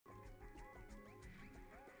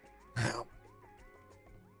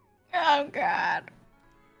Oh God.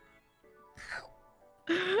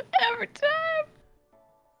 Every time.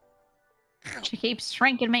 She keeps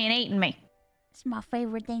shrinking me and eating me. It's my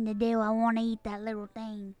favorite thing to do. I want to eat that little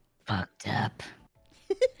thing. Fucked up.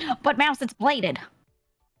 But Mouse, it's bladed.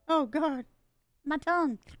 Oh God. My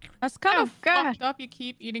tongue. That's kind of God. fucked up. You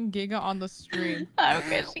keep eating Giga on the stream. Oh,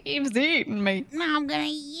 because she keeps eating me. Now I'm gonna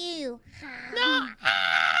eat you. No.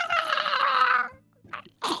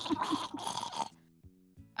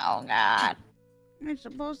 Oh God. We're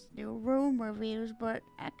supposed to do room reviews, but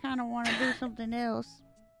I kind of want to do something else.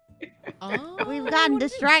 Oh, We've gotten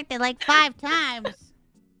distracted like 5 times.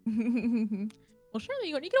 Well, surely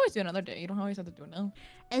you can always do another day. You don't always have to do it now.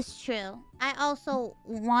 It's true. I also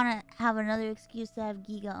want to have another excuse to have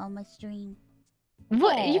Geega on my stream.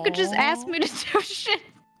 What? You could just ask Aw. me to do shit.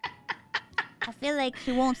 I feel like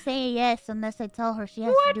she won't say yes unless I tell her she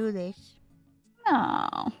has to do this. No.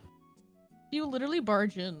 You literally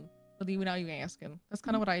barge in without you asking. That's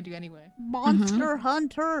kind of what I do anyway. Monster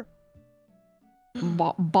Hunter.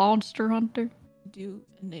 Monster Hunter. You do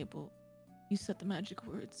enable. You set the magic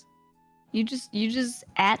words. You just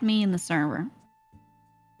at me in the server.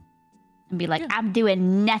 And be like, Yeah. I'm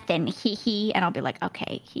doing nothing, hee hee. And I'll be like,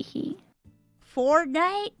 okay, hee hee.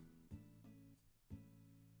 Fortnite?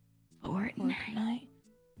 Fortnite. Fortnite.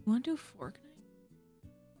 You want to do Fortnite?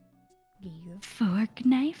 Geega. Fork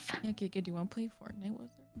knife? Yeah, Giga, do you want to play Fortnite with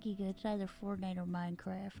her? Giga, it's either Fortnite or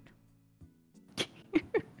Minecraft.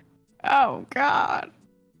 Oh, God.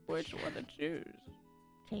 Which one to choose?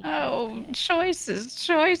 Take Oh, choices,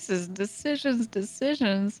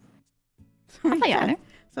 decisions. Somebody play either.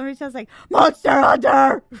 Somebody says like, Monster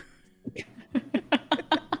Hunter!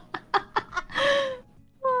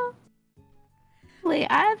 Play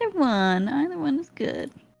either one. Either one is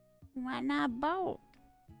good. Why not both?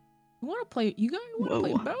 You want to play? You guys want to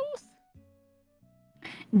play Whoa. both?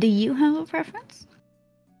 Do you have a preference?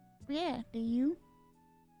 Yeah, do you?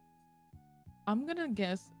 I'm gonna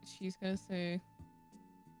guess she's gonna say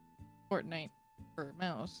Fortnite or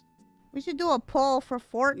Mouse. We should do a poll for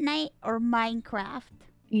Fortnite or Minecraft.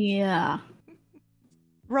 Yeah.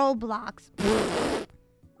 Roblox.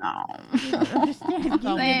 Oh. You don't understand.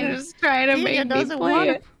 Giga They does- just trying to Giga make me doesn't play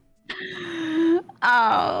wanna- it.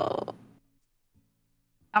 Oh.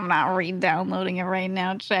 I'm not re-downloading it right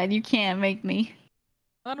now, Chad. You can't make me.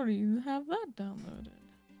 I don't even have that downloaded.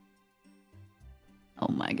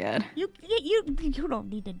 Oh my God. You don't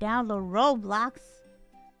need to download Roblox.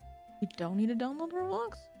 You don't need to download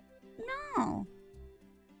Roblox? No.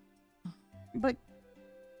 But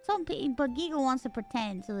but Giga wants to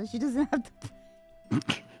pretend so that she doesn't have to.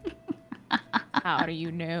 How do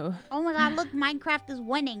you know? Oh my God! Look, Minecraft is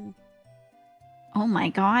winning. Oh my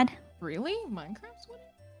God. Really? Minecraft's winning?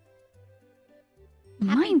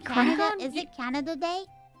 Happy Minecraft? Canada? Is it Canada Day?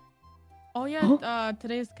 Oh yeah,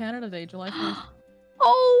 today is Canada Day, July 1st.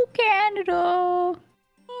 Oh, Canada.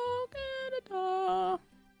 Oh, Canada.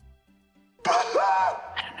 I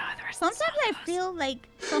don't know the rest Sometimes of the I songs. feel like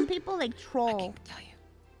some people like I troll. can't tell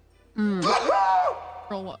you.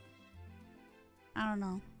 Troll what? I don't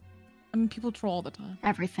know. I mean, people troll all the time.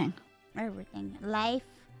 Everything. Everything. Life.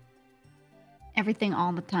 Everything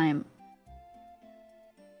all the time.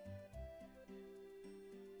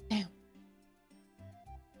 Damn.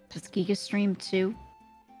 Does Giga stream too?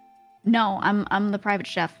 No, I'm the private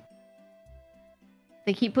chef.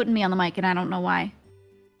 They keep putting me on the mic and I don't know why.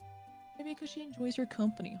 Maybe because she enjoys your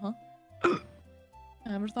company, huh? I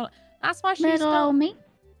never thought. That's why she's Little still. old me.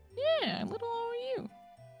 Yeah, little old you.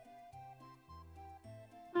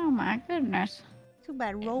 Oh my goodness. Too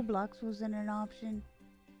bad Roblox wasn't an option.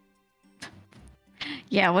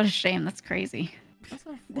 Yeah, what a shame. That's crazy. That's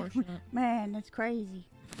unfortunate. Man, that's crazy.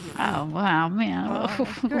 Oh wow, man. Oh,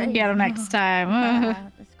 that's we'll crazy. get them next time.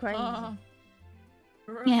 That's crazy.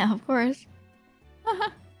 Yeah, of course.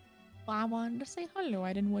 Well, I wanted to say hello.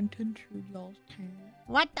 I didn't want to intrude y'all's time.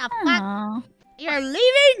 What the fuck? Aw. You're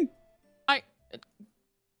leaving?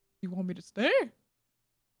 You want me to stay?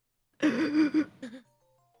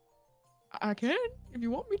 I can if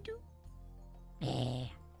you want me to.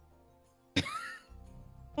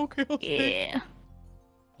 Okay, I'll stay. Yeah.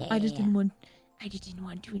 I just didn't want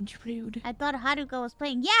to intrude. I thought Haruka was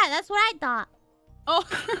playing. Yeah, that's what I thought. Oh,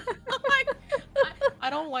 I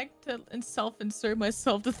don't like to self-insert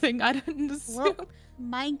myself the thing I didn't assume. Well,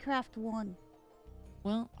 Minecraft won.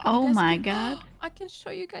 Well, Oh you guys my can- God. I can show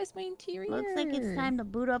you guys my interior. Looks like it's time to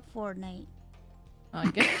boot up Fortnite. I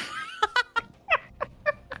guess.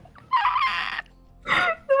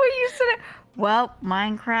 The way you said it. Well,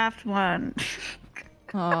 Minecraft won.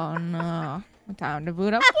 Oh no! Time to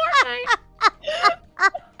boot up Fortnite.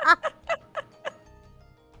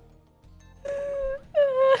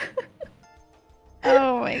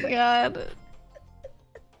 god.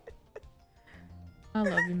 I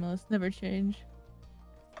love you, Mouse. Never change.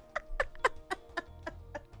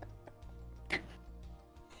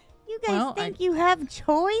 You guys think you have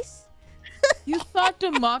choice? You thought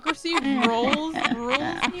democracy rules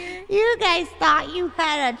here? You guys thought you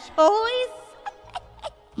had a choice?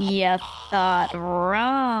 You thought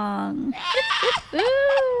wrong.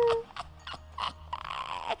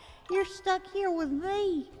 You're stuck here with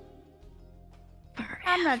me.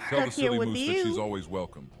 I'm not Tell stuck the here silly with moose that she's you. always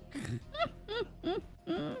welcome.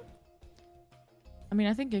 I mean,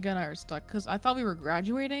 I think Giga and I are stuck because I thought we were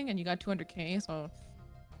graduating and you got 200k, so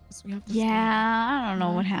guess we have to. Yeah, stay. I don't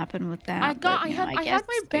know what happened with that. I got. but, I you know, had. I guess- had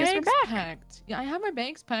my I guess we're bags back. packed. Yeah, I had my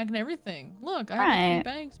bags packed and everything. Look, I have Right. my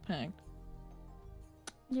bags packed.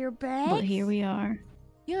 Your bags? But here we are.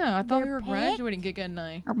 Yeah, I thought Your we were bags? graduating, Giga and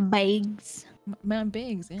I. Our bags. My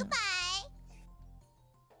bags, yeah.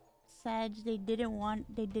 Sag, they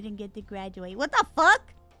didn't get to graduate. What the fuck?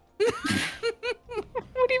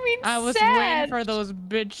 What do you mean I was waiting for those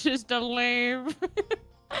bitches to leave.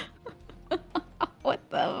 What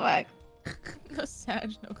the fuck? No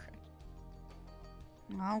Sag, no crash.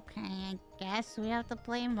 Okay, I guess we have to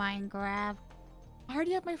play Minecraft. I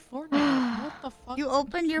already have my Fortnite. What the fuck? You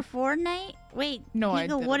opened your Fortnite? Wait, No, I Giga,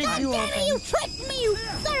 didn't. what did you open? You tricked me, you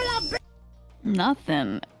son of a bitch!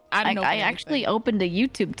 Nothing. I didn't open I anything. actually opened a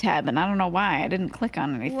YouTube tab and I don't know why. I didn't click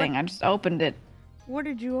on anything. I just opened it. What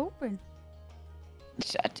did you open?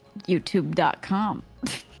 Shut. YouTube.com.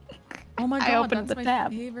 Oh my god, I opened that's the my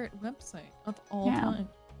tab. favorite website of all Yeah. time.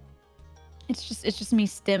 It's just me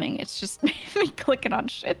stimming. It's just me clicking on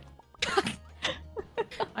shit.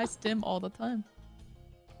 I stim all the time.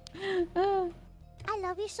 I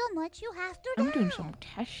love you so much, you have to die. I'm doing some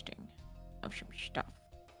testing of some stuff.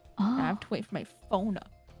 Oh. I have to wait for my phone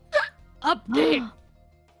up. Update!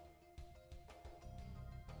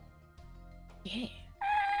 Yeah.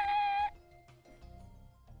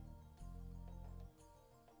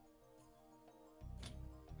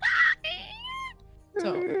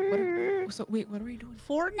 So wait, what are we doing?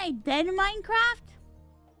 Fortnite dead Minecraft?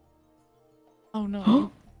 Oh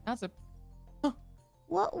no, that's a.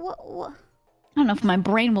 What? I don't know if my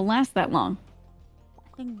brain will last that long.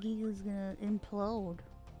 I think Giga's gonna implode.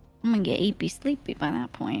 I'm gonna get eepy sleepy by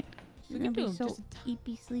that point. She's We gonna can be do so just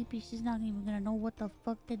eepy sleepy, she's not even gonna know what the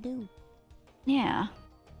fuck to do. Yeah.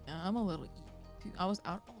 Yeah, I'm a little. Too. I was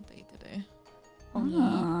out all day today. Oh yeah?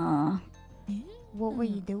 Aw. Yeah. What were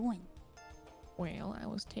you doing? Well, I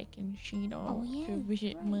was taking Shino Oh, yeah, to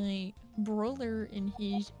visit right. my brother and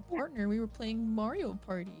his partner. We were playing Mario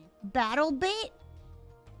Party. Battle bit?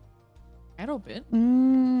 A little bit,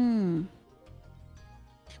 Mm.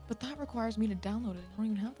 but that requires me to download it. I don't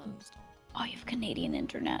even have that installed. Oh, you have Canadian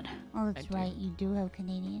internet. Oh, that's do. right, you do have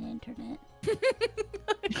Canadian internet.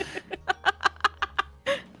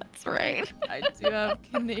 That's right. I do have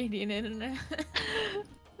Canadian internet.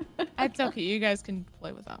 It's okay. You guys can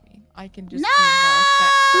play without me. I can just. No!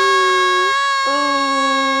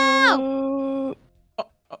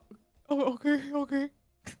 Oh, okay, okay.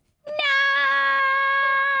 No!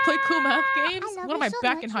 Play cool math games. I love What am you I so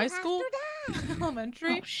back much, in you high have school? to die.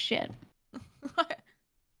 Elementary. Oh shit.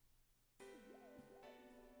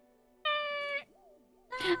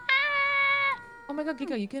 Oh my god,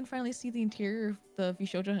 Giga, you can finally see the interior of the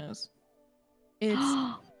Vshojo house. It's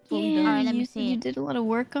Yeah, fully done. Alright, let me you- see You it. did a lot of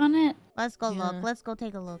work on it. Let's go Yeah. look. Let's go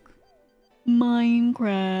take a look.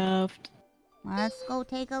 Minecraft. Let's go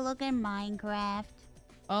take a look at Minecraft.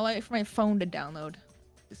 I'll wait for my phone to download.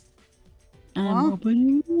 I'm Huh?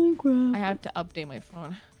 opening Minecraft. I have to update my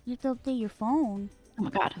phone. You have to update your phone. Oh my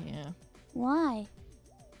god. Yeah. Why?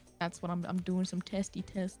 That's what I'm doing some testy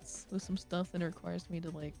tests with some stuff that requires me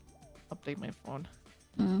to like update my phone.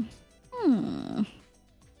 Mm. Hmm.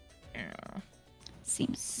 Yeah.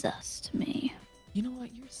 Seems sus to me. You know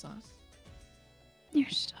what? You're sus. You're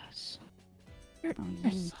sus. You're, Oh,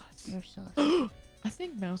 you're you- sus. You're sus. I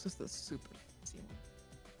think Mouse is the super fancy one.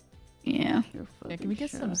 Yeah. You're Yeah, can we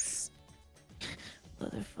get some sus.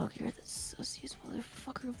 Motherfucker, the sussiest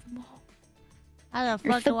motherfucker of them all. How the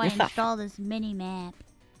You're fuck do I you're the- install this mini map?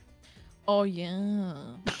 Oh yeah.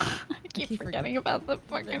 I keep keep forgetting about the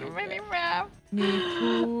fucking mini map. Me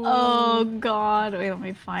too. Oh god, wait, let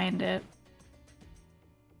me find it.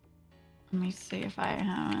 Let me see if I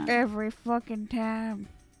have it. Every fucking time.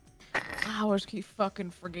 I always keep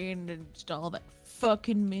fucking forgetting to install that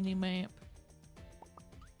fucking mini map.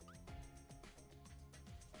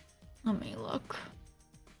 Let me look.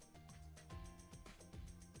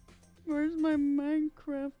 Where's my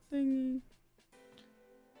Minecraft thingy?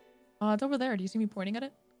 It's over there. Do you see me pointing at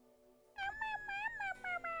it?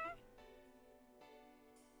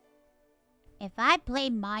 If I play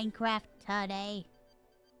Minecraft today,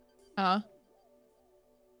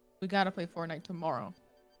 We gotta play Fortnite tomorrow.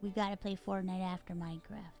 we gotta play Fortnite after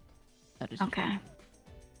Minecraft. That is Okay. true.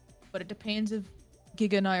 But it depends if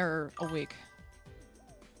Giga and I are awake.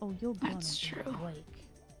 Oh, you're gonna That's be true. awake.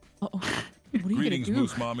 Uh-oh. What are you Greetings, gonna do?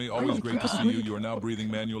 Moose Mommy. Always great to see you. You are now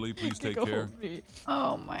breathing manually. Please take care.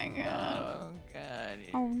 Oh my god. Oh god.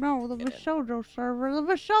 Oh no, the Vshojo server, the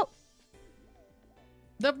Vshojo.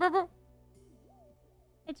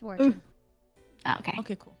 It's working. Okay.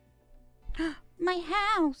 Okay, cool. My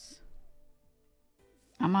house.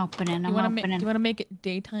 I'm opening. Do I'm you opening. wanna make it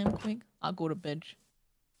daytime quick? I'll go to bed.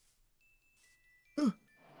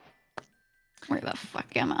 Where the fuck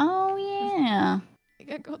am I? Oh yeah. I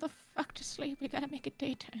gotta go the fuck to sleep. We gotta make it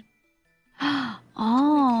daytime.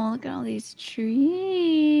 Oh, look at all these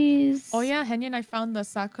trees. Oh yeah, Henya and I found the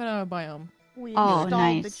Sakura biome. We Oh, installed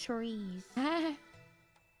the nice. trees. Are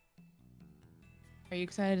you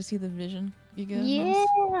excited to see the vision? Giga?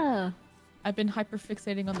 Yeah. I've been hyper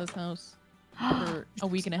fixating on this house for a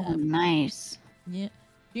week and a So half. nice. Yeah.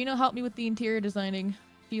 Gino helped me with the interior designing.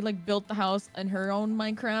 She like built the house in her own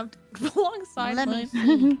Minecraft alongside Let me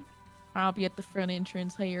mine. see. I'll be at the front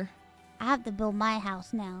entrance here. I have to build my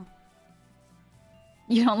house now.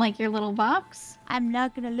 You don't like your little box? I'm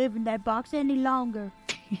not gonna live in that box any longer.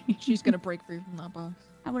 She's gonna break free from that box.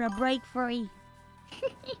 I'm gonna break free.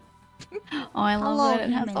 Oh, I love Hello, that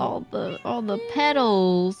it has human. all the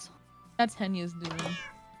petals. That's Henya's doing.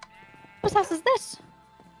 Whose house is this?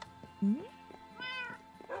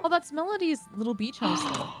 Oh, that's Melody's little beach house.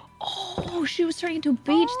 Though. Oh, she was turning into a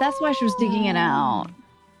beach. That's why she was digging it out.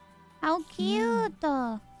 How cute!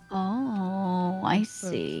 Oh, I So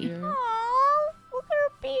see. cute. Oh, look at her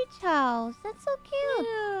beach house. That's so cute.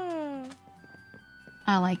 Yeah.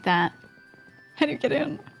 I like that. How do you get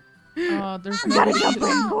in? There's Gotta no jump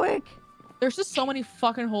in quick. There's just so many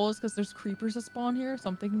fucking holes because there's creepers that spawn here. So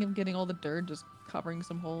I'm thinking of getting all the dirt, just covering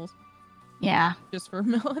some holes. Yeah. Just for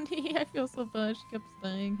Melody. I feel so bad. She kept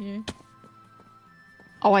staying here.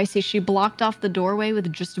 Oh, I see. She blocked off the doorway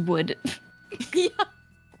with just wood. Yeah.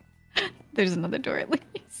 There's another door at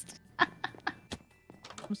least.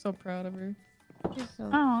 I'm so proud of her. She's so-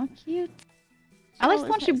 Oh, cute. I always like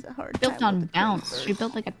the one she has a hard built time on with the bounce. She creepers.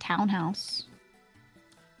 built like a townhouse.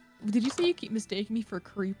 Did you say you keep mistaking me for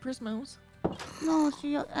creepers, Mouse? No,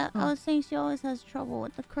 I was saying she always has trouble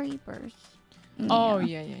with the creepers. Oh,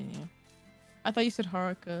 yeah. I thought you said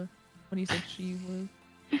Haruka when you said she was.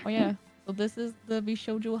 Oh, yeah. So this is the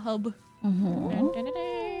Vshojo hub. Mhm. Dun, dun, dun, dun.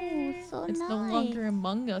 Oh, so It's nice. no longer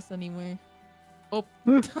Among Us anymore. Oh.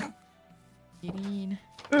 Get in.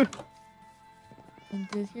 And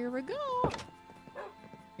this, here we go.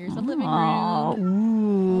 Here's the living Oh, room.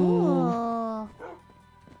 ooh. Oh,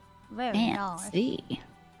 very nice. Fancy.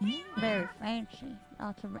 Very fancy.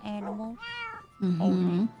 Lots of animals.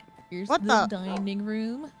 Mhm. Here's What the the- dining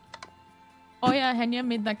room. Oh yeah, Henya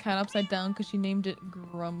made that cat upside down because she named it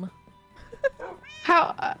Grum.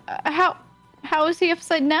 How is he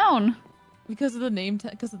upside down? Because of the name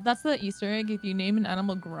because that's the Easter egg. If you name an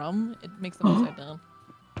animal Grum, it makes them upside down.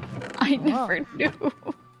 I never knew.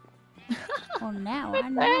 Well, now I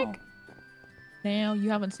know. Now you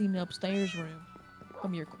haven't seen the upstairs room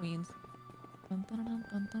from your queens. Dun, dun, dun,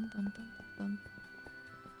 dun, dun, dun, dun, dun.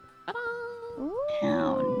 Ta-da! Ooh.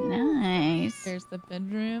 How nice. There's the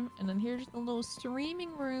bedroom, and then here's the little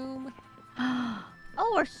streaming room.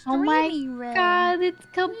 Oh, we're Oh my streaming room. God, it's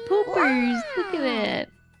called poopers. Look at it.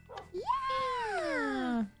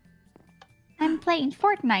 Yeah. I'm playing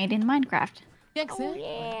Fortnite in Minecraft. Yeah, Oh exactly.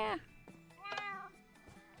 yeah.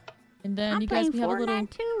 And then I'm you guys, playing we have a little. Fortnite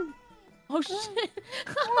too. Oh shit!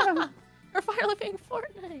 We're finally playing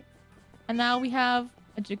Fortnite. And now we have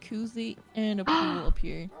a jacuzzi and a pool up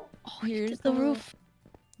here. Oh, Here's the little- roof.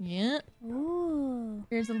 Yeah. Ooh.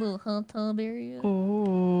 Here's a little hot tub area.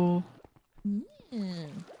 Oh. Yeah.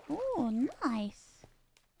 Ooh, nice.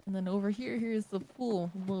 And then over here, here's the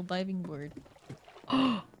pool, a little diving board.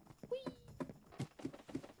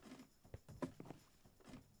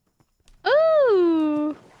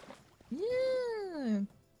 Ooh. Yeah.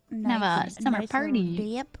 Have a Nice, summer nice party.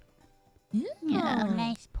 little dip. Yeah. Oh,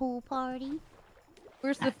 nice pool party.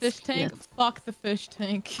 Where's the That's fish tank? cute. Fuck the fish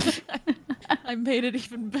tank. I made it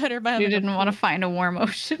even better by You having a didn't want to pool. find a warm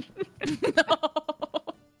ocean. No.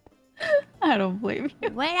 I don't blame you.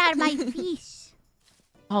 Where are my fish?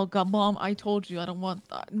 Oh god, Mom, I told you I don't want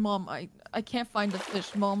that. Mom, I can't find the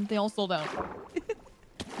fish. Mom, they all sold out.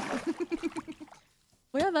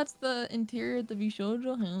 Well, yeah, that's the interior of the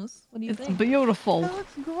Vshojo house. What do you It's think? That beautiful.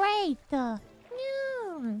 looks great. Yeah.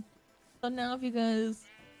 So now if you guys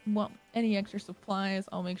want any extra supplies,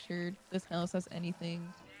 I'll make sure this house has anything.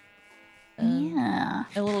 Yeah.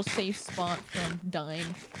 A little safe spot from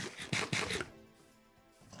dying.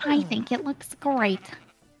 I think it looks great.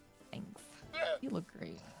 Thanks. You look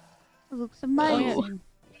great. It looks amazing.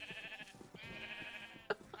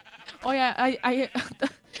 Oh yeah, I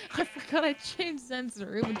forgot I changed Zen's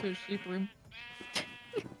room into a sheep room.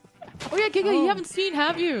 Oh yeah, Geega, you haven't seen,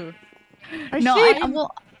 have you? No,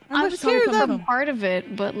 I was sorry here for some part of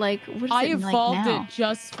it, but like, what is I it like evolved now? it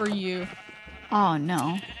just for you. Oh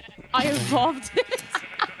no. I evolved it.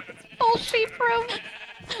 Full sheep room.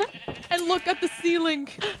 And look at the ceiling.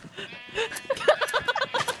 So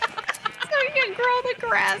you can grow the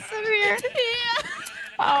grass in here. Yeah.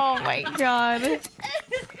 Oh my god.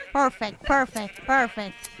 Perfect, perfect,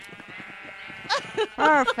 perfect.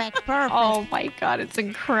 Perfect, perfect. Oh my god, it's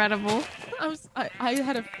incredible. I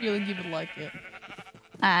had a feeling you would like it.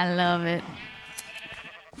 I love it.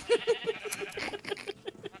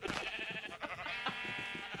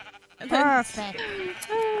 Perfect.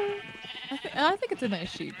 I think it's a nice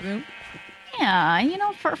sheep room. Yeah, you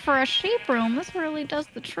know, for a sheep room, this really does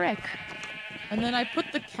the trick. And then I put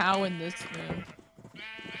the cow in this room.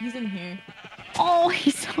 He's in here. Oh,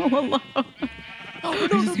 he's so alone. Oh,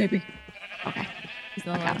 no, no. Okay. He's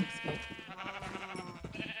not allowed to escape.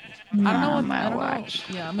 I Not don't know on what my I don't watch.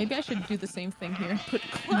 know. Yeah, maybe I should do the same thing here. Put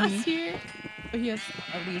glass here. But he has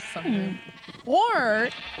at least some room. Or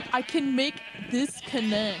I can make this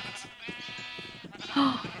connect.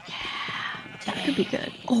 Oh, yeah. That could be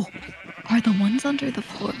good. Oh, are the ones under the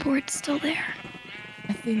floorboards still there?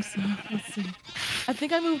 I think so. Let's see. I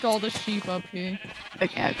think I moved all the sheep up here.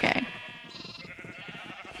 Okay.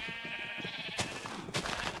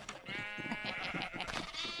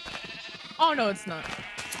 Oh no, it's not.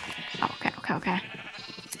 Okay.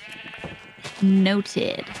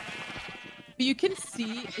 Noted. But you can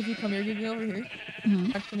see if you come here, Geega, over here.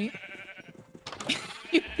 Mhm. Back to me.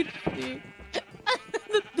 You can see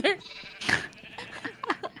that there.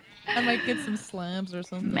 I might get some slabs or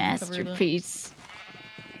something. Masterpiece.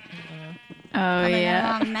 Oh Coming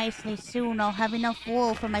yeah. along nicely soon. I'll have enough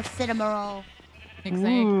wool for my cinema roll.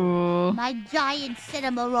 Exactly. Ooh. My giant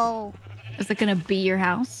cinema roll. Is it gonna be your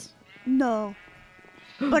house? No.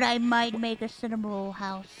 But I might make a cinema roll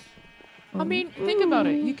house. I mean, think about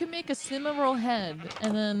it. You can make a cinema roll head,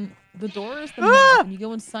 and then the door is the mouth, and you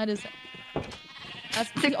go inside his.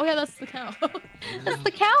 Oh yeah, that's the cow. That's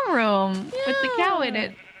the cow room with the cow in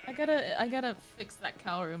it. I gotta fix that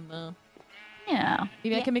cow room though. Yeah.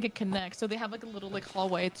 Maybe I can make it connect so they have like a little like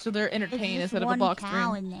hallway so they're entertained instead of a one box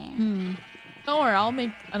cow room. in there. Hmm. Don't worry, I'll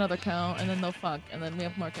make another cow and then they'll fuck and then we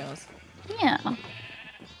have more cows. Yeah.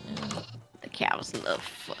 Yeah. The cows love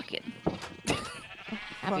fucking.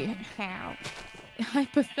 Fucking cow.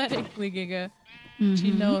 Hypothetically, Geega,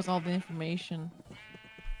 she Mhm. knows all the information.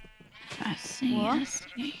 I see. What? I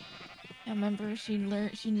see. I remember she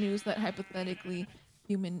knew that hypothetically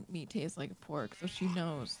human meat tastes like pork, so she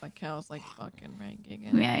knows like cows like fucking, right,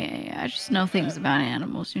 Geega? Yeah. I just know things about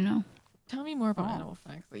animals, you know. Tell me more about Oh. animal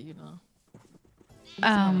facts that you know. Give me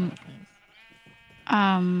some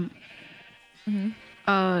animal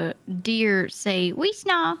facts. Deer say we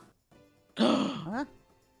snaw. Huh?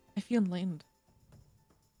 I feel enlightened.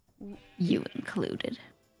 You included.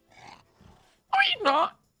 We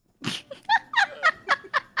not.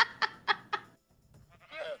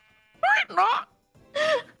 We not.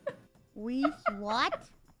 We what?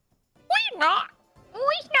 We not. We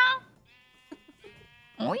snaw.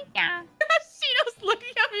 We snaw. Shino's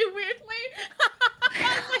looking at me weirdly.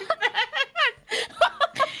 Like that.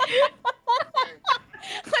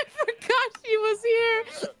 I forgot she was here.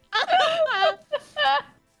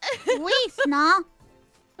 We snaw.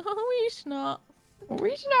 Oh, we not.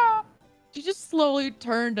 We snaw. She just slowly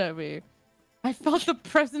turned at me. I felt the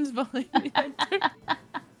presence behind me.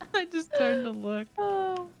 I just turned to look.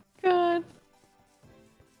 Oh god.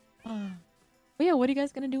 But yeah, what are you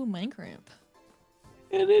guys gonna do in Minecraft?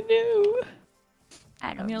 I don't know.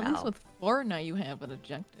 I I don't mean, at least know. with Fortnite you have an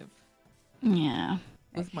objective. Yeah.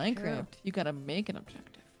 With That's Minecraft, true. you gotta make an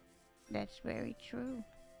objective. That's very true.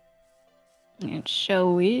 It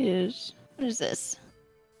show is. What is this?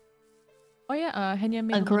 Oh yeah, Henya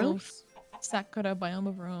made A a little growth? Sakura biome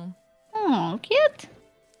of her own. Oh, cute.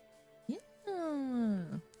 Yeah.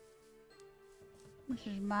 This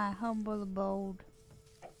is my humble abode.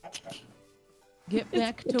 Get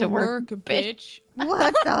back to, to work, work, bitch.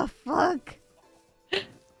 What the fuck?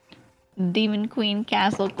 Demon Queen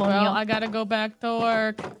Castle, coño. Well, I gotta go back to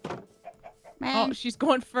work. Man, Oh, she's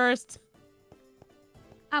going first.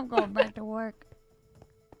 I'm going back to work.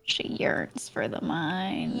 She yearns for the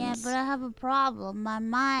mines. Yeah, but I have a problem. My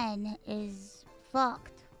mine is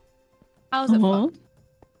fucked. How's it fucked?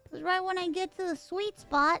 Cause right when I get to the sweet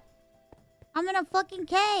spot, I'm in a fucking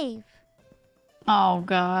cave. Oh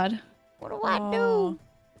God. What do I do?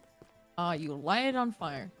 You light it on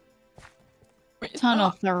fire. Wait, Tunnel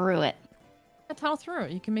through it. a tunnel through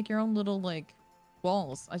it. You can make your own little like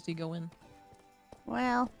walls as you go in.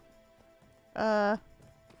 Well,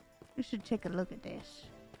 you should take a look at this.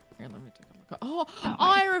 Here, let me take a look. Oh,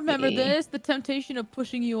 I remember see. this. The temptation of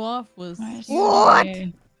pushing you off was. What?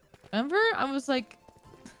 Remember? I was like,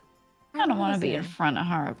 I don't want to be in listen. front of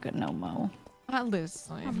Haruka no more.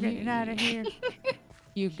 Listen. I'm getting out of here.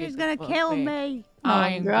 You She's get the gonna fuck kill away. me.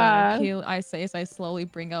 I'm God. gonna kill. I say as I slowly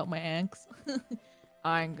bring out my axe.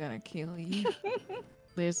 I'm gonna kill you.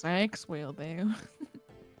 This axe will do.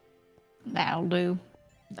 That'll do.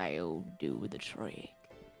 That'll do the trick.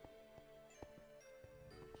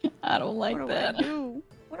 I don't like What do that. I do?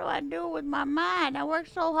 What do I do with my mind? I work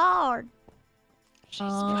so hard. Guess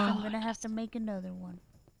I'm gonna have to make another one.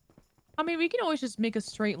 I mean, we can always just make a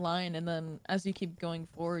straight line, and then as you keep going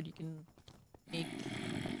forward, you can make.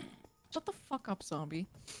 Shut the fuck up, zombie.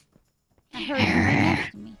 I heard you right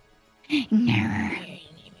next to me.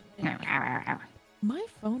 My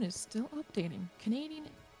phone is still updating. Canadian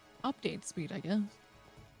update speed, I guess.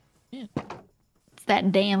 Yeah. It's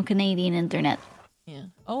that damn Canadian internet. Yeah.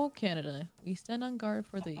 Oh, Canada, we stand on guard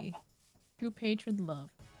for thee. True patron love.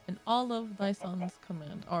 And all of thy sons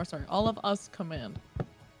command. Or, sorry, all of us command.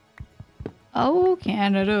 Oh,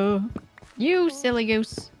 Canada. You silly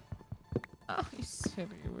goose. Oh, you silly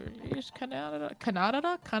British Canada.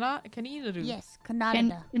 Canada? Canada? Yes,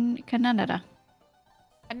 Canada. Canada.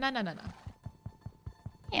 Canada.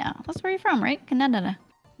 Yeah, that's where you're from, right? Canada.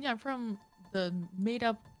 Yeah, I'm from the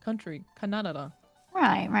made-up country, Canada.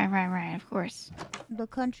 Right, of course. The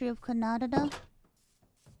country of Canada.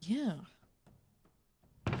 Yeah.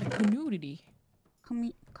 A community.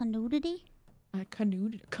 Community? A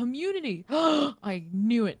community. I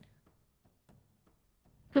knew it.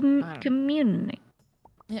 Community.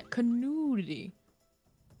 Yeah, community.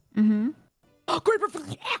 Mm-hmm. Oh, creeper!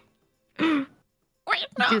 Yeah. Wait,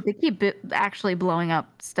 no. Dude, they keep actually blowing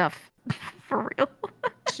up stuff. For real.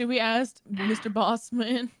 Should we ask Mr.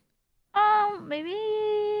 Bossman? Maybe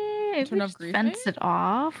Turn we off just griefing? fence it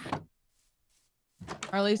off.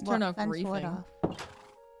 Or at least turn What, off fence what griefing. off?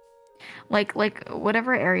 Like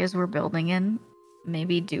whatever areas we're building in,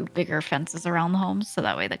 maybe do bigger fences around the homes so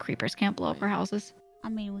that way the creepers can't blow up our houses. I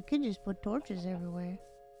mean, we could just put torches everywhere.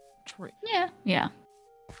 Yeah.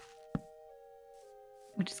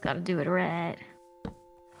 We just gotta do it right.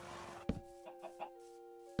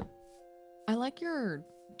 I like your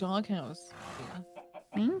doghouse. Yeah.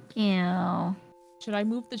 Thank you. Should I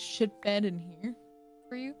move the shit bed in here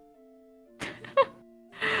for you?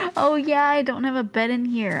 Oh yeah, I don't have a bed in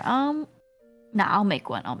here. Nah, I'll make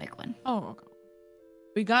one. Oh, okay.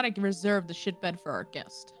 We gotta reserve the shit bed for our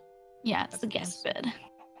guest. Yeah, it's That's the the guest best. bed.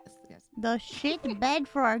 That's the guest. The shit bed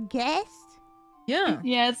for our guest? Yeah.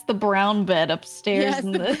 Yeah, it's the brown bed upstairs. Yes,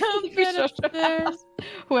 in the the brown bed Vshojo upstairs. house.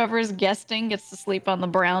 Whoever's guesting gets to sleep on the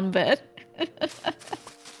brown bed.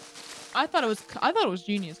 I thought it was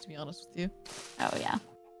genius, to be honest with you. Oh yeah,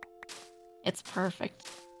 it's perfect.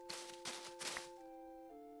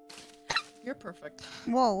 You're perfect.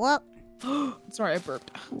 Whoa, what? Sorry, I burped.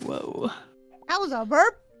 Whoa. That was a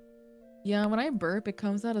burp? Yeah, when I burp, it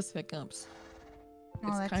comes out as hiccups. Oh,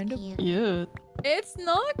 It's that's kind of cute. Cute. It's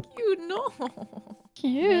not cute, no.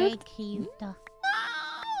 Very Cute. cute. No!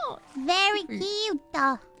 Very cute.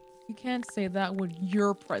 You can't say that when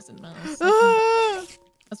you're present, Mouse.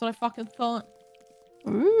 That's what I fucking thought.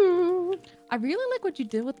 Ooh. I really like what you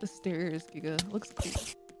did with the stairs, Giga. It looks cool.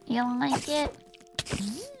 You like it?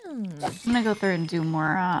 Yeah. I'm gonna go through and do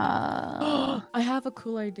more. I have a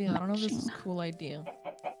cool idea. I don't know if this is a cool idea.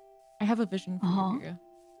 I have a vision for you,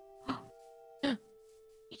 Giga.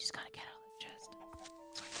 You just gotta get out of the chest.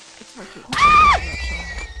 It's hard to.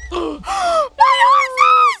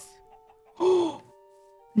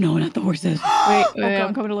 No, not the horses. Wait, God.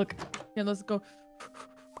 I'm coming to look. Yeah, let's go.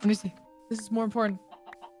 Let me see. This is more important.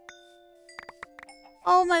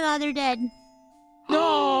 Oh my god, they're dead.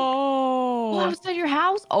 No! Outside your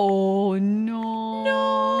house? Oh no.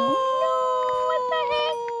 No! What the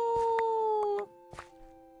heck?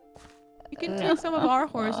 You can take some of our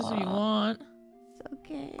horses if you want. It's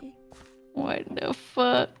okay. What the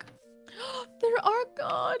fuck? There are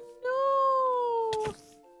gone. No!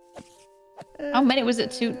 How many was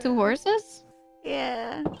it? Two horses?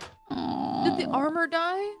 Yeah. Did the armor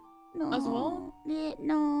die? No. As well? Yeah,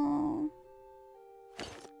 no.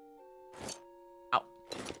 Ow.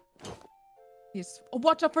 Yes. Oh,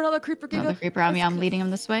 watch out for another creeper, Geega. Another creeper on me. I'm leading him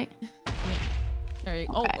this way. There you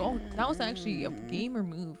go. Okay. Oh, that was actually a gamer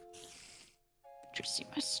move. Just see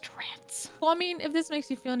my strats. Well, I mean, if this makes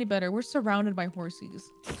you feel any better, we're surrounded by horses.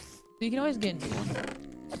 So you can always get into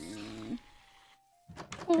one.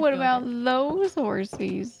 What about those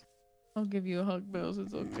horses? I'll give you a hug, Bells.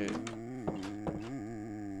 It's okay.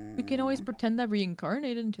 We can always pretend that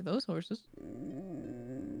reincarnated into those horses.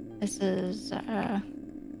 This is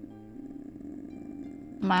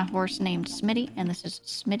my horse named Smitty, and this is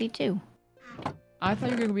Smitty too. I thought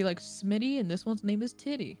you were gonna be like Smitty, and this one's name is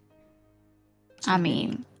Titty. I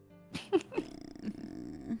mean,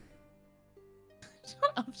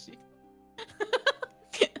 Shut up, she.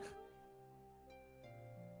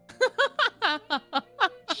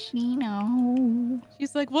 Chino.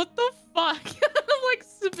 She's like, what the fuck? I'm like,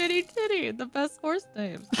 Smitty Titty, the best horse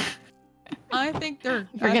names. I think they're.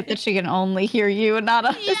 Forget that she can only hear you and not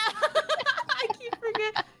us. Yeah. I keep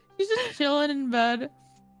forgetting. She's just chilling in bed.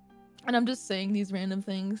 And I'm just saying these random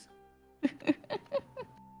things.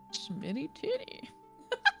 Schmitty titty.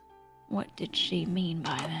 What did she mean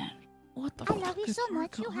by that? What the I fuck love you is so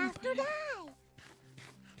much, Haruka you on have to about? die.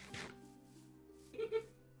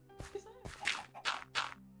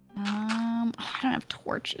 I don't have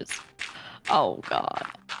torches. Oh god.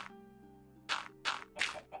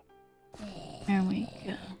 There we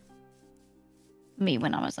go. Me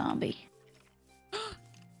when I'm a zombie.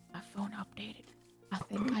 My phone updated. I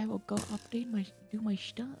think I will go do my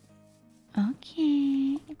stuff.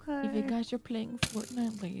 Okay. If you guys are playing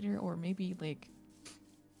Fortnite later, or maybe like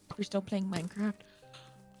if you're still playing Minecraft,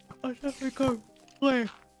 I definitely go play.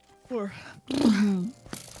 Or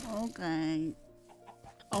Okay.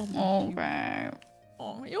 oh my Okay.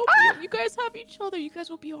 oh, you guys have each other. You guys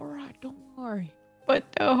will be alright. Don't worry. But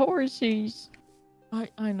the horses.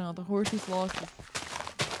 I know the horses lost.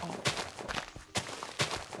 Oh.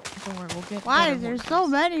 Don't worry, we'll get. Why better is there horses. so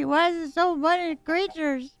many? Why is there so many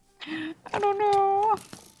creatures? I don't know.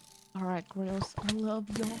 Alright, Grails. I love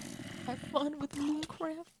y'all. Have fun with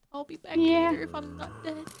Minecraft. I'll be back Yeah. later if I'm not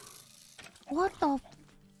dead. What the?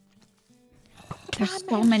 There's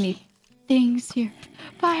so many things here.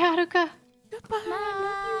 Bye, Haruka. Goodbye. I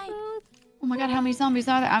love you both. Oh my god, how many zombies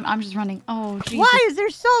are there? I'm just running. Oh, Jesus. Why is there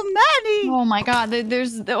so many? Oh my god,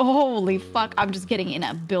 there's... Holy fuck, I'm just getting in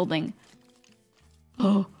a building.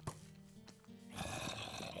 Oh.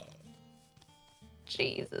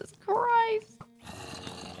 Jesus Christ.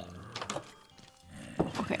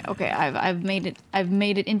 Okay, I've made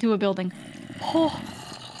it into a building. Oh,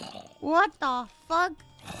 What the fuck?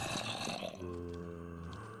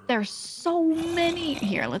 there's so many.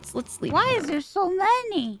 Here, let's leave. Why is there so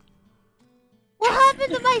many? What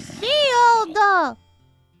happened to my shield?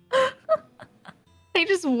 They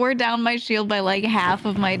just wore down my shield by like half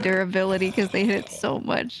of my durability because they hit it so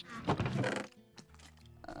much.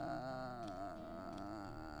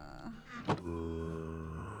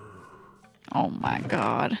 Oh my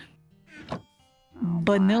god.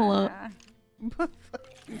 Vanilla.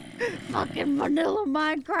 Fucking vanilla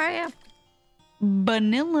Minecraft.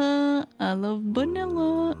 Vanilla. I love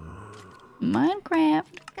vanilla. Minecraft.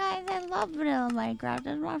 Guys, I love vanilla Minecraft.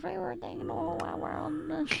 It's my favorite thing in the whole wide world.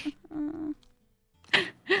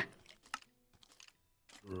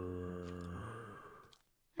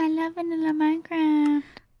 I love vanilla Minecraft.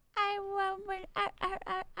 I love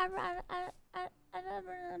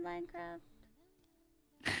vanilla Minecraft.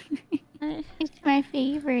 It's my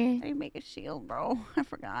favorite. How do you make a shield, bro? I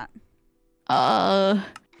forgot.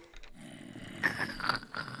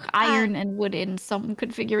 Iron and wood in some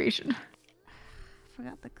configuration.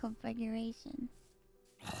 Forgot the configuration.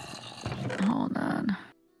 Hold on.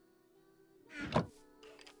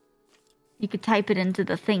 You could type it into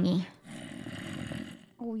the thingy.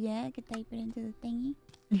 Oh yeah, I could type it into the thingy.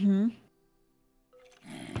 Mm-hmm.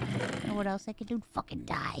 And what else I could do? Fucking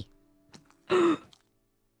die.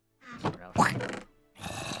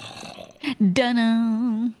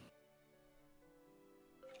 Dunno.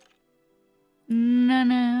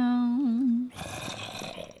 No.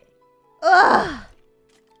 Ugh!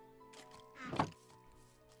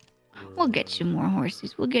 We'll get you more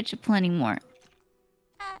horses. We'll get you plenty more.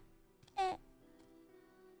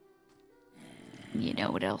 You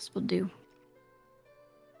know what else we'll do?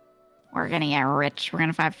 We're gonna get rich. We're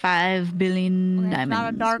gonna find 5 billion It's diamonds.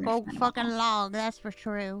 not a dark We're gonna oak find fucking them log, that's for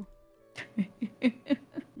true.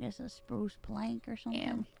 Just a spruce plank or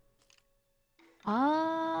something.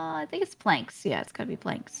 all. I think it's planks. Yeah, it's gotta be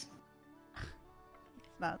planks.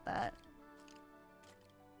 It's not that.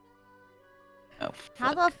 Oh,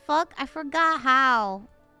 How fuck. the fuck? I forgot how.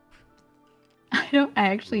 I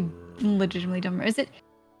actually legitimately don't remember.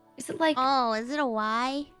 Is it like? Oh, is it a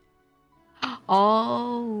Y?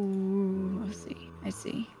 Oh, I see. I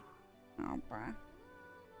see. Oh, bruh.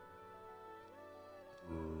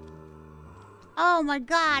 Oh my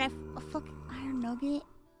god, a fucking iron nugget.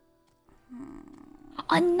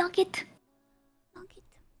 A nugget. Nugget.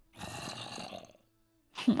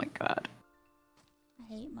 Oh my god. I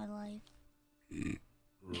hate my life.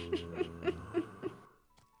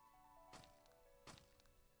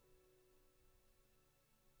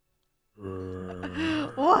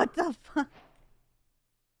 What the fuck?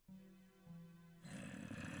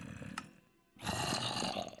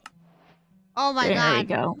 Oh my There god. we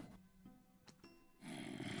go.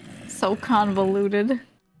 So convoluted.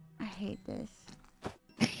 I hate this.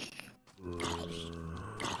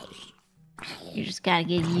 You just gotta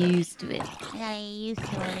get used to it. I gotta get used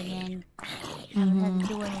to it again. I haven't had to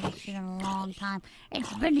do any of this shit in a long time.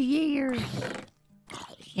 It's been years.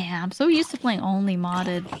 Yeah, I'm so used to playing only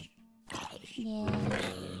modded. Yeah.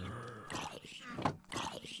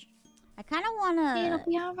 I kind of want It'll to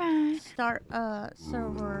be alright. start a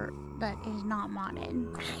server that is not modded.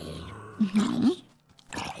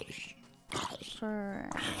 For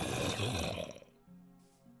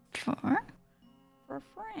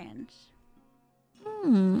friends.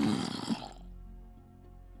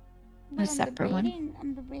 A separate one.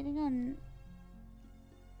 I'm debating on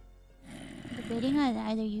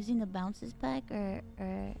either using the bounces pack or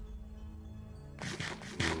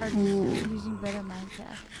using better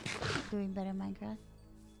Minecraft. Doing better Minecraft.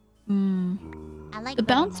 I like The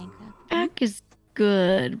better bounce Minecraft. pack is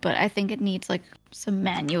good, but I think it needs like some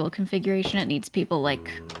manual configuration. It needs people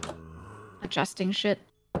like adjusting shit.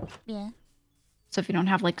 Yeah. So if you don't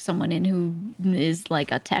have like someone in who is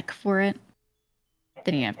like a tech for it,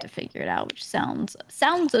 then you have to figure it out, which sounds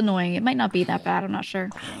annoying. It might not be that bad, I'm not sure.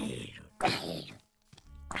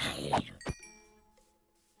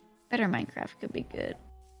 Better Minecraft could be good.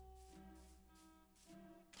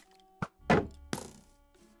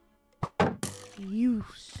 You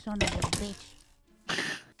son of a bitch.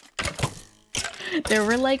 There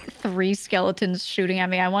were like 3 skeletons shooting at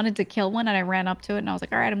me. I wanted to kill one and I ran up to it and I was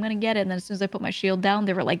like, all right, I'm gonna get it. And then as soon as I put my shield down,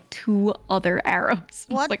 there were like 2 other arrows.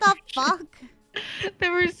 What like, the oh, fuck?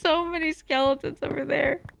 There were so many skeletons over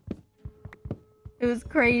there. It was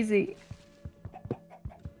crazy.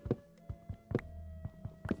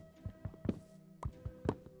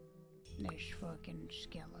 This fucking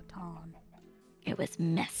skeleton. It was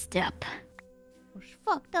messed up. It was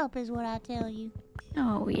fucked up is what I tell you.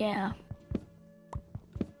 Oh, yeah.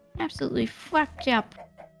 Absolutely fucked up.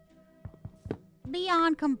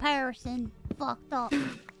 Beyond comparison, fucked up.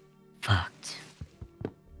 Fucked.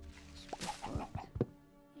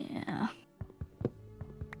 Yeah.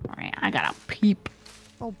 Alright, I gotta peep.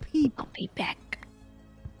 Oh, peep. I'll be back.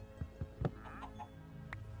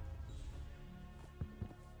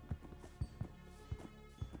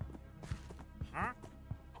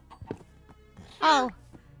 Oh,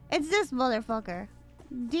 it's this motherfucker.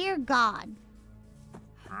 Dear God.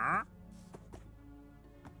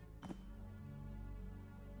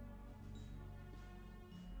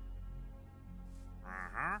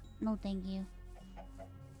 No, thank you.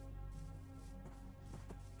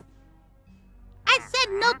 I said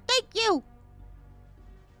no, thank you.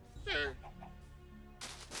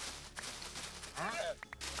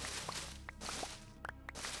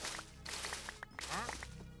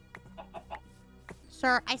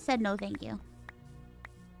 Sir, I said no, thank you.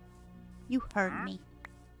 You heard me.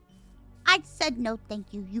 I said no,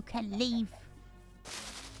 thank you. You can leave.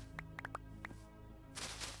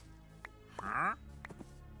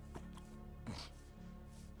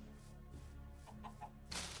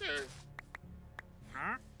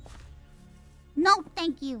 No,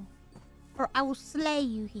 thank you. Or I will slay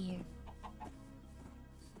you here.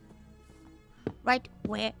 Right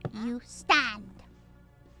where you stand.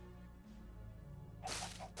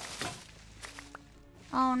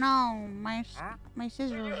 Oh no, my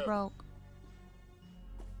scissors broke.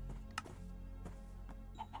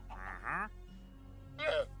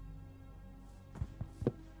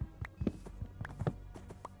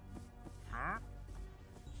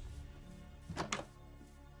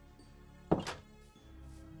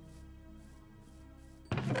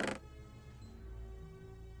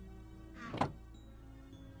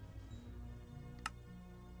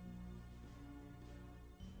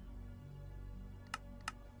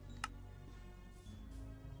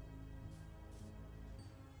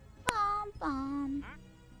 Bum.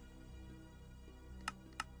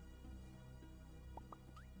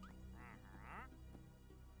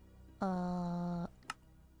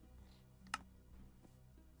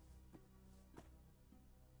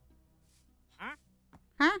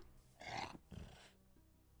 Huh?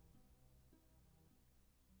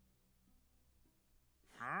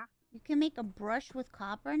 You can make a brush with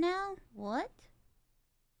copper now? What?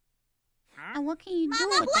 And what can you do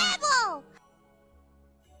with that?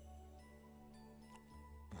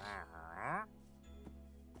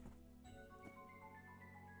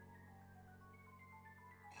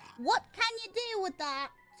 What can you do with that?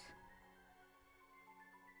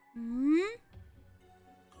 Hmm?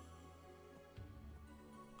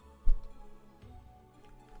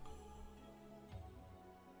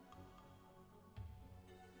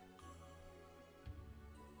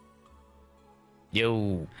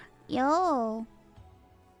 Yo, Yo.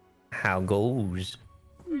 how goes?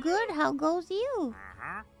 Good, how goes you?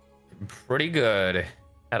 Pretty good.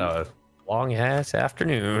 Had a long ass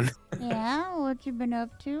afternoon. Yeah, what you been up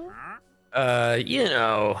to? You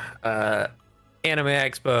know, Anime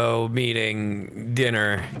Expo, meeting,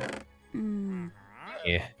 dinner. Mm.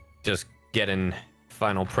 Yeah, just getting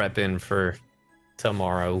final prep in for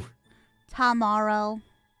tomorrow. Tomorrow.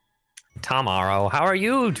 Tomorrow. How are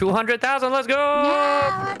you? 200,000. Let's go.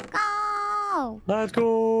 Yeah, let's go. Let's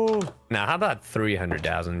go. Now, how about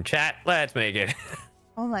 300,000? Chat, let's make it.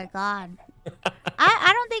 Oh my god.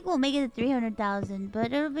 I don't think we'll make it to 300,000,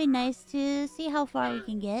 but it'll be nice to see how far we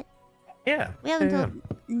can get. Yeah. We have until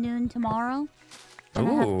noon tomorrow. And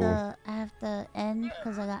Ooh. I have to end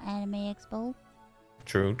because I got Anime Expo.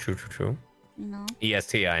 True. You know,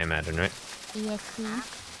 EST, I imagine, right? EST.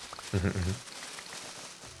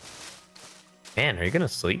 Man, are you gonna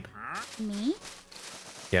sleep? Me?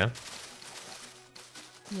 Yeah.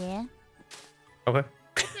 Yeah. Okay.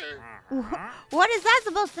 What is that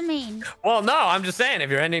supposed to mean? Well, no, I'm just saying, if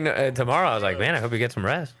you're ending tomorrow, I was like, man, I hope you get some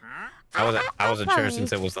rest. I wasn't sure probably-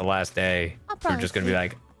 since it was the last day. I'll You're probably just gonna be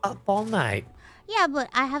sleep. like up all night. Yeah, but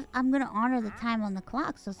I'm gonna honor the time on the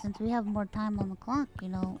clock. So since we have more time on the clock, you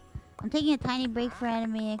know, I'm taking a tiny break for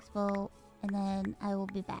Anime Expo, and then I will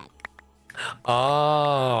be back.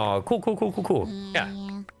 Oh, cool.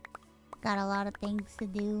 Yeah. Got a lot of things to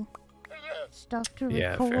do. Stuff to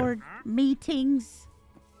Yeah, fair. record. Meetings.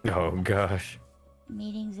 Oh gosh.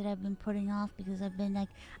 Meetings that I've been putting off because I've been like,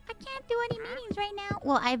 I can't do any meetings right now.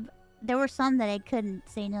 Well, there were some that I couldn't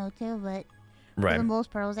say no to, but for Right. the most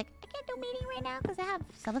part, I was like, I can't do a meeting right now because I have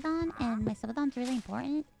subathon, and my subathon's really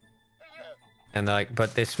important. And they're like,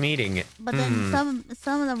 but this meeting. But then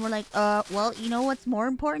some of them were like, well, you know what's more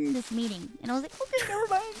important? This meeting. And I was like, okay, never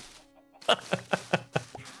mind.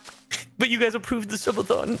 But you guys approved the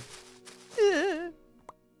subathon.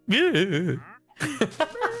 Yeah.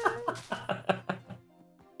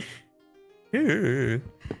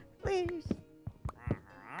 Please.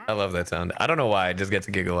 I love that sound. I don't know why. It just gets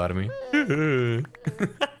a giggle out of me.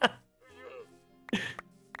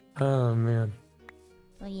 Oh man.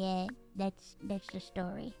 So yeah, that's the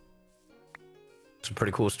story. It's a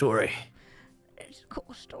pretty cool story. It's a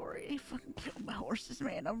cool story. I fucking killed my horses,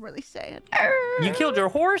 man. I'm really sad. You killed your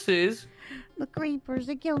horses? The creepers,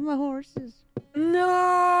 they killed my horses.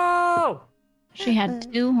 No! She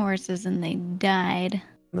had 2 horses and they died.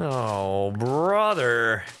 No,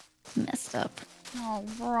 brother. Messed up. Oh,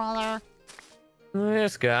 brother.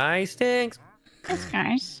 This guy stinks. This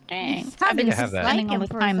guy stinks. I I've been think I have that. spending all the Like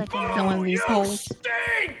him for a time second. filling these holes.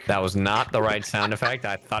 That was not the right sound effect.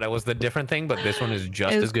 I thought it was the different thing, but this one is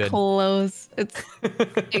just It's as good. close. It's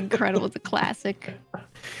incredible. It's a classic.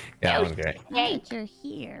 Yeah, that was great. Hey, that you're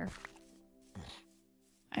here.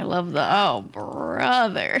 I love the oh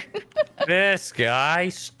brother. This guy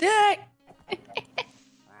stinks.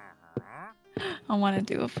 I want to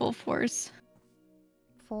do a full force.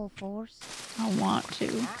 Full force. I want to.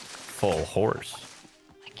 Full horse.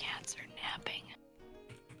 My cats are napping.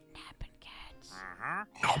 Napping cats.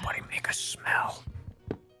 Nobody make a smell.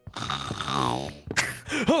 Oh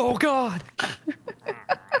God.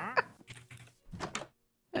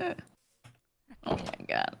 Oh my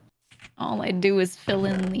god. All I do is fill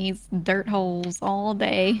in these dirt holes all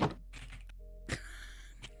day.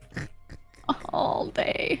 All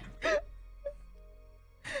day.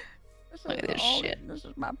 Look at this shit. This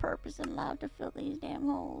is my purpose in life, to fill these damn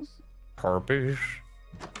holes. Purpose.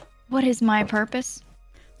 What is my purpose?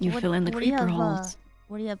 You What- fill in the what do you creeper have, holes.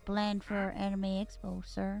 What do you have planned for Anime Expo,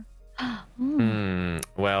 sir? Ooh.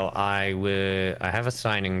 Well, I have a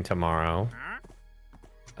signing tomorrow.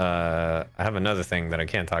 I have another thing that I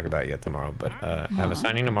can't talk about yet tomorrow, but I have a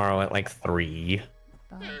signing tomorrow at like 3.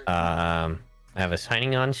 I have a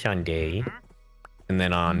signing on Sunday. And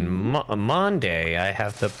then on Monday, I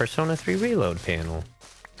have the Persona 3 Reload panel.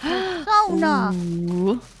 Persona!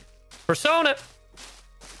 Ooh. Persona!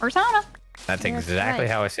 Persona. That's That's exactly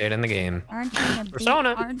right. how I say it in the game. Aren't you in the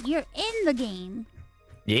Persona. You're in the game.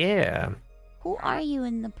 Yeah. Who are you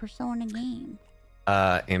in the Persona game?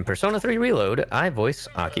 In Persona 3 Reload, I voice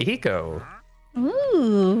Akihiko.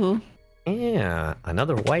 Ooh. Yeah,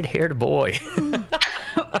 another white-haired boy.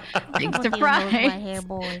 Big White surprise. hair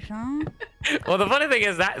boys, huh? Well, the funny thing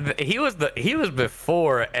is that he was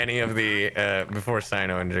before any of the before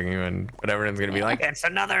Sino and Jingu and whatever it's gonna be like. It's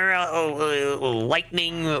another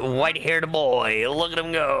lightning white-haired boy. Look at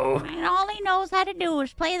him go. And all he knows how to do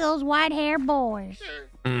is play those white hair boys.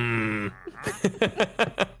 Mm.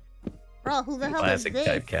 Bro, who the hell Classic is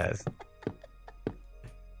this? typecast.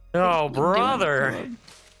 Oh, brother.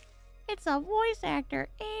 It's a voice actor.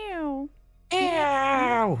 Ew.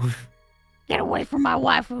 Ew. Get away from my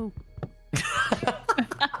waifu.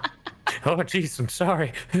 Oh, jeez, I'm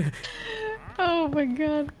sorry. Oh my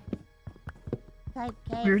god. Type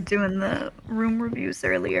We were K. doing the room reviews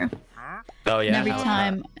earlier. Oh, And yeah. every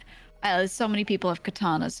time, so many people have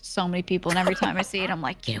katanas, so many people, and every time I see it, I'm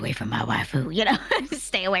like, get away from my waifu, you know,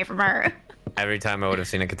 stay away from her. Every time I would have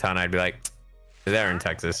seen a katana, I'd be like, they're in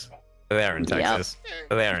Texas. They're in Texas.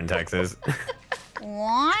 They're in Texas.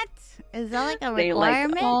 What? Is that like a They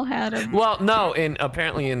requirement? like all had them. Well, no,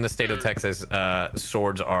 apparently in the state of Texas,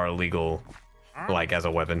 swords are illegal, like as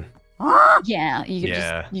a weapon. Yeah, you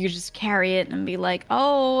could just carry it and be like,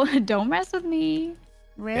 oh, don't mess with me.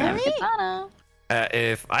 Really? Katana.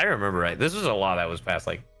 If I remember right, this was a law that was passed,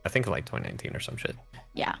 like I think like 2019 or some shit.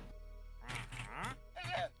 Yeah.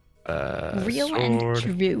 Real sword, and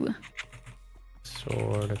true.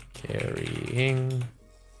 Sword carrying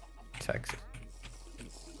Texas.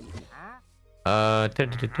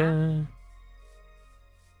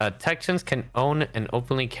 Texans can own and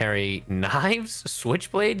openly carry knives,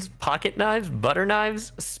 switchblades, pocket knives, butter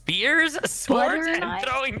knives, spears, swords, and knives?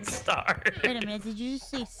 throwing stars. Wait a minute, did you just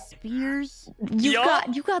say spears? You Yup.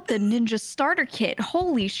 got the ninja starter kit.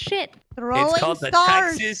 Holy shit. Throwing It's called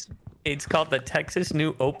stars. It's called the Texas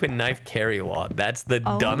New Open Knife Carry Law. That's the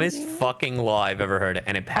Oh. dumbest fucking law I've ever heard,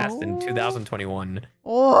 and it passed in Oh. 2021.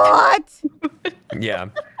 What? Yeah.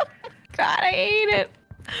 God, I hate it.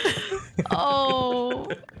 Oh.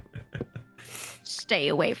 Stay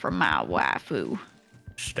away from my waifu.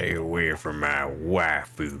 Stay away from my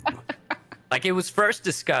waifu. Like it was first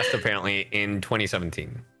discussed apparently in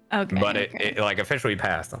 2017, Okay. but okay. it like officially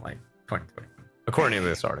passed in like 2020, according to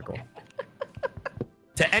this article.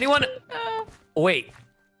 To anyone, wait,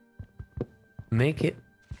 makes it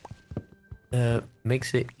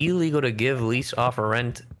illegal to give, lease, offer,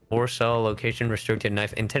 rent, or sell a location restricted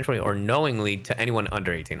knife intentionally or knowingly to anyone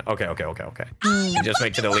under 18. Okay. It just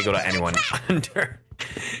makes it illegal to anyone under.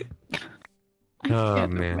 I Oh,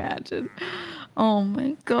 can't man. imagine. Oh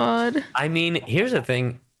my god. I mean, here's the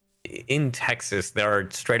thing. In Texas, there are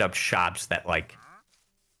straight up shops that like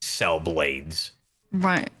sell blades.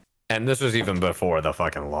 Right. And this was even before the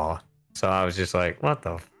fucking law. So I was just like, what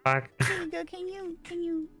the fuck? Geega, can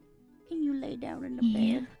you lay down in the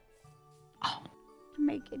Yeah. bed Oh, to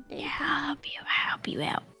make it daytime? yeah, I'll help you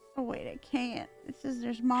out. Oh wait, I can't. It says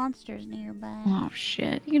there's monsters nearby. Oh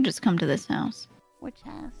shit. You can just come to this house. Which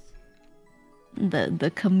house?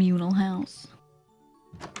 The communal house.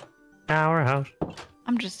 Our house.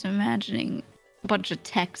 I'm just imagining a bunch of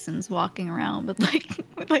Texans walking around with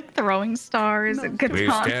like throwing stars and This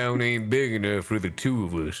katanas. town ain't big enough for the two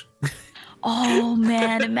of us. Oh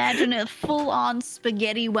man, imagine a full-on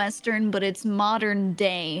spaghetti western, but it's modern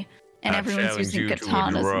day, and I everyone's challenge using you to a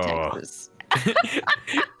katanas in draw. Texas.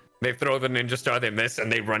 They throw the ninja star, they miss,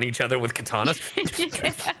 and they run each other with katanas.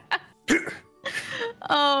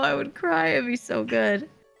 Oh, I would cry. It'd be so good.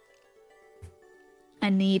 I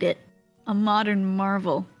need it. A modern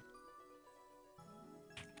marvel.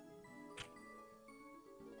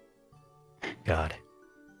 God,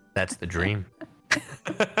 that's the dream.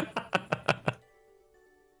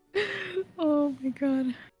 Oh my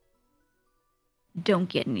god. Don't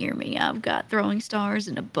get near me. I've got throwing stars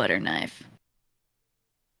and a butter knife.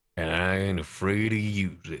 And I ain't afraid to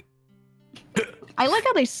use it. I like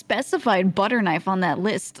how they specified butter knife on that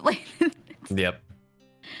list. Like, Yep.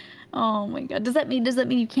 oh my god. Does that mean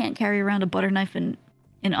you can't carry around a butter knife in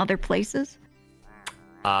other places?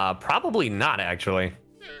 Probably not actually.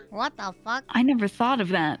 What the fuck? I never thought of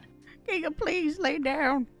that. Geega, please lay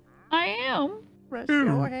down. I am. Rest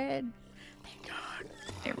your head.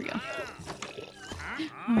 There we go.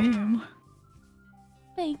 I am.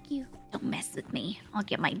 Thank you. Don't mess with me. I'll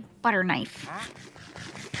get my butter knife.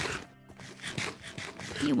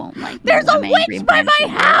 You won't like me There's when a I'm angry, witch by but my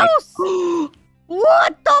I'm so house!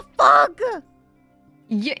 What the fuck?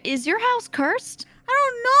 Is your house cursed? I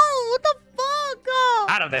don't know. What the fuck?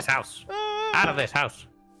 Out of this house. Out of this house.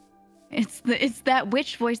 It's that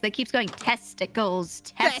witch voice that keeps going testicles,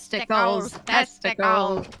 testicles,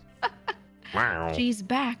 testicles. Wow. She's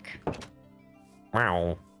back.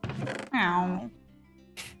 Wow. Ow.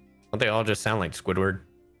 Don't they all just sound like Squidward?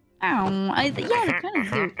 Ow. Yeah, they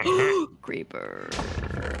kind of do. Creeper.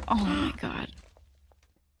 Oh my god.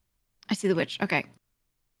 I see the witch. Okay.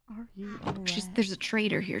 Are you alright? There's a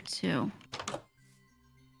trader here too.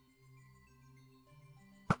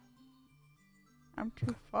 I'm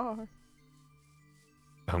too far.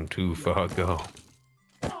 I'm too far go.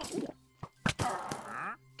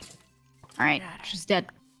 Alright, she's dead.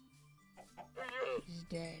 She's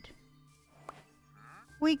dead.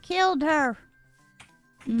 We killed her.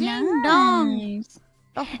 Ding Nice. dong.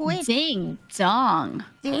 The witch. Ding dong.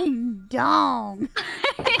 Ding dong.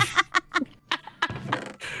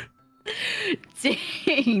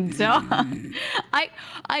 Ding dong.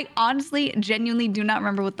 I honestly, genuinely do not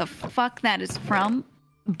remember what the fuck that is from,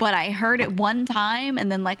 but I heard it one time,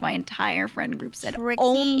 and then like my entire friend group said Trixie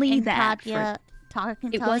only and that. Katya telling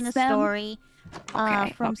was a them? story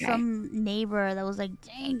from okay. some neighbor that was like,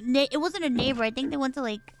 dang. It wasn't a neighbor. I think they went to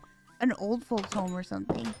like an old folks home or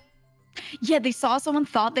something. Yeah, they saw someone,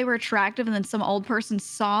 thought they were attractive, and then some old person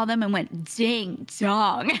saw them and went ding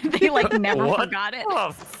dong. They like never What forgot it.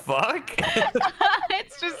 the fuck?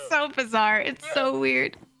 It's just so bizarre. It's so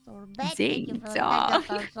weird. So Rebecca, Ding you feel dong. like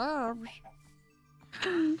that deserves.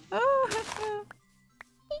 Oh.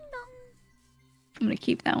 Ding dong. I'm gonna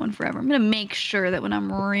keep that one forever. I'm gonna make sure that when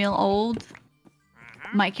I'm real old,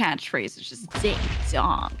 my catchphrase is just ding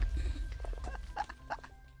dong.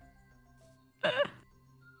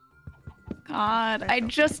 God, I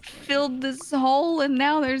just filled this hole and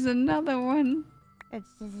now there's another one. It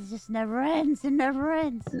just never ends. It never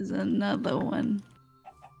ends. There's another one.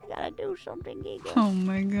 You gotta do something, Geega. Oh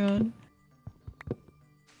my god.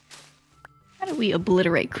 How do we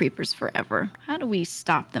obliterate creepers forever? How do we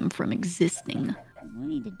stop them from existing? We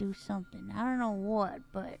need to do something. I don't know what,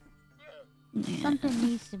 but Yeah. something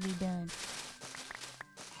needs to be done.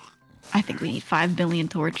 I think we need 5 billion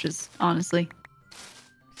torches, honestly.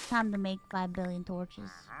 It's time to make 5 billion torches.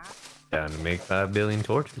 Time to make 5 billion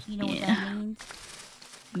torches. You know what Yeah. that means?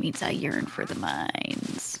 It means I yearn for the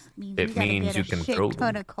mines. Means It we gotta means get you a can shit throw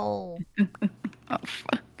ton them. of coal. Oh,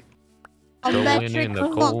 fuck. A Going metric in the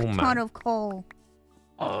fuck coal ton mine. of coal.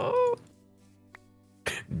 Oh.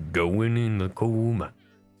 Going in the coal mine.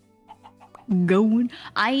 Going.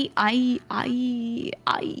 I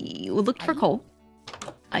looked for coal.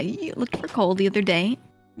 I looked for coal the other day,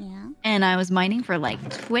 Yeah. and I was mining for like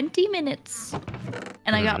 20 minutes,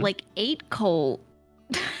 and I got Mhm. like 8 coal.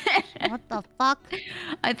 What the fuck?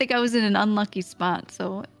 I think I was in an unlucky spot,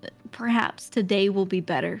 so perhaps today will be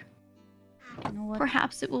better. You know what?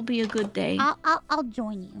 Perhaps it will be a good day. I'll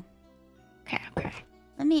join you. Okay.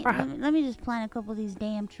 Let me just plant a couple of these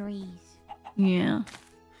damn trees. Yeah.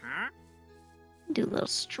 Do a little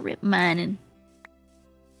strip mining.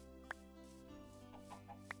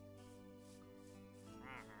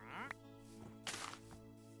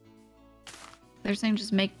 They're saying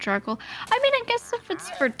just make charcoal. I mean, I guess if it's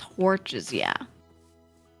for torches, yeah.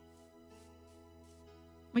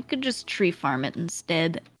 We could just tree farm it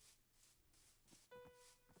instead.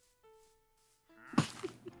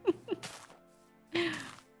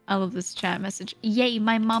 I love this chat message. Yay,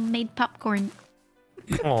 my mom made popcorn.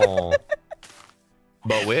 Oh.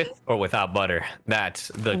 But with or without butter? That's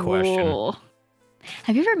the question. Whoa.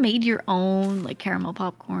 Have you ever made your own like caramel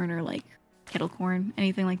popcorn or like kettle corn,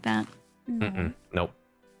 anything like that? Mm-mm. Nope.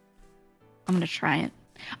 I'm gonna try it.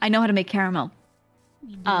 I know how to make caramel.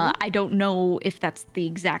 You do? I don't know if that's the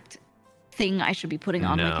exact thing I should be putting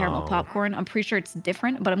on my caramel No. popcorn. I'm pretty sure it's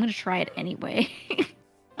different, but I'm gonna try it anyway.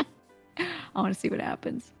 I want to see what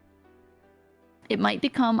happens. It might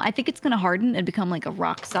become. I think it's gonna harden and become like a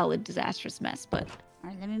rock solid disastrous mess. But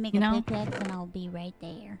Alright, let me make you a know? pickaxe and I'll be right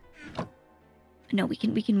there. no, we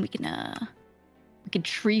can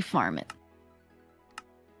tree farm it.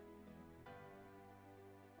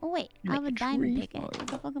 Oh wait, I Make have a a diamond tree pickaxe. farm. What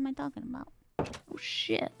the fuck am I talking about? Oh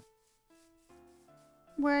shit!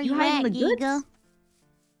 Where are You you, hiding at, the Geega? goods?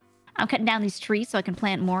 I'm cutting down these trees so I can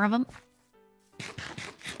plant more of them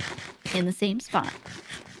in the same spot.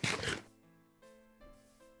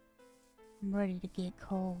 I'm ready to get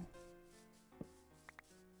coal.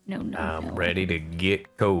 No, I'm no. ready to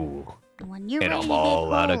get coal. When you're And ready I'm to all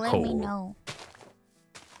get out coal, of let me coal. know.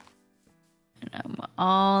 And I'm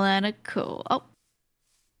all out of coal. Oh,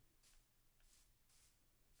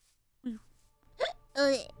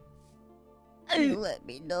 You let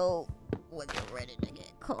me know when you're ready to get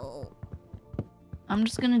coal. I'm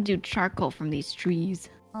just gonna do charcoal from these trees.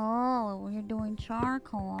 Oh, we're doing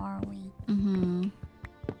charcoal, are we? Mm-hmm.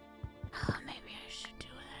 Oh, maybe I should do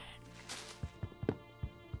that.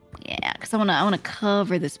 Yeah, because because I wanna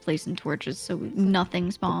cover this place in torches so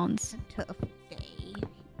nothing spawns. It's a tough day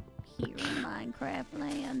here in Minecraft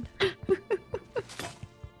land.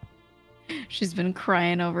 She's been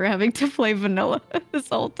crying over having to play vanilla this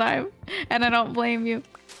whole time, and I don't blame you.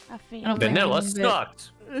 I feel don't blame Vanilla you.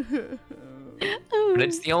 sucks. But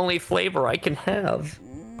it's the only flavor I can have.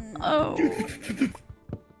 Oh.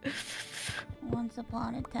 Once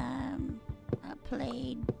upon a time, I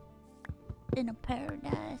played in a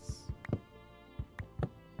paradise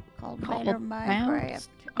called Better Minecraft.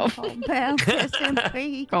 Oh. Called Bounce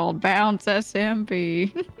SMP. Called Bounce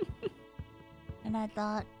SMP. And I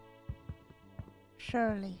thought,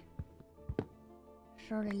 surely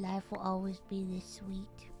life will always be this sweet.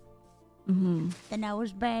 Mm-hmm. Then I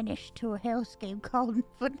was banished to a hellscape called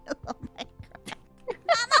Vanilla Minecraft.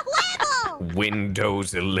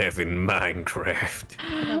 Windows 11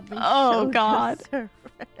 Minecraft. Oh, God.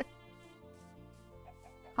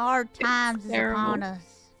 Hard times is terrible. upon us.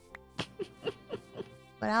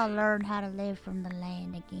 But I'll learn how to live from the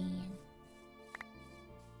land again.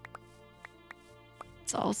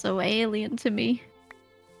 It's also alien to me.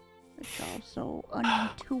 It's also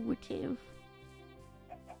unintuitive.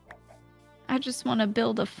 I just want to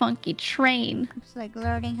build a funky train. It's like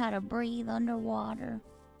learning how to breathe underwater.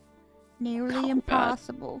 Nearly Oh, God.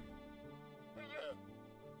 impossible.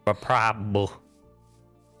 But probable.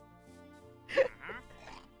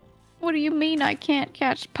 What do you mean I can't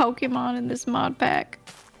catch Pokemon in this mod pack?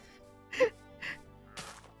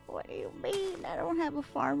 What do you mean? I don't have a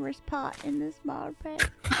farmer's pot in this mod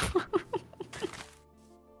pack.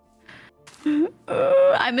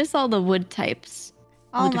 I miss all the wood types.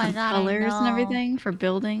 All Oh the my different god, colors I and know. everything for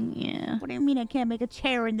building. Yeah. What do you mean I can't make a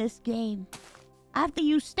chair in this game? I have to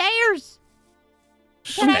use stairs!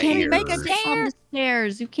 Can I Stairs. make a On chair? the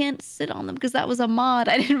stairs. You can't sit on them because that was a mod.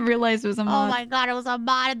 I didn't realize it was a Oh mod. my god, it was a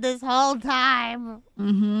mod this whole time.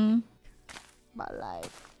 Mm-hmm. My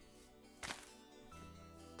life.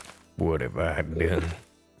 What have I done?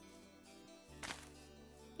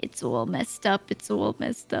 It's all messed up. It's all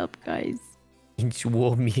messed up, guys. It's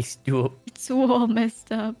all messed up. It's all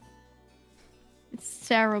messed up. It's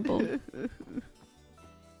terrible.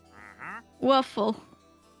 Waffle.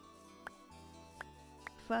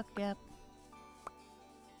 Fucked up.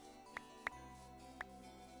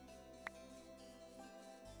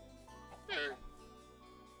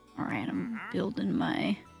 All right, I'm building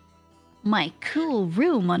my cool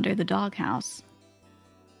room under the doghouse.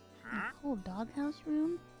 A cool doghouse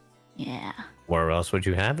room? Yeah, Where else would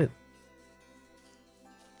you have it?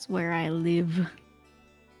 it's where I live.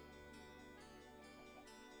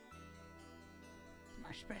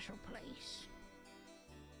 My special place.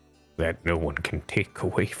 That no one can take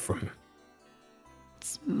away from.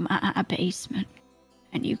 It's my basement,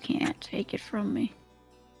 and you can't take it from me.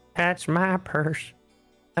 That's my purse.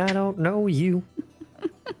 I don't know you.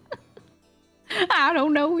 I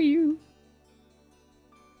don't know you.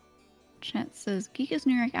 Chat says, Geeka's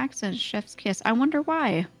New York accent is chef's kiss. I wonder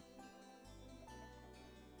why.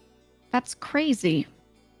 That's crazy.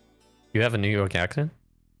 You have a New York accent?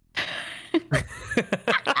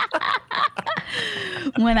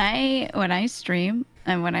 When I stream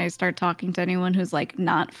and when I start talking to anyone who's like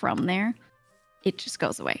not from there, it just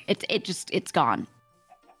goes away. It's gone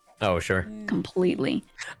Oh, sure. completely.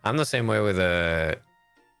 I'm the same way with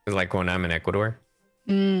like when I'm in Ecuador.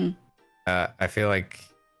 Mm. I feel like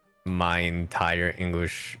my entire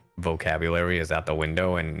English vocabulary is out the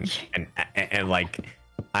window, and like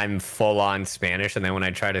I'm full on Spanish, and then when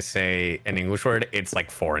I try to say an English word, it's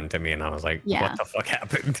like foreign to me, and I was like, Yeah. what the fuck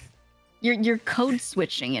happened? You're code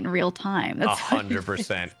switching in real time. That's what it is.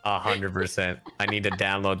 100%, 100%. I need to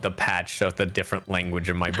download the patch of the different language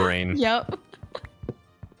in my brain. Yep.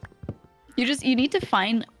 You need to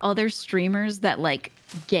find other streamers that like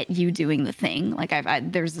get you doing the thing. Like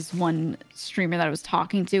there's this one streamer that I was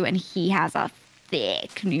talking to, and he has a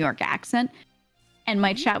thick New York accent. And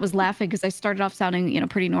my chat was laughing because I started off sounding,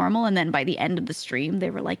 pretty normal, and then by the end of the stream, they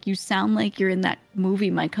were like, "You sound like you're in that movie,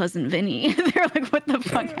 My Cousin Vinny." They're like, "What the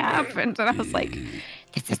fuck happened?" And I was like,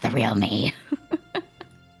 "This is the real me."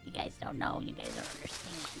 You guys don't know. You guys don't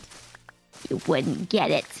understand. You wouldn't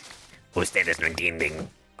get it. Ustedes no entienden.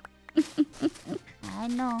 I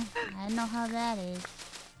know how that is.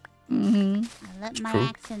 Mm-hmm. I let my true.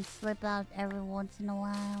 accent slip out every once in a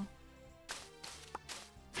while.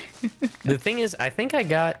 The thing is, I think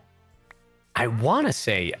I want to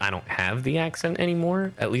say I don't have the accent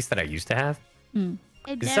anymore, at least that I used to have. It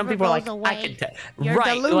never Some people are goes like, away. I can tell. You're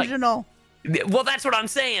Right. like- delusional. well, that's what I'm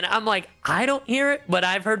saying. I'm like, I don't hear it, but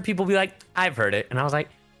I've heard people be like, I've heard it. And I was like,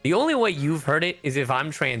 the only way you've heard it is if I'm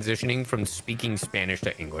transitioning from speaking Spanish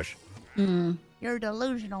to English. Mm. You're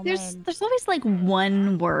delusional, There's man. there's always like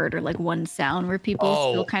one word or like one sound where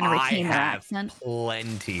people still kind of retain their accent.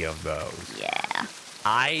 Plenty of those. Yeah.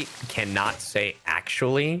 I cannot say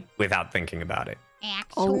actually without thinking about it.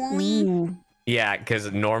 Actually. ooh. Yeah,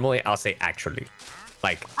 because normally I'll say actually,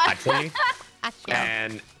 like actually,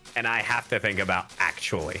 Actually. and I have to think about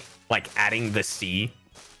actually, like adding the C.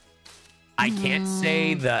 I can't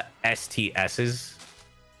say the STSs,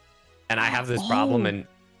 and I have this problem. And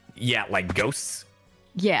yeah, like ghosts.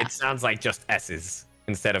 Yeah. It sounds like just S's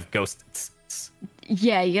instead of ghosts.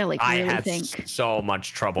 Yeah, you gotta like I really had think. so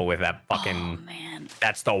much trouble with that fucking. Oh man.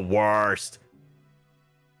 That's the worst.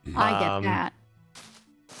 I get that.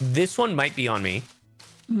 This one might be on me.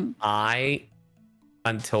 Mhm. I,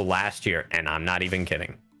 until last year, and I'm not even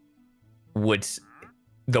kidding,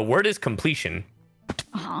 the word is completion,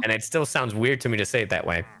 and it still sounds weird to me to say it that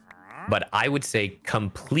way, but I would say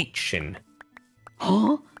completion.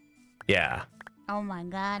 Huh? Yeah. Oh my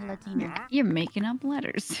god, Latino. You're making up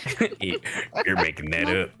letters. You're making that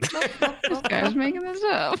up. This guy's making this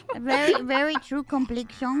up. Very, very true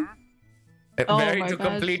complexion. Oh Very my to gosh.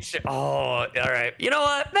 completion. Oh, all right. You know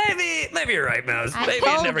what? Maybe you're right, Mouse. I Maybe it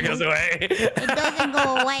told never goes you. away. It doesn't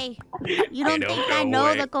go away. You don't don't think go I know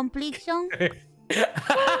away. the complexion?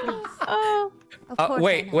 Oh. Of course I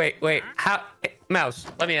Wait. know. How, Mouse?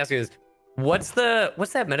 Let me ask you this: what's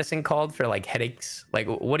that medicine called for like headaches? Like,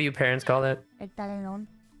 what do your parents call that? El Tylenol.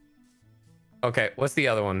 Okay, what's the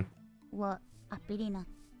other one? What? Aspirina.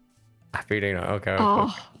 Aspirina. Okay.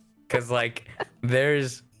 Oh. Because like,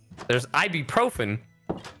 there's ibuprofen,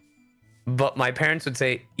 but my parents would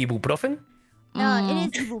say ibuprofen. No,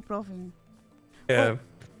 it is ibuprofen. Yeah.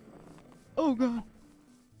 Oh god.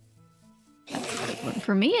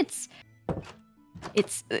 For me, it's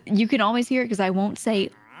you can always hear it because I won't say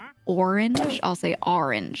orange. I'll say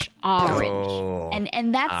orange. Oh,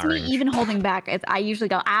 And that's orange. me even holding back. I usually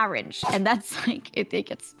go orange, and that's like it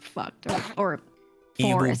gets fucked or forest.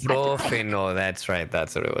 Ibuprofen. No, that's right.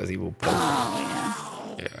 That's what it was. Ibuprofen.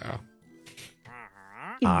 Oh Yeah.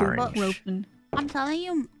 yeah. Orange. Ibuprofen. I'm telling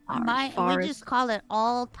you, we forest. just call it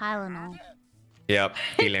all Tylenol. Yep.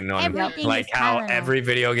 Tylenol. Everything Like is how Tylenol. every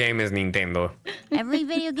video game is Nintendo. Every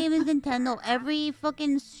video game is Nintendo. Every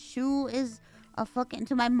fucking shoe is a fucking...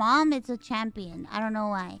 To my mom, it's a champion. I don't know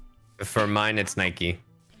why. For mine, it's Nike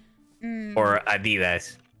Mm, or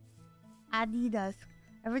Adidas. Adidas.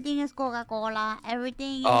 Everything is Coca-Cola.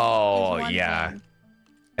 Everything is, Oh, is one yeah. brand.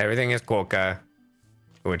 Everything is Coca,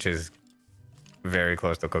 which is very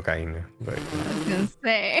close to cocaine. But I was gonna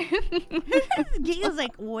say Geega's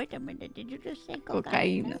like, wait a minute, did you just say cocaine?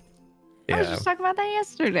 cocaine. I was yeah, just talking about that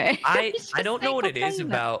yesterday. I Just don't say know what it is cocaine.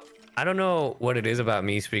 about. I don't know what it is about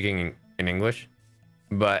me speaking in English,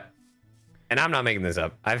 but and I'm not making this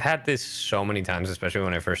up. I've had this so many times, especially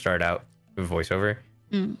when I first started out with voiceover.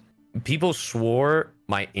 Mm. People swore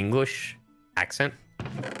my English accent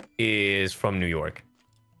is from New York.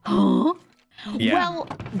 Huh? Yeah.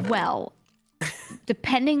 Well,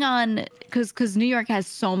 depending on because New York has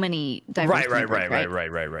so many diverse Right.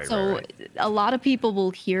 neighborhoods, So a lot of people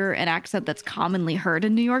will hear an accent that's commonly heard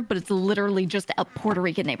in New York, but it's literally just a Puerto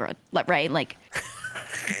Rican neighborhood, right? Like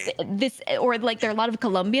this, or like there are a lot of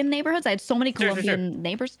Colombian neighborhoods. I had so many Sure. Colombian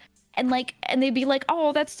neighbors, and they'd be like,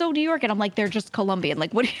 "Oh, that's so New York," and I'm like, "They're just Colombian.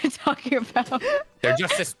 Like, what are you talking about?" They're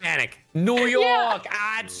just Hispanic. New York,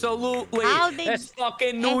 absolutely. How they- That's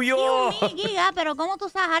fucking New York. Excuse me, Giga, pero ¿cómo tú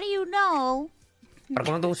sabes? How do you know? Pero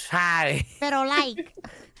como tú sabes. Pero like.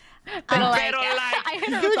 Pero like, Pero like- I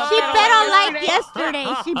heard Dude, about she that pero yesterday.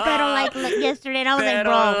 like yesterday. She pero like yesterday. And I was like, Pero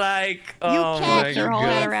bro, like, you oh can't, my you your whole God.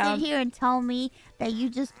 can't around. sit here and tell me that you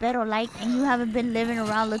just pero like and you haven't been living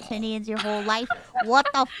around Latinians your whole life. What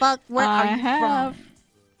the fuck? Where I are you have.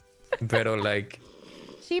 from? Pero like,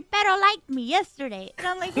 She pero liked me yesterday. And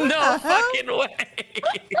I'm like, what no the hell? fucking way.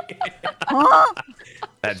 Huh?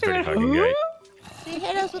 That's pretty fucking great. She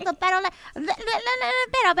hit us with a pero like. Pero.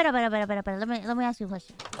 Let me ask you a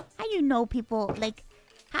question. How you know people like?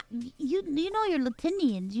 How, you know you're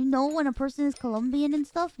Latinians. You know when a person is Colombian and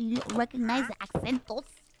stuff. You recognize the acentos.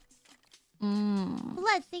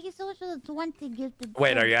 Let's thank you so much for the 20 gifted.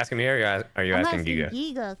 Wait, are you asking me or are you I'm asking Giga?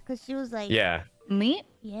 Giga, because she was like, Yeah. Me?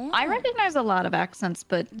 yeah. I recognize a lot of accents,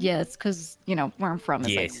 but yeah, it's because where I'm from is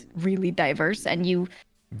Yes. like really diverse, and you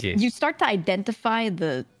Yes. start to identify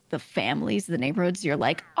the families, the neighborhoods. You're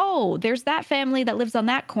like, oh, there's that family that lives on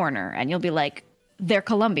that corner, and you'll be like, they're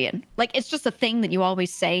Colombian. Like it's just a thing that you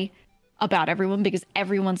always say about everyone because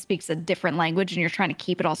everyone speaks a different language, and you're trying to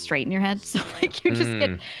keep it all straight in your head. So like you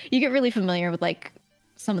just get really familiar with like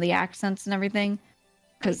some of the accents and everything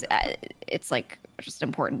because it's like just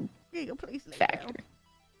important Giga, please lay factor. down.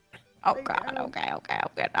 Oh God. Okay.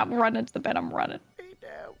 I'm running to the bed. I'm running. Lay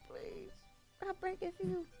down, please. I'll break it for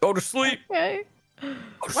you. Go to sleep. Okay.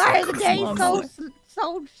 Why are the days Mama.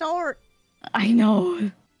 so short? I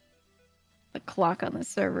know. The clock on the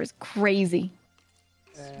server is crazy.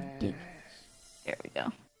 There we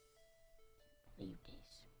go.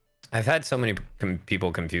 I've had so many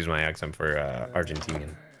people confuse my accent for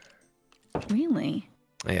Argentinian. Really?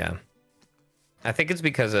 Yeah. I think it's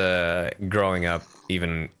because growing up,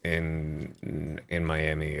 even in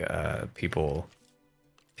Miami, people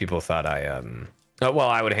thought I well,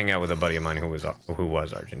 I would hang out with a buddy of mine who was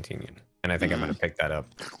Argentinian, and I think I'm gonna pick that up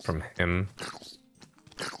from him.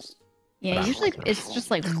 Yeah, usually it's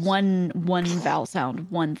just like one vowel sound,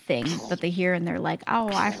 one thing that they hear, and they're like, "Oh,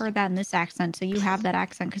 I've heard that in this accent, so you have that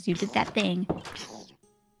accent because you did that thing."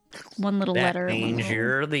 One little That letter. means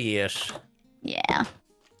you're this. Yeah.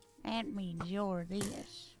 That means you're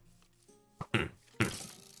this.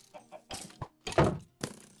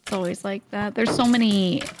 It's always like that. There's so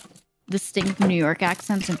many distinct New York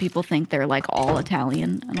accents, and people think they're like all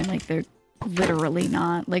Italian, and I'm like, they're literally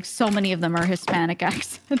not. Like, so many of them are Hispanic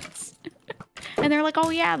accents. And they're like,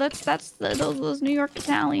 "Oh yeah, that's those New York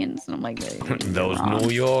Italians," and I'm like, those New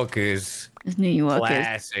Yorkers. It's New Yorkers.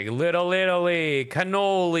 Classic. Little Italy,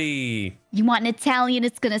 cannoli. You want an Italian?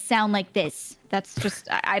 It's gonna sound like this. That's just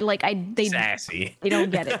they Sassy. They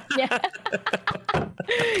don't get it. Yeah.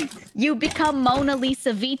 You become Mona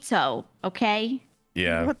Lisa Vito, okay?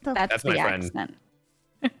 Yeah. What the? That's my the friend. accent.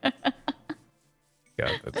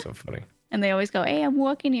 God, that's so funny. And they always go, "Hey, I'm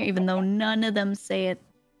walking here," even though none of them say it.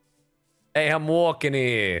 Hey, I'm walking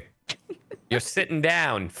here. You're sitting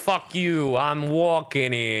down. Fuck you. I'm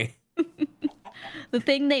walking here. The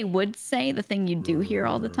thing they would say, the thing you do hear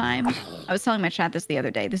all the time. I was telling my chat this the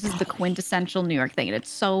other day. This is the quintessential New York thing, and it's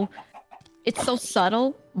so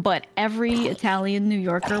subtle, but every Italian New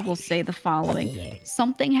Yorker will say the following.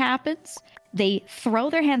 Something happens, they throw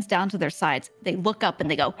their hands down to their sides, they look up and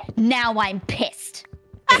they go, "Now I'm pissed."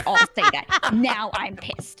 They all say that. "Now I'm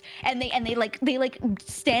pissed." And they like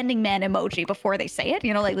standing man emoji before they say it.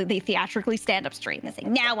 You know, like they theatrically stand up straight and they say,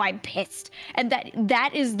 "Now I'm pissed." And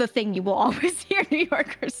that is the thing you will always hear New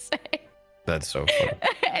Yorkers say. That's so funny.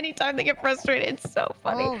 Anytime they get frustrated, it's so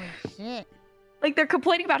funny. Holy shit. Like, they're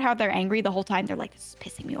complaining about how they're angry the whole time. They're like, "This is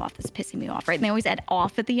pissing me off. This is pissing me off," right? And they always add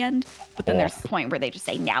 "off" at the end. But then there's the point where they just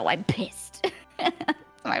say, "Now I'm pissed."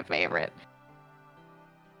 It's my favorite.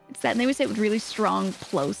 It's that, and they always say it with really strong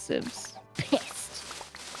plosives.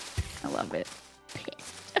 Pissed. I love it.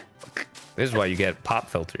 Pissed. This is why you get pop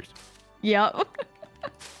filters. Yep.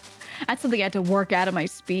 That's something I had to work out of my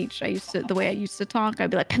speech. The way I used to talk, I'd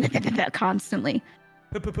be like constantly.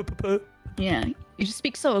 Yeah, you just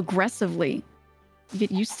speak so aggressively. You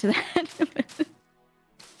get used to that.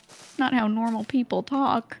 It's not how normal people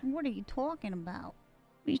talk. What are you talking about?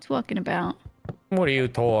 What are you talking about? What are you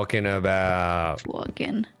talking about?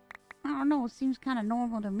 Talking. I don't know. It seems kind of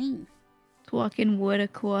normal to me. Talking water,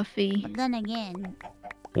 coffee. But then again,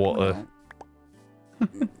 Water.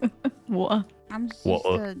 What? I'm just used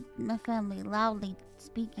to my family loudly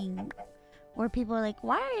speaking, where people are like,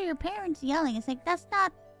 "Why are your parents yelling?" It's like,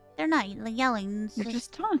 they're not yelling. It's You're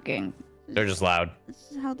just talking. They're just loud.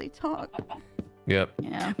 This is how they talk. Yep.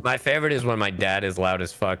 Yeah. My favorite is when my dad is loud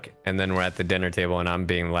as fuck, and then we're at the dinner table and I'm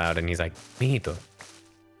being loud, and he's like, "Mijito,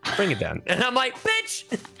 bring it down." And I'm like, "Bitch,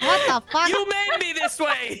 What the fuck? you made me this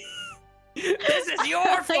way. This is your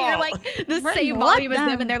fault." So you're like the Bring same what volume as them,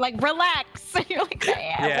 down? and they're like, "Relax." And you're like,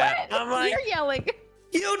 Yeah, what? I'm like- You're yelling.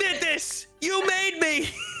 "You did this. You made me."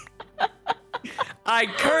 I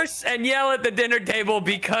curse and yell at the dinner table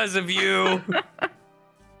because of you.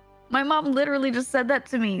 My mom literally just said that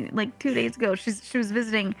to me like 2 days ago. She was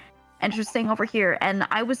visiting, and she was staying over here, and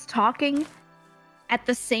I was talking at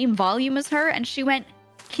the same volume as her, and she went,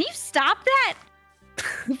 "Can you stop that?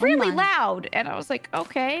 Really my. loud." And I was like,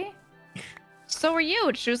 "Okay. So are you?"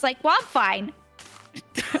 And she was like, "Well, I'm fine."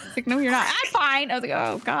 I was like, "No, you're not." "I'm fine." I was like,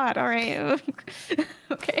 "Oh God, all right."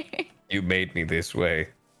 Okay. You made me this way.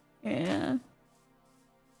 Yeah.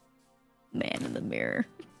 Man in the mirror.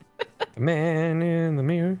 The man in the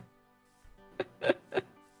mirror.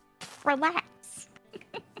 Relax.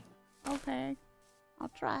 Okay,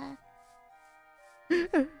 I'll try.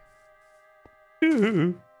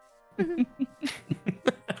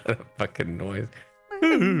 Fucking noise.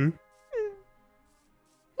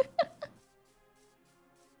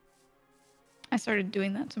 I started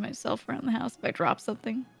doing that to myself around the house if I drop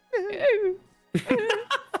something.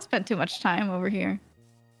 Spent too much time over here.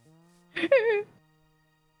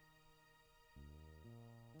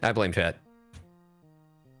 I blame chat.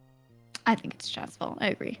 I think it's chat's fault. I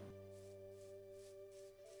agree.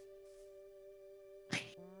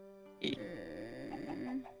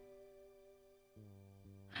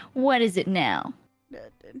 What is it now?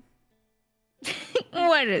 Nothing.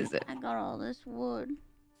 What is it? I got all this wood.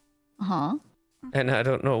 Huh? And I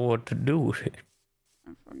don't know what to do with it.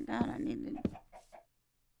 I forgot I needed to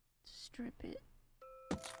strip it.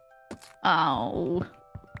 Oh.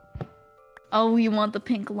 Oh, you want the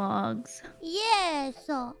pink logs? Yes.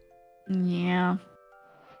 Yeah.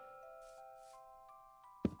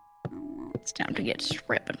 Oh, It's time to get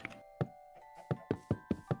stripping.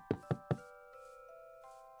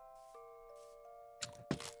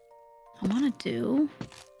 I want to do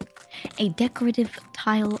a decorative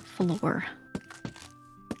tile floor.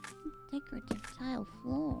 Decorative tile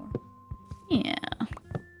floor. Yeah.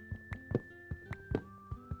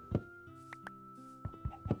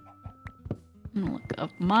 I'm gonna look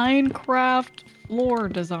up Minecraft floor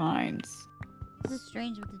designs. This is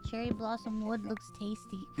strange, but the cherry blossom wood looks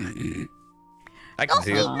tasty. I can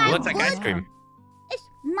see it. eat my Looks like ice wood. cream. It's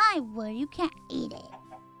my wood. You can't eat it.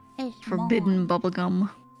 It's Forbidden mine. bubblegum.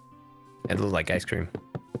 It looks like ice cream.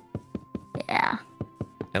 Yeah.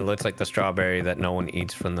 It looks like the strawberry that no one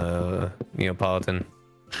eats from the Neapolitan.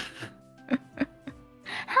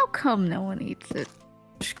 How come no one eats it?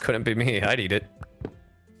 Couldn't be me. I'd eat it.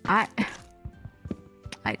 I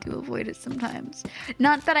do avoid it sometimes.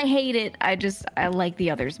 Not that I hate it, I like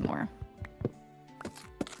the others more.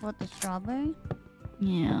 What, the strawberry?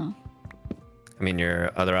 Yeah. I mean,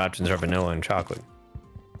 your other options are vanilla and chocolate.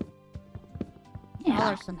 Y'all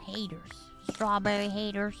Yeah. are some haters. Strawberry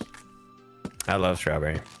haters. I love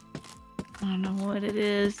strawberry. I don't know what it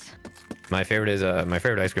is. My favorite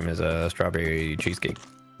ice cream is a strawberry cheesecake.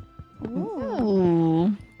 Ooh.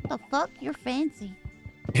 Ooh. The fuck? You're fancy.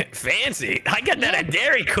 Fancy? I got that at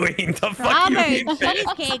Dairy Queen. The fuck you Strawberry mean fancy?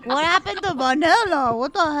 cheesecake. What happened to vanilla?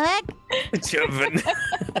 What the heck?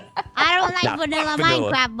 I don't like Nah, vanilla fuck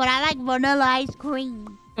vanilla. Minecraft, but I like vanilla ice cream.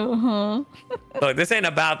 Uh-huh. Look, this ain't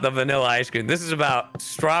about the vanilla ice cream. This is about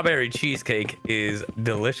strawberry cheesecake is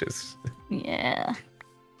delicious. Yeah.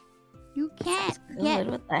 You can't good. get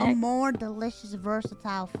What the a heck? more delicious,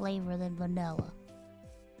 versatile flavor than vanilla.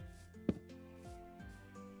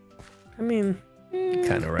 I mean,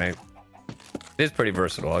 kind of right. It's pretty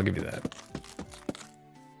versatile. I'll give you that.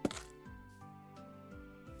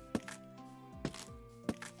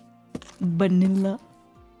 Vanilla.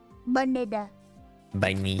 Vanilla.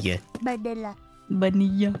 Vainilla. Vanilla.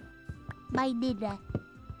 Vanilla. Vainilla.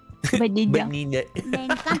 Vanilla. Vainilla. Me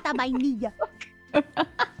encanta vainilla.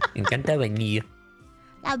 Me encanta vainilla.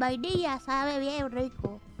 La vainilla sabe bien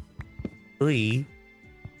rico. Uy.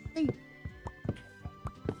 Sí.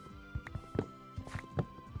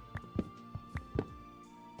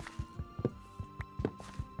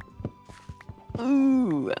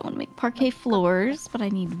 Ooh, I want to make parquet floors, but I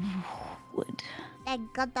need wood. Me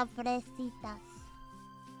encanta fresitas.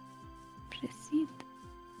 Proceed.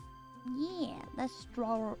 Yeah, that's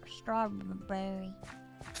strawberry. Strawberry.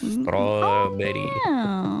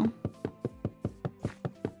 Yeah.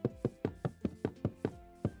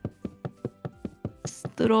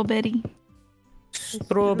 Strawberry.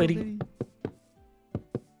 Strawberry.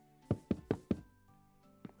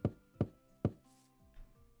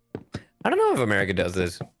 I don't know if America does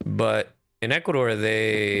this, but in Ecuador,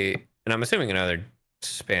 and I'm assuming in other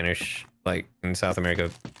Spanish, like in South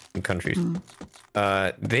America countries,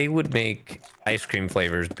 they would make ice cream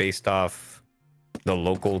flavors based off the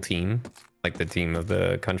local team, like the team of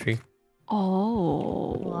the country.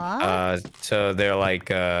 Oh. What? So they're like,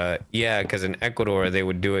 yeah, because in Ecuador, they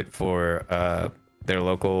would do it for their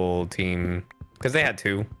local team, because they had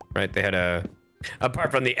two, right? They had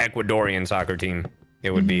apart from the Ecuadorian soccer team,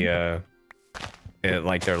 it would be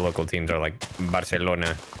like their local teams are like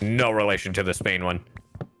Barcelona, no relation to the Spain one,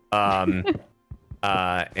 and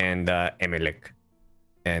Emelec.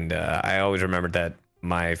 And I always remembered that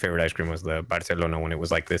my favorite ice cream was the Barcelona when it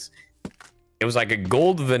was like this. It was like a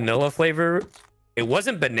gold vanilla flavor. It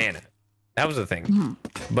wasn't banana. That was the thing.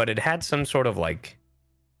 But it had some sort of like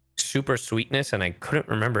super sweetness, and I couldn't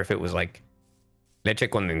remember if it was like leche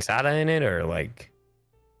condensada in it or like,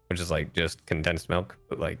 which is like just condensed milk,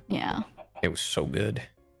 but like, Yeah. it was so good.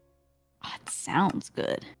 Oh, it sounds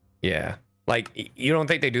good. Yeah. Like, you don't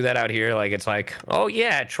think they do that out here? Like, it's like, oh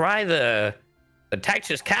yeah, try the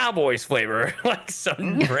Texas Cowboys flavor. Like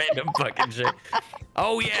some random fucking shit.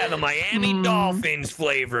 Oh yeah, the Miami Dolphins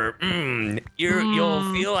flavor.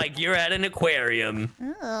 You'll feel like you're at an aquarium.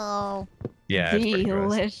 Oh, Yeah, it's pretty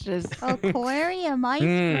gross. Delicious. aquarium ice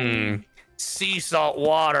cream. Sea salt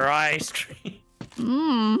water ice cream.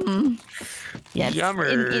 Yes. In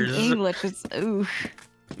Yummers. English, it's ooh.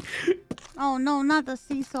 Oh no, not the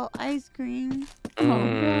sea salt ice cream. Oh god.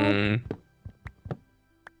 Mm.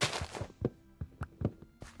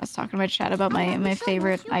 I was talking to my chat about my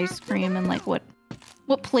favorite ice cream and like what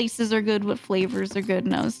places are good, what flavors are good,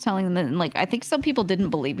 and I was telling them that, and like I think some people didn't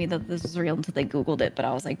believe me that this was real until they Googled it, but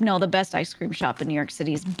I was like, no, the best ice cream shop in New York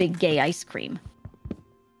City is Big Gay Ice Cream.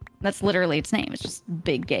 That's literally its name. It's just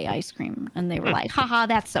Big Gay Ice Cream, and they were like, haha,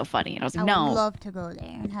 that's so funny, and I was like, no, I would love to go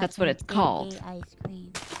there and have that's what it's Big called. Gay ice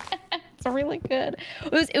cream. It's really good.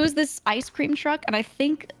 It was this ice cream truck, and I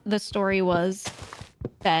think the story was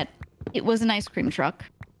that it was an ice cream truck,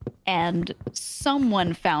 and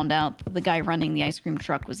someone found out that the guy running the ice cream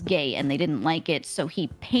truck was gay, and they didn't like it, so he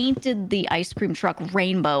painted the ice cream truck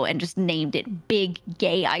rainbow and just named it Big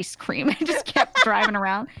Gay Ice Cream, and just kept driving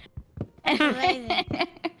around.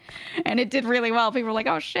 And it did really well. People were like,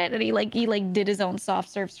 "Oh shit!" And he did his own soft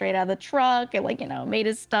serve straight out of the truck, and made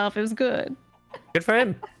his stuff. It was good. Good for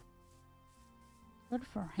him. Good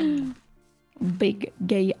for him. Big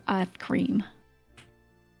Gay Ice Cream.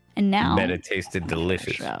 And now, Bet it tasted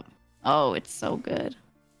delicious. Oh, it's so good.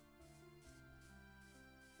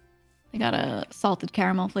 They got a salted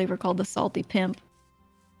caramel flavor called the Salty Pimp.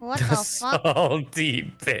 What the fuck?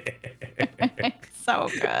 Salty Pimp. It's so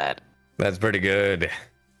good. That's pretty good.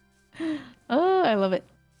 Oh, I love it.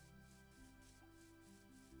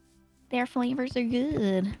 Their flavors are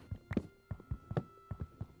good.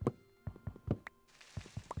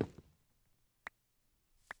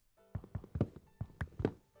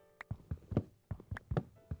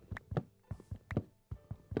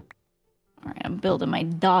 Alright, I'm building my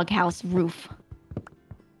doghouse roof.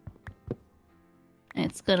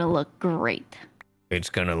 It's gonna look great. It's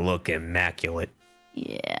gonna look immaculate.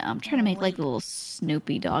 Yeah, I'm trying to make like a little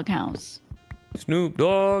Snoopy doghouse. Snoop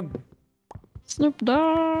Dogg. Snoop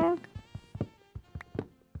Dogg.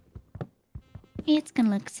 It's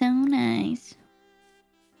gonna look so nice.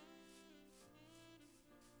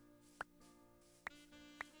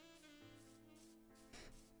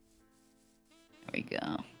 There we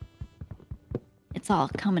go. It's all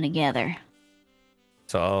coming together.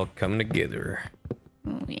 It's all coming together.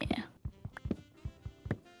 Oh yeah.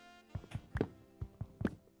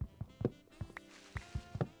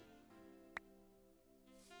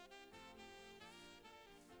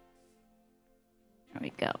 There we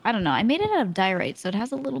go. I don't know. I made it out of diorite, so it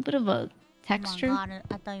has a little bit of a texture. Oh my God,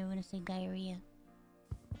 I thought you were gonna say diarrhea.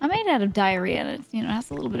 I made it out of diarrhea, and it's, it has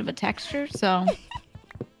a little bit of a texture, so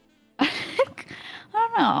I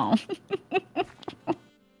don't know.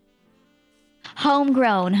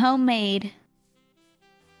 Homegrown, homemade.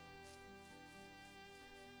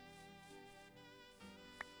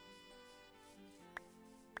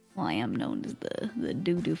 Well, I am known as the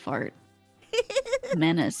doo-doo fart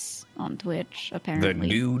menace on Twitch, apparently.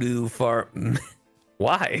 The doo-doo fart.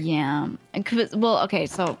 Why? Yeah. Well, okay,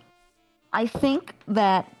 so I think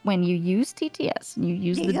that when you use TTS and you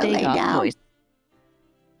use the Geega voice,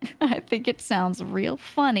 I think it sounds real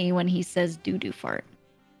funny when he says doo-doo fart.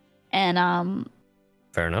 And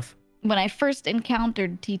Fair enough. when I first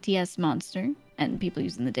encountered TTS Monster and people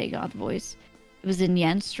using the Dagoth voice, it was in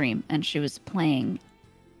Yen's stream, and she was playing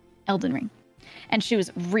Elden Ring. And she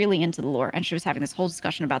was really into the lore, and she was having this whole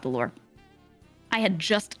discussion about the lore. I had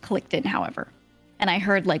just clicked in, however, and I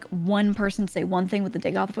heard like one person say one thing with the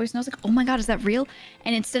Dagoth voice, and I was like, oh my god, is that real?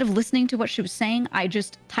 And instead of listening to what she was saying, I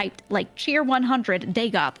just typed like cheer 100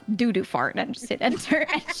 Dagoth doo-doo fart and just hit enter.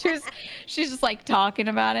 And she's just like talking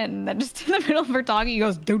about it, and then just in the middle of her talking, he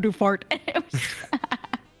goes doo-doo fart. And it was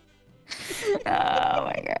oh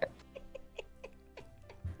my god.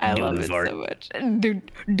 I love it so much.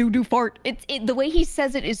 Doo-doo fart. The way he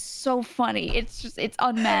says it is so funny. It's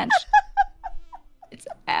unmatched. It's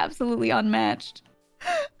absolutely unmatched.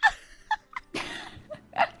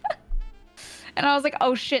 And I was like,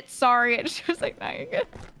 oh shit, sorry. And she was like, no, you're good.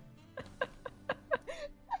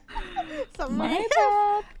 My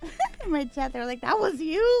bad. In my chat, they're like, that was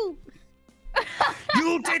you.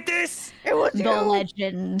 You did this? It was The you.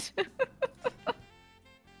 legend.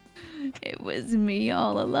 It was me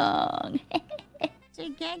all along. She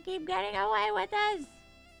can't keep getting away with this.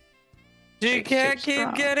 She can't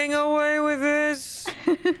keep getting away with this.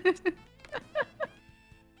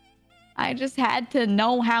 I just had to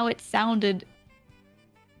know how it sounded.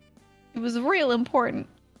 It was real important.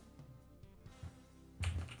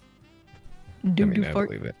 Doo-doo fart.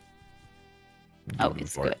 Believe it. Oh,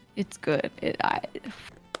 it's good. It's good.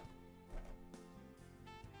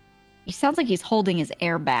 He sounds like he's holding his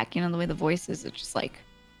air back. You know, the way the voice is, it just like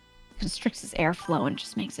constricts his airflow and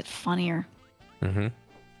just makes it funnier. Mm-hmm.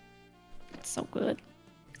 It's so good.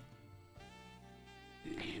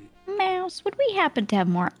 Mouse, would we happen to have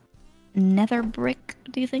more nether brick,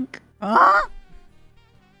 do you think? Huh?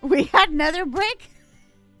 We had nether brick?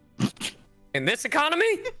 In this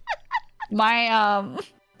economy? My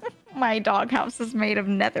my doghouse is made of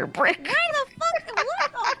nether brick. Where the fuck?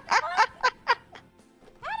 What the fuck?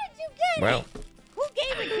 How did you get Well, it? Who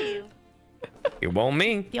gave it to you? it won't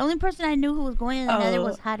me. The only person I knew who was going to the nether Oh.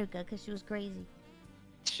 was Haruka, because she was crazy.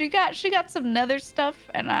 She got some nether stuff,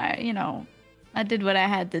 and I did what I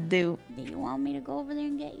had to do. Do you want me to go over there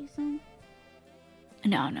and get you some?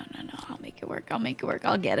 No. I'll make it work.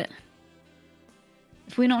 I'll get it.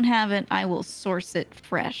 If we don't have it, I will source it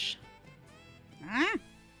fresh. Huh?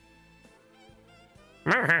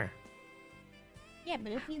 Uh-huh. Yeah,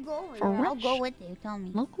 but if you go over For there, I'll go Rush. with you. Tell me.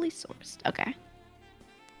 Locally sourced. Okay.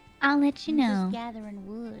 I'll let you I'm know. just gathering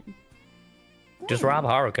wood. Just rob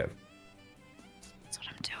Haruka. That's what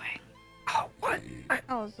I'm doing. Oh, what?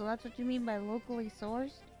 Oh, so that's what you mean by locally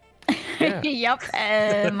sourced? Yeah.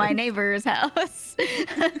 Yep. My neighbor's house.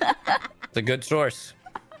 It's a good source.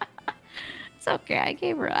 It's okay. I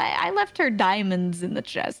gave her. I left her diamonds in the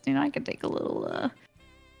chest. I could take a little.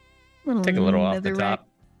 Take a little off the netherrack. top.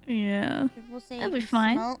 Yeah. People say That'll you be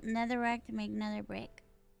fine. smelt netherrack to make nether brick.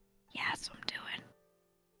 Yeah, that's what I'm doing.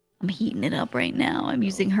 I'm heating it up right now. I'm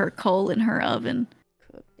using her coal in her oven.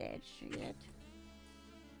 Cook that shit.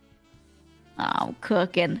 Oh,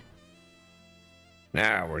 cooking.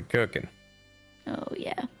 Now we're cooking. Oh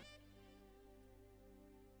yeah.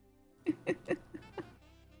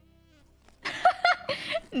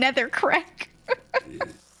 Nether crack.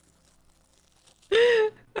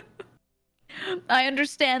 I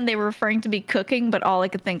understand they were referring to me cooking, but all I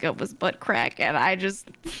could think of was butt crack, and I just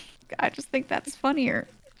think that's funnier.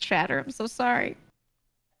 Chatter, I'm so sorry.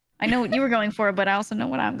 I know what you were going for, but I also know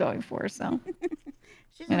what I'm going for, so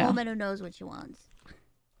She's You a know. woman who knows what she wants.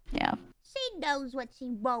 yeah. She knows what she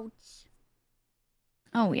wants.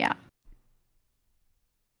 Oh yeah.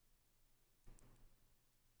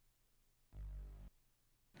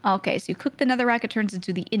 Okay, so you cook the netherrack, it turns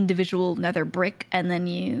into the individual nether brick, and then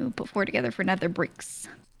you put 4 together for nether bricks.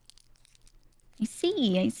 I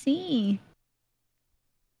see.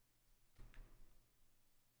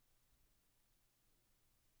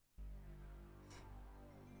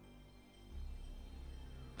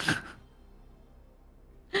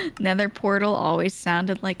 Nether portal always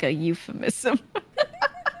sounded like a euphemism.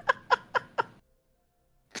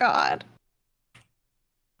 God.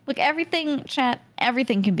 Look, everything, chat,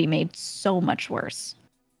 everything can be made so much worse.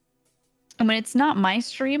 And when it's not my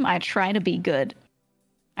stream, I try to be good.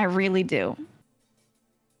 I really do.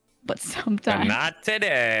 But But sometimes... not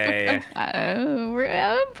today.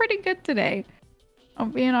 I'm pretty good today.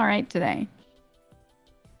 I'm being alright today.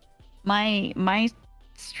 My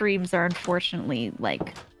streams are unfortunately,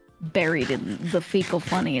 like, buried in the fecal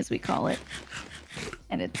funny, as we call it.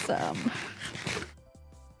 And it's a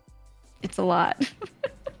lot.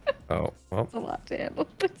 Oh, well. It's a lot to handle.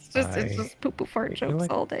 It's just poo-poo fart feel jokes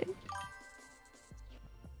like- all day.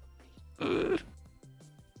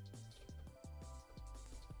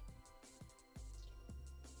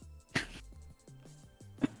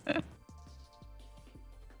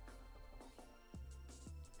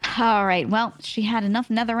 All right. Well, she had enough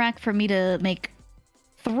netherrack for me to make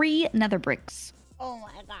 3 nether bricks. Oh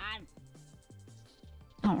my god.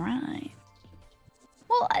 All right.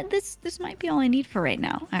 Well, this might be all I need for right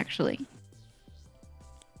now, actually.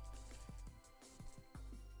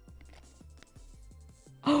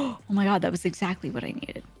 Oh my god, that was exactly what I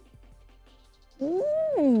needed.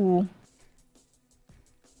 Ooh.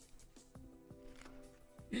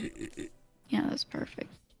 Yeah, that's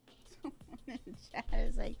perfect. Chat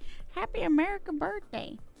is like, happy American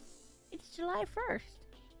birthday. It's July 1st.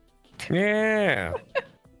 Yeah.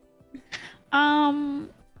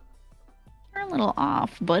 You're a little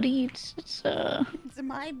off, buddy. It's It's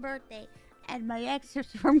my birthday, and my ex is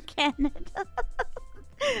from Canada.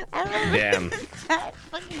 I don't know. Damn. Chat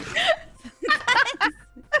fucking-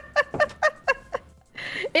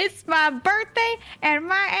 It's my birthday, and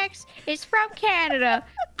my ex is from Canada.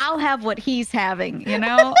 I'll have what he's having, you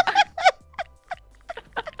know?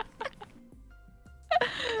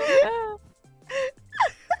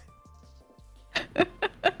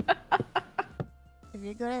 If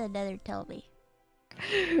you go to the nether, tell me.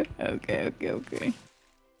 Okay. You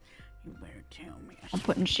better tell me. I'm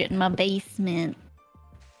putting shit in my basement.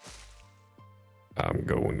 I'm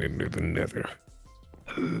going into the nether.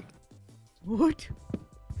 What?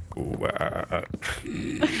 Ooh,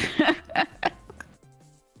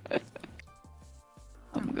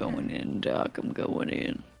 I'm going in, Doc. I'm going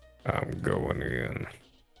in. I'm going in.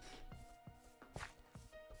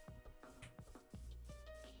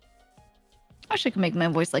 I wish I could make my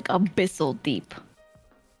voice like abyssal deep.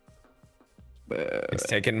 It's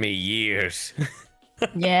taken me years.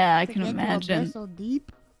 Yeah, I To can get to imagine. Abyssal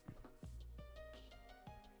deep.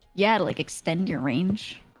 Yeah, to like extend your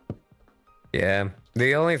range. Yeah.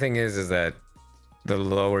 The only thing is that the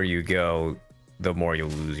lower you go, the more you'll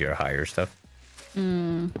lose your higher stuff.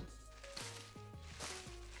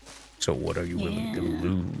 So what are you willing to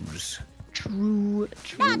lose? True.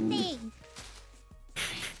 Nothing.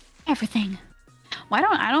 Everything. Why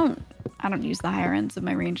don't I don't use the higher ends of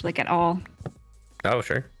my range like at all. Oh,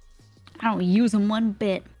 sure. I don't use them one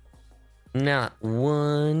bit. Not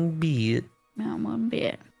one bit. Not one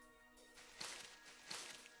bit.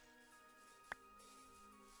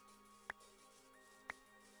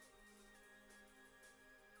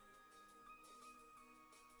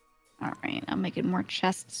 Alright, I'm making more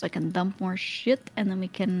chests so I can dump more shit, and then we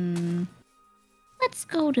can... Let's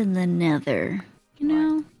go to the nether, you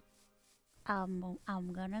know? I'm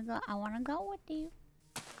gonna go. I wanna go with you.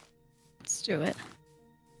 Let's do it.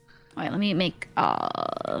 Alright, let me make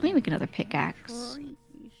another pickaxe.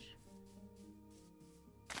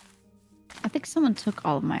 I think someone took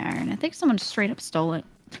all of my iron. I think someone straight up stole it.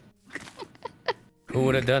 Who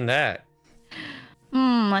would have done that?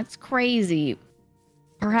 That's crazy.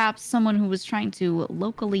 Perhaps someone who was trying to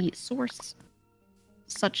locally source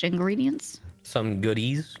such ingredients. Some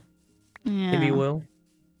goodies, Yeah. if you will.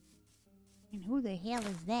 And who the hell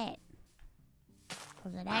is that?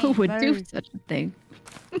 'Cause it Who ain't would do bird. such a thing?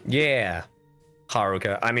 Yeah.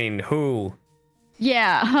 Haruka. I mean, who?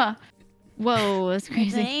 Yeah. Huh. Whoa, that's If it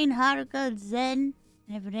crazy. ain't Haruka, it's Zen.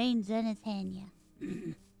 And if it ain't Zen, it's Hanya.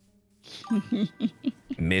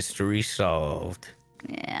 Mystery solved.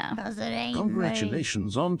 Yeah. 'Cause it ain't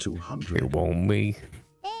Congratulations on 200. It won't be.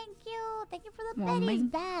 Thank you. Thank you for the Well, pennies, me-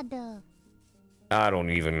 Dad. I don't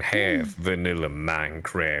even have vanilla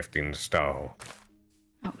Minecraft installed.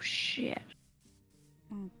 Oh shit.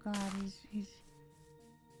 Oh God, he's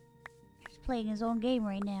playing his own game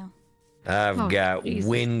right now. I've Oh, got Jesus.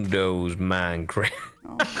 Windows Minecraft.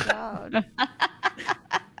 Oh God.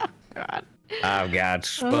 God. I've got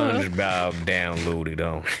SpongeBob downloaded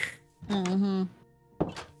on. Mm-hmm.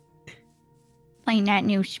 Playing that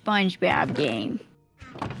new SpongeBob game.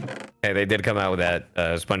 Hey, they did come out with that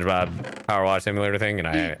SpongeBob Power Wash Simulator thing, and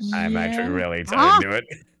I'm actually Yeah. really excited to do it.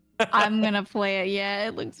 I'm gonna play it. Yeah,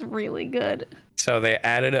 it looks really good. So they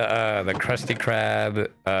added the Krusty Krab,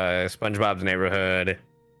 SpongeBob's Neighborhood,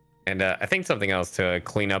 and I think something else to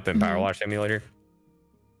clean up in Power Wash Simulator.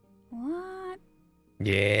 What?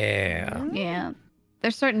 Yeah. Yeah. They're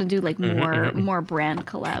starting to do like more brand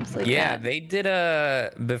collabs like Yeah, that. they did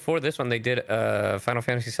before this one they did Final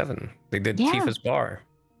Fantasy VII. They did Yeah. Tifa's Bar.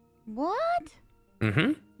 What?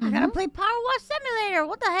 Mm-hmm. I gotta play Power Wash Simulator.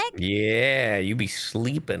 What the heck? Yeah, you be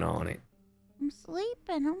sleeping on it. I'm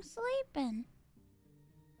sleeping.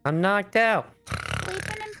 I'm knocked out.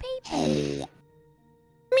 Sleeping and peeping.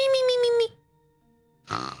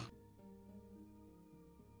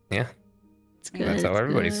 Yeah, It's good. that's how it's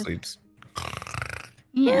everybody good. sleeps.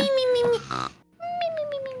 Yeah.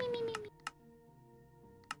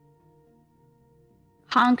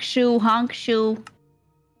 Honk shoe, honk shoe.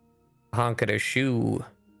 Honk at a shoe.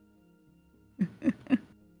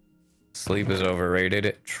 Sleep is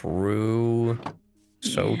overrated. True.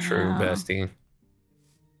 So true, Yeah. bestie.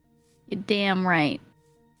 You're damn right.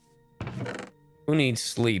 Who needs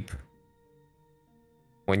sleep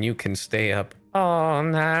when you can stay up all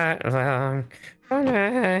night long? All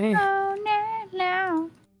night. Oh, no,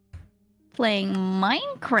 no. Playing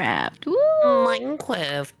Minecraft. Woo!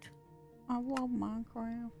 Minecraft. I love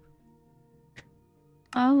Minecraft.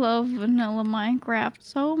 I love vanilla Minecraft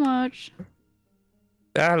so much.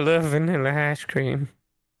 I love vanilla ice cream.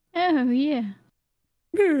 Oh, yeah.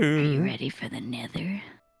 Are you Ooh. ready for the nether?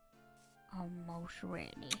 Almost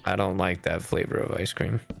ready. I don't like that flavor of ice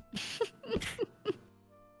cream.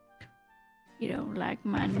 You don't like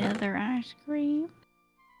my nether ice cream?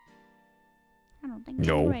 I don't think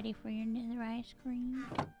No. you're ready for your nether ice cream.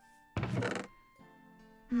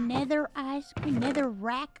 Nether ice cream? Nether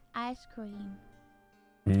rack ice cream.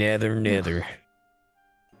 Nether.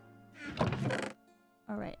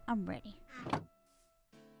 Alright, I'm ready.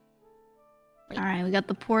 Alright, we got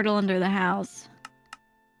the portal under the house.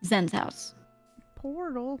 Zen's house.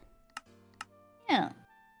 Portal? Yeah.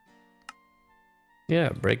 Yeah,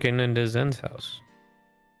 breaking into Zen's house.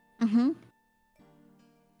 Mm-hmm.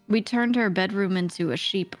 We turned her bedroom into a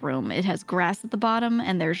sheep room. It has grass at the bottom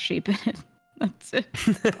and there's sheep in it. That's it.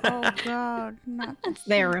 Oh God, not the That's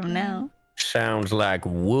their sheep room now. Sounds like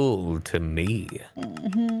wool to me.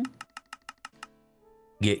 Mm-hmm.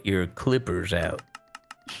 Get your clippers out.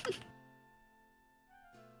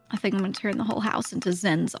 I think I'm gonna turn the whole house into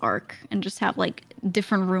Zen's Ark and just have like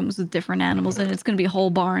different rooms with different animals and it's gonna be a whole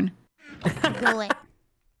barn. Do it.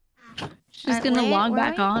 She's gonna log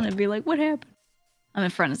back on and be like, "What happened?" I'm in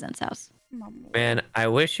front of Zen's house. Man, I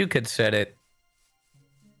wish you could set it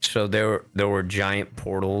so there were giant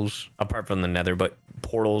portals apart from the Nether, but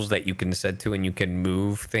portals that you can set to, and you can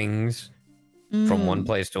move things from one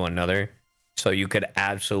place to another. So you could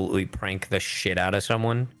absolutely prank the shit out of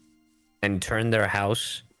someone and turn their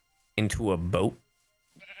house into a boat.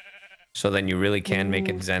 So then you really can make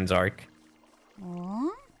it Zen's Ark.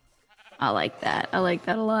 I like that. I like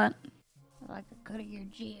that a lot. I like the cut of your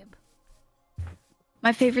jib.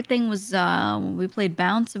 My favorite thing was when we played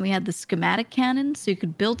Bounce and we had the schematic cannon, so you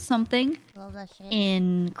could build something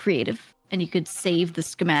in creative and you could save the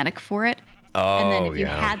schematic for it. Oh, and then if you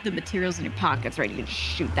had the materials in your pockets, right, you could just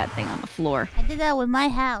shoot that thing on the floor. I did that with my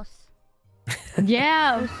house.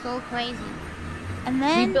 Yeah. It was so crazy. And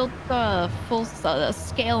then we built a full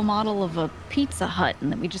scale model of a Pizza Hut,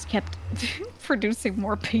 and then we just kept producing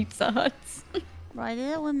more Pizza Huts. Bro, I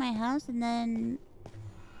did that with my house, and then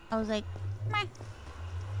I was like, meh.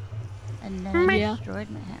 And then I destroyed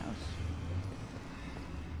my house.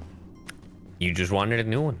 You just wanted a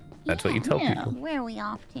new one. That's what you tell people. Where are we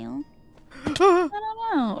off to? I don't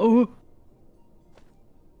know. Oh.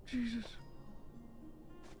 Jesus.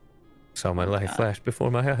 Saw my life flash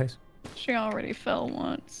before my eyes. She already fell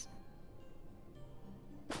once.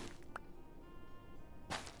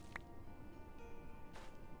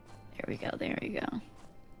 There we go, there we go.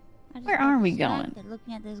 Where are we going?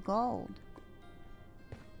 Looking at this gold.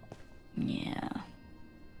 Yeah.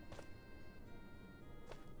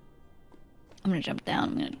 I'm gonna jump down,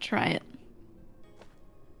 I'm gonna try it.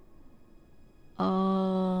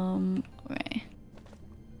 Okay.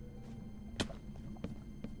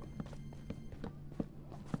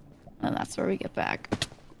 And that's where we get back.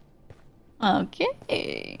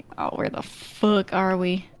 Okay. Oh, where the fuck are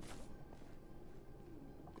we?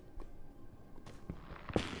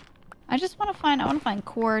 I just want to find, I want to find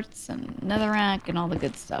quartz and netherrack and all the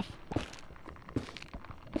good stuff.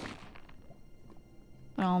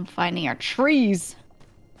 But all I'm finding are trees.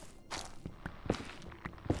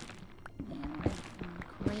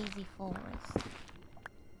 Crazy forest.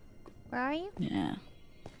 Where are you? Yeah.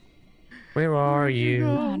 Where are you?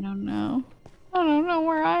 I don't know. I don't know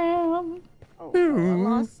where I am. Oh, I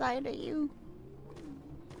lost sight of you.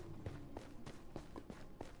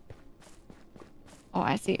 Oh,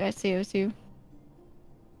 I see you, I see you, I see you.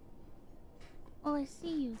 Oh, I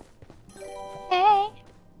see you. Hey!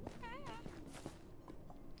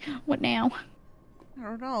 What now? I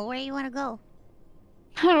don't know. Where do you want to go?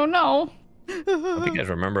 I don't know. Hope you guys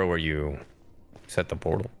remember where you set the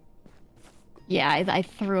portal. Yeah, I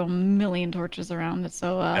threw a million torches around it,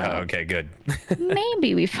 so okay, good.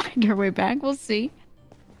 maybe we find our way back. We'll see.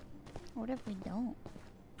 What if we don't?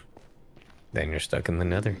 Then you're stuck in the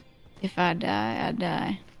Nether. If I die, I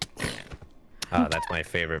die. Oh, that's my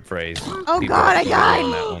favorite phrase. Oh God, I died!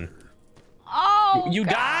 That one. Oh, you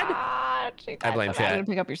died? I blame I'm chat. gonna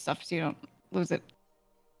pick up your stuff so you don't lose it.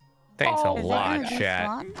 Thanks a Oh. lot,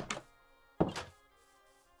 chat.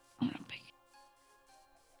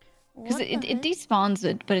 Because it despawns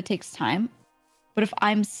it, but it takes time. But if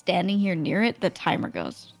I'm standing here near it, the timer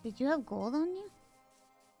goes. Did you have gold on you?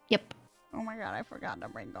 Yep. Oh my God, I forgot to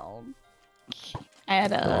bring gold. I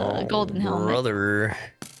had a golden helmet. Brother.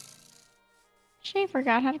 She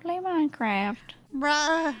forgot how to play Minecraft.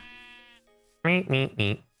 Bruh.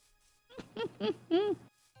 Me.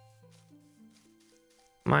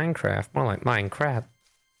 Minecraft, more like Minecraft.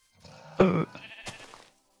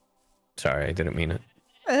 Sorry, I didn't mean it.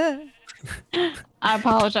 I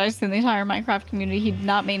apologize to the entire Minecraft community. He did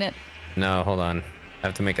not mean it. No, hold on. I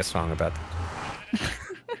have to make a song about this.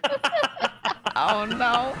 Oh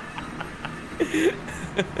no.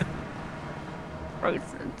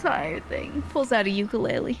 Breaks the entire thing. Pulls out a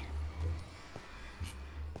ukulele.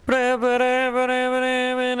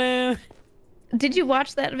 Did you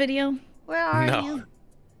watch that video? Where are you?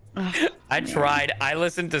 I tried. I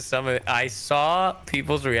listened to some of it. I saw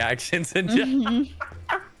people's reactions and just...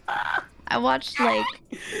 I watched, like,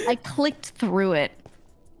 I clicked through it.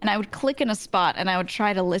 And I would click in a spot and I would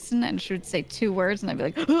try to listen and she would say 2 words and I'd be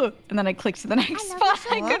like, ugh, and then I clicked to the next spot.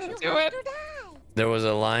 I couldn't do it. There was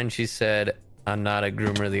a line she said, "I'm not a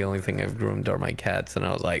groomer. The only thing I've groomed are my cats." And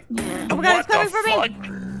I was like, Oh my God, it's coming for me!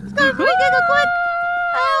 It's coming for me, Giga, quick!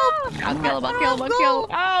 Help! I'll kill him, I'll kill him, I'll kill him.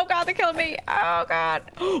 Oh God, they're killing me. Oh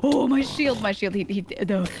God. Oh, my shield, no. Okay.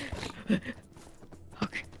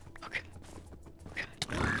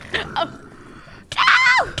 Oh.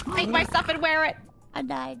 No! Take my stuff and wear it. I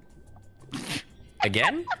died.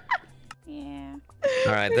 again? Yeah.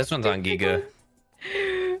 All right, this one's on Geega.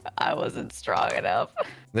 I wasn't strong enough.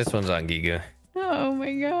 This one's on Geega. Oh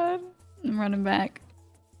my God. I'm running back.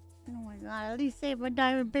 Oh my god, at least save my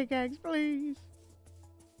diamond pickaxe, please.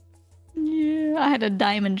 Yeah, I had a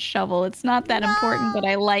diamond shovel. It's not that important, but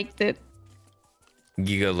I liked it.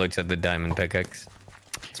 Geega looks at the diamond pickaxe.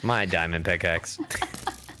 It's my diamond pickaxe.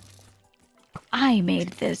 I made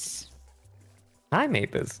this. I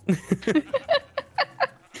made this.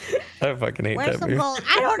 I fucking hate Where's that some move. gold?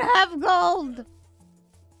 I don't have gold.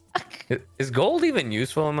 Is gold even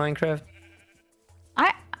useful in Minecraft?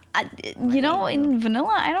 You know, in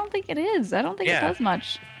vanilla, I don't think it is. I don't think it Yeah. does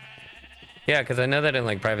much. Yeah, because I know that in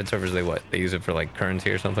like private servers, they use it for like currency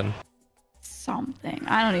or something. Something.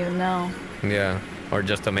 I don't even know. Yeah, or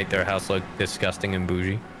just to make their house look disgusting and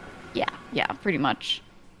bougie. Yeah, pretty much.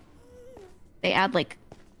 They add like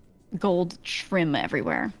gold trim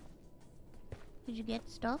everywhere. Did you get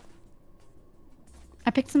stuff?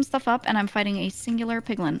 I picked some stuff up and I'm fighting a singular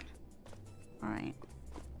piglin. Alright.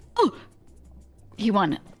 Oh! He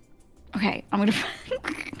won. Okay, I'm gonna...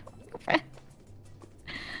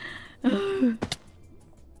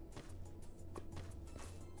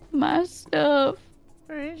 My stuff.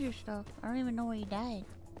 Where is your stuff? I don't even know where you died.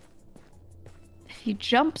 If you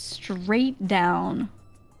jump straight down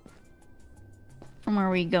from where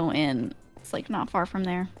we go in, it's like not far from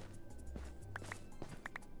there.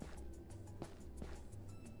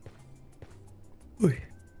 Oy.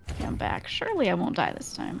 Okay, I'm back. Surely I won't die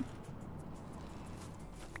this time.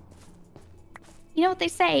 You know what they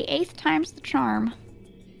say, 8th time's the charm.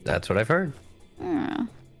 That's what I've heard. I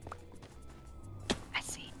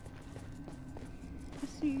see. I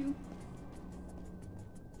see you.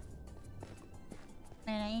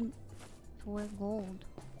 Man, I ain't for gold.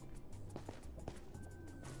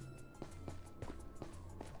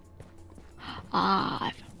 Ah,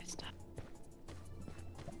 I found my stuff.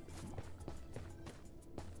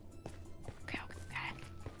 Okay.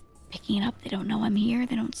 Picking it up. They don't know I'm here.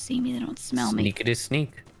 They don't see me. They don't smell me. Sneak it is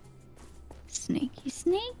sneak. Sneaky,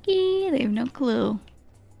 sneaky. They have no clue.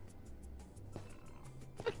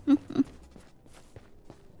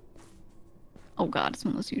 Oh god, it's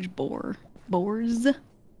one of those huge boars.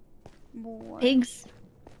 Boy. Pigs.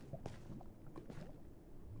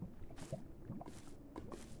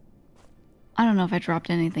 I don't know if I dropped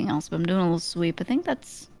anything else, but I'm doing a little sweep. I think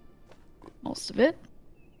that's most of it.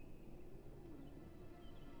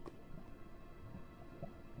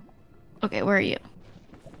 Okay, where are you?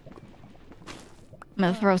 I'm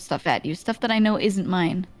gonna throw stuff at you. Stuff that I know isn't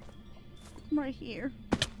mine. I'm right here.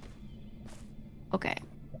 Okay.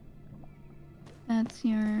 That's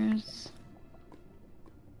yours.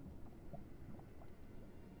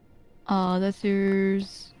 Oh, that's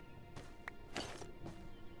yours.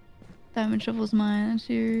 Diamond shovel's mine. That's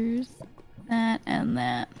yours. That and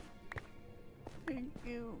that. Thank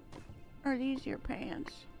you. Are these your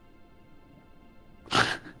pants?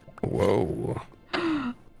 Whoa.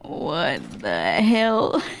 What the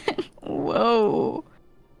hell? Whoa.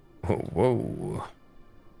 Whoa.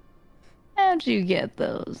 How'd you get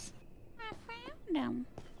those? I found them.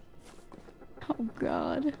 Oh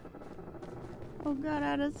god. Oh god,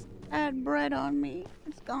 I had bread on me.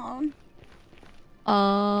 It's gone.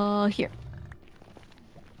 Here.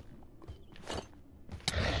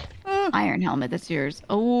 Iron helmet, that's yours.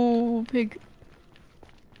 Oh, pig.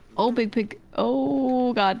 Oh, big pig.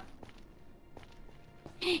 Oh, god.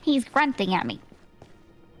 He's grunting at me.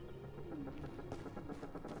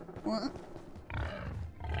 What?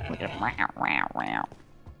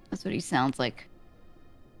 That's what he sounds like.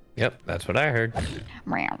 Yep, that's what I heard.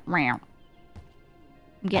 I'm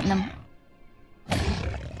getting him.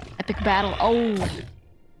 Epic battle. Oh.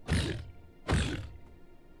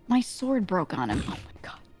 My sword broke on him. Oh my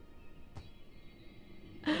god.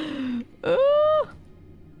 Oh.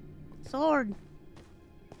 Sword.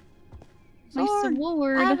 My Sword.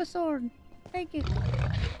 sword. I have a sword. Take it.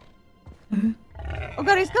 Oh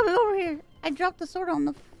god, he's coming over here. I dropped the sword on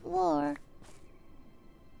the floor.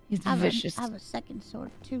 He's I vicious. have a second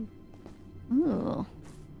sword too. Ooh.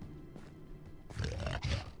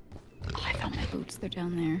 Oh, I found my boots. They're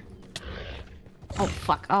down there. Oh,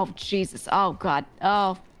 fuck. Oh, Jesus. Oh, God.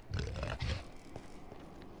 Oh.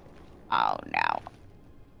 Oh, no.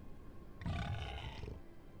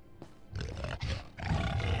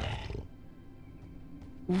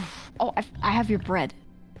 Oof. Oh, I have your bread.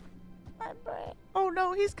 My bread. Oh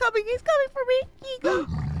no, he's coming. He's coming for me.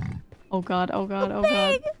 Geega. Oh, God. Oh, God. Oh,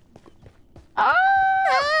 Pig. God.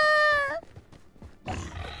 Ah!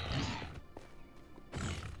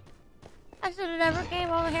 I should have never came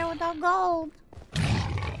over here without gold.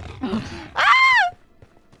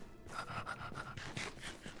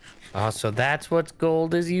 Oh, so that's what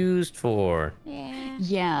gold is used for. Yeah.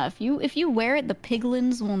 Yeah, if you wear it, the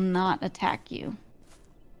piglins will not attack you.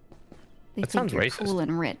 They That think sounds you're racist. cool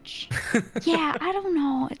and rich. Yeah, I don't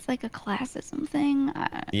know. It's like a classism thing.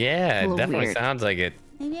 Yeah, a it little definitely weird. sounds like it.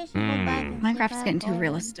 Maybe I should go back and see if I Minecraft's have getting too gold.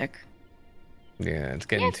 realistic. Yeah, it's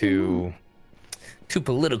getting Yeah, too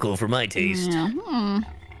political for my taste. Yeah. I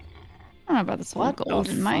don't know about this whole What the gold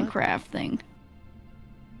in fuck? Minecraft thing.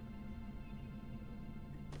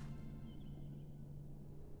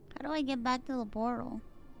 How do I get back to the portal?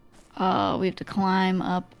 We have to climb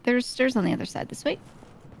up. There's stairs on the other side. This way?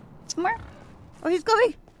 Somewhere? Oh, he's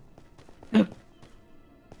coming! Oh,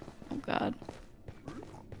 God.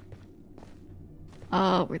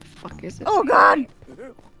 Oh, where the fuck is it? Oh, God!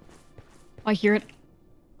 I hear it.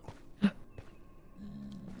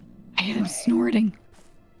 I hear them snorting.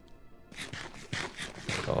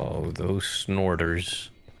 Oh, those snorters.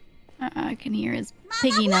 I can hear his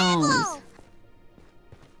piggy nose.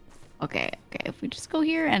 Okay, if we just go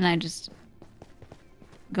here and I just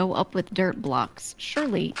go up with dirt blocks,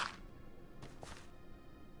 surely...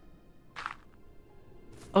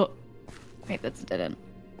 Oh, wait, that's a dead end.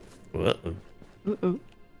 Uh-oh. Uh-oh.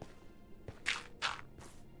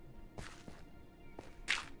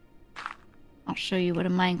 I'll show you what a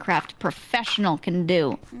Minecraft professional can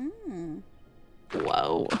do.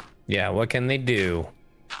 Whoa. Yeah, what can they do?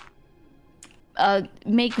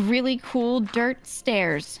 Make really cool dirt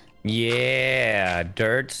stairs. Yeah,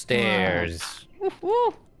 dirt stairs.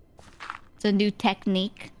 Woo-hoo. It's a new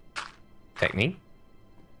technique. Technique?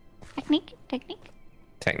 Technique?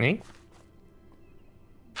 Technique?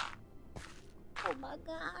 Oh, my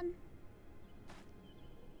God.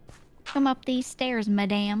 Come up these stairs,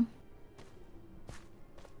 madame.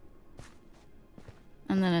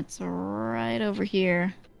 And then it's right over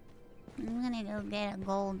here. I'm gonna go get a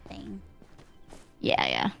gold thing.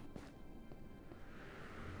 Yeah.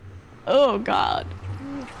 Oh, God.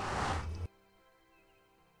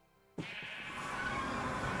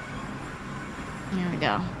 There we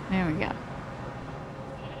go. I'm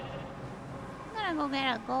gonna go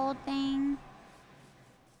get a gold thing.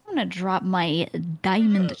 I'm gonna drop my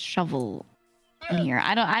diamond shovel in here.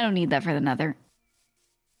 I don't need that for the nether.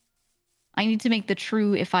 I need to make the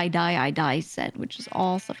true if I die set, which is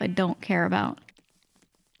all stuff I don't care about.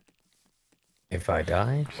 If I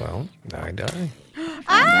die, well, I die.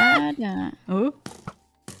 Oh.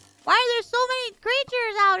 Why are there so many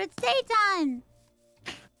creatures out? It's daytime.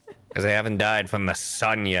 Because they haven't died from the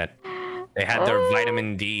sun yet. They had their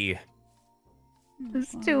vitamin D.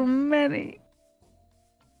 There's too many.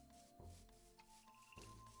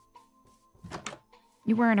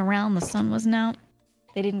 You weren't around, the sun wasn't out.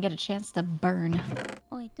 They didn't get a chance to burn.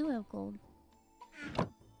 Oh, I do have gold. I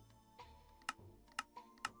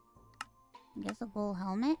guess a gold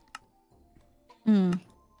helmet.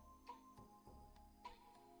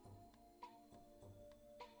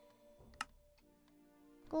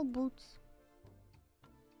 Gold boots.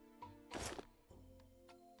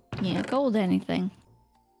 Yeah, gold anything.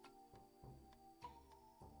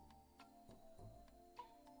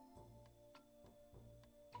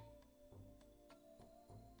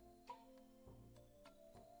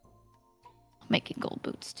 Making gold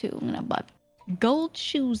boots too. I'm gonna buy gold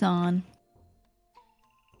shoes on.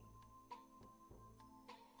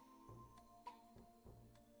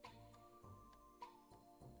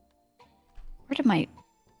 Where did my...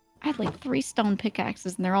 I had like 3 stone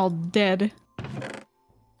pickaxes and they're all dead.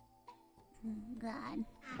 God.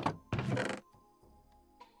 I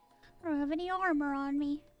don't have any armor on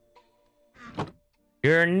me.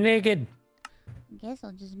 You're naked. I guess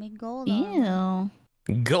I'll just make gold armor.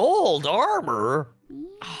 Ew. Gold armor?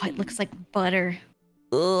 Oh, it looks like butter.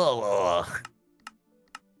 Ugh.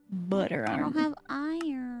 Butter I don't armor. have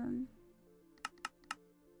iron.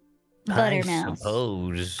 Butter I mouse.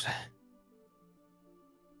 suppose.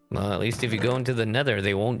 Well, at least if you go into the nether,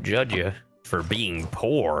 they won't judge you for being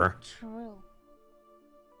poor. True.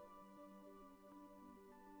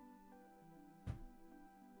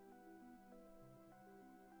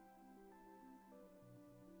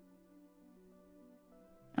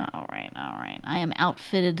 All right. I am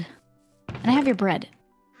outfitted. And I have your bread.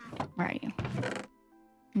 Where are you?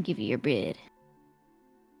 I'll give you your bread.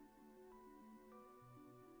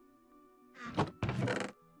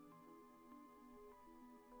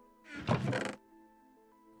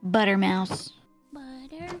 Butter mouse.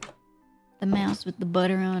 Butter. The mouse with the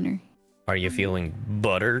butter on her. Are you feeling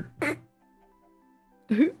buttered?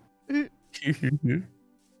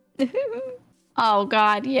 Oh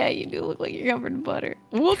God, yeah, you do look like you're covered in butter.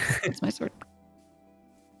 Whoops, that's my sword.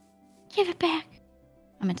 Give it back.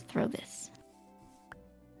 I meant to throw this.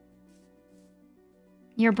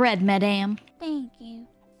 Your bread, madame. Thank you.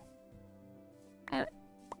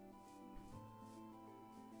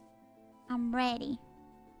 I'm ready.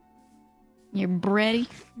 You're bready.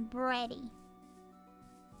 I'm ready.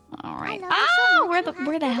 All right. I love you so much,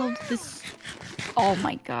 Where the hell did this? Oh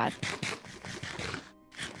my god.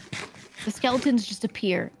 The skeletons just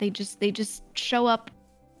appear. They just show up.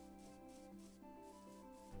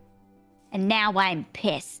 And now I'm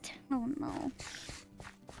pissed. Oh no.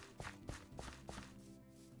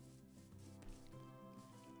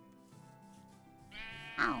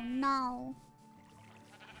 Oh no.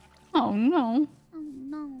 Oh no. Oh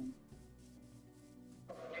no.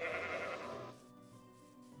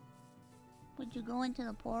 Would you go into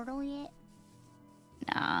the portal yet?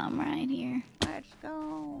 Nah, I'm right here. Let's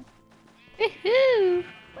go. Woohoo!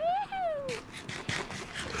 Woohoo!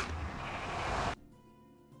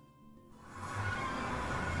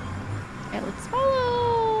 Okay, let's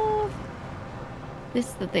follow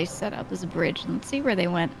this that they set up as a bridge and let's see where they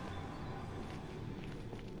went.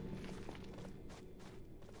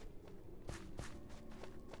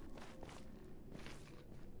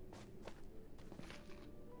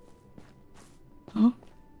 Huh?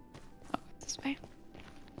 Oh, this way.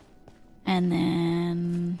 And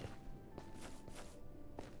then...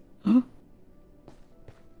 Huh?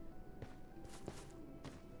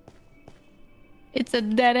 It's a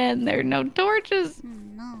dead end. There are no torches. Oh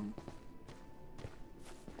no.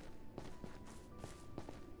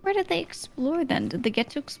 Where did they explore then? Did they get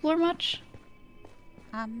to explore much?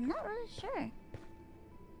 I'm not really sure.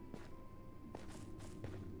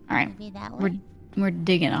 All right, Maybe that way. we're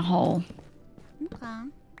digging a hole. Okay.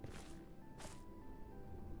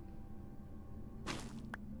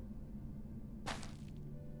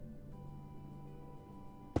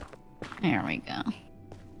 There we go.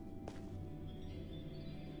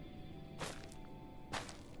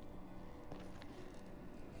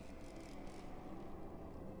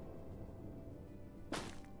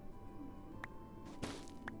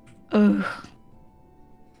 Ugh.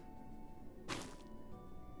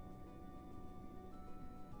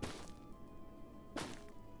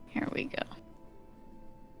 Here we go.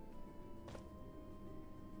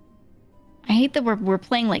 I hate that we're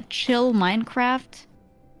playing like chill Minecraft,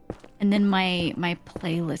 and then my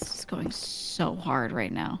playlist is going so hard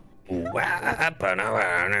right now. It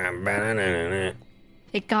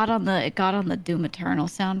got on the Doom Eternal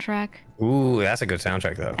soundtrack. Ooh, that's a good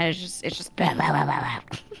soundtrack though. And it's just blah, blah, blah, blah,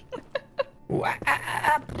 blah.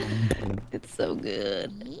 It's so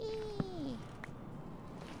good. Yeah.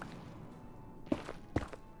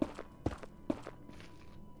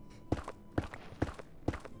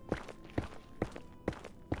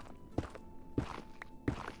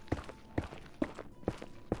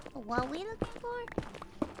 What are we looking for?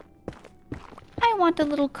 I want the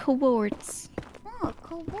little cohorts. Oh,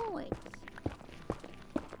 cool boys.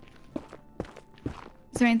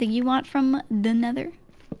 Is there anything you want from the Nether?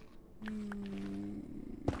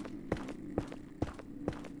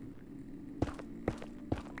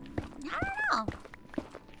 I don't know.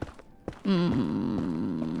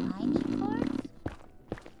 Tiny cards?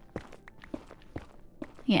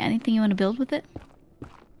 Yeah, anything you want to build with it?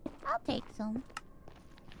 I'll take some.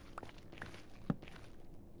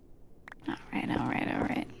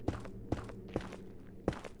 Alright.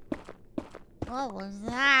 What was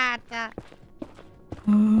that? There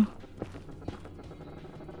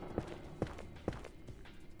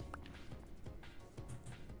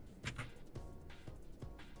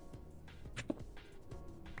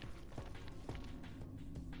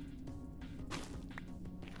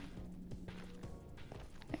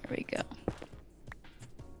we go.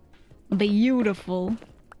 Beautiful.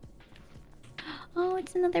 Oh,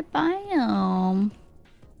 it's another biome.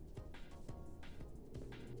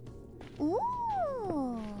 Ooh.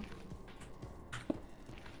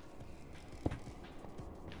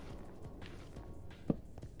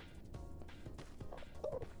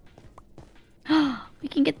 We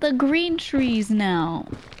can get the green trees now.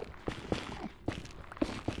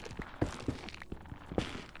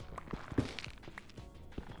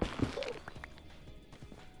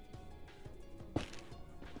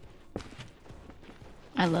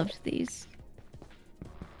 I loved these.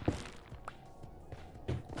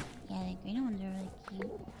 Yeah, the green ones are really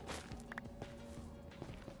cute.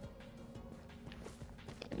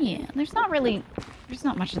 Yeah, there's not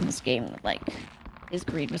much in this game that like is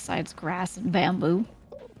green besides grass and bamboo.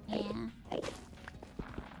 Yeah.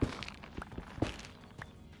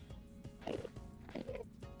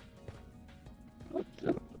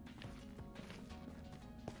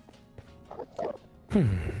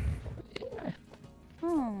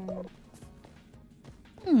 Oh.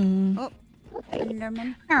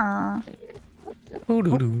 Enderman.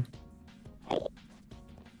 Doo-doo-doo.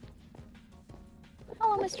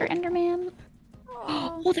 Hello, Mr. Enderman.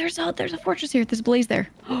 Oh, there's a fortress here. There's a blaze there.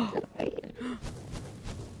 Right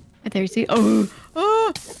there, you see? Oh,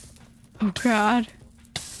 God.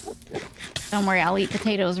 Don't worry, I'll eat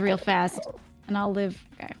potatoes real fast, and I'll live.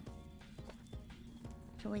 Okay.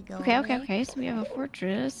 Should we go? Okay. So we have a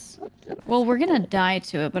fortress. Well, we're gonna die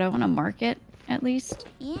to it, but I want to mark it at least.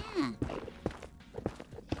 Yeah.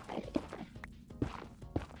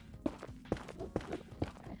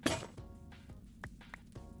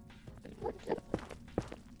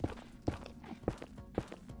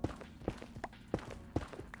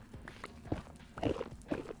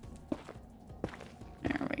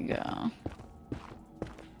 There we go.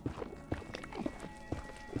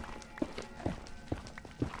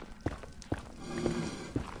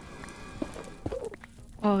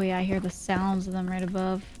 Oh yeah, I hear the sounds of them right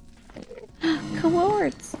above.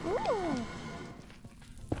 Cohorts! Ooh.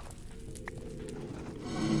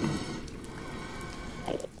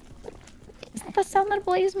 Is that the sound that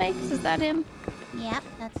Blaze makes? Is that him? Yep,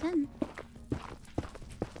 that's him.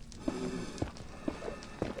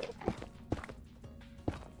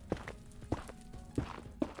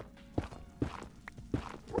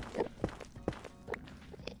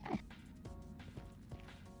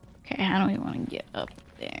 Okay, how do we want to get up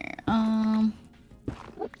there?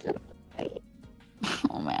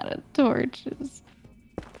 I'm out of torches.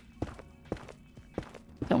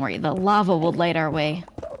 Don't worry, the lava will light our way.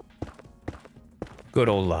 Good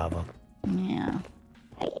old lava. Yeah.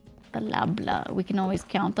 Blah blah. We can always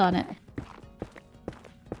count on it.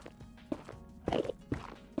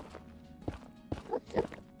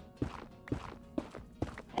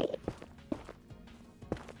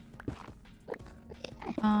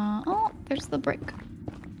 Oh, there's the brick.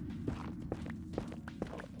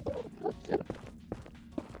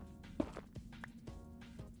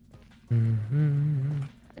 Mm-hmm.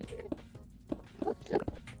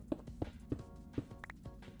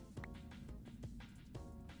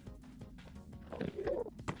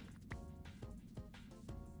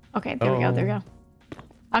 Okay, there we go, there we go.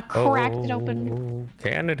 I cracked it open. Oh,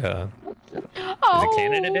 Canada. Oh, Is it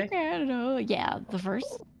Canada Day? Canada. Yeah, the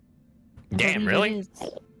first. Damn, really?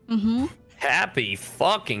 Mm-hmm. Happy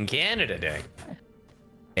fucking Canada Day.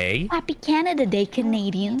 Eh? Happy Canada Day,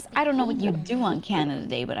 Canadians. I don't know what you do on Canada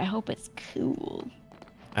Day, but I hope it's cool.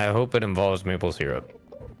 I hope it involves maple syrup.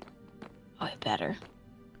 Oh, it better.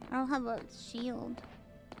 I don't have a shield.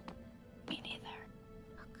 Me neither.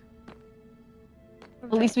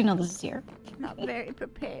 At least we know this is here. Not very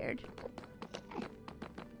prepared.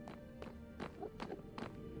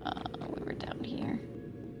 We were down here.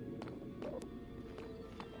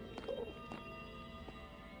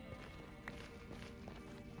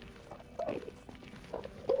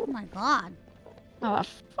 Oh my god. How the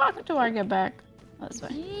fuck do I get back? Oh, this way.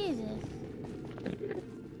 Jesus.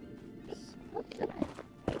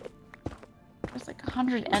 There's like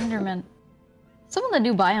 100 Endermen. Some of the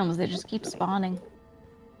new biomes, they just keep spawning.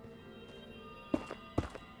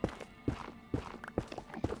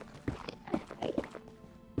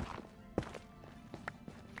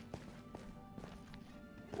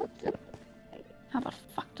 How the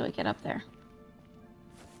fuck do I get up there?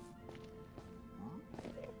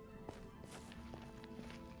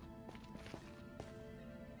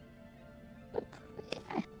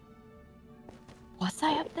 Was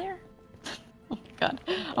I up there? Oh my god.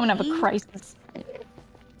 I'm gonna have a crisis.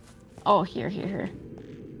 Oh, here.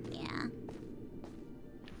 Yeah.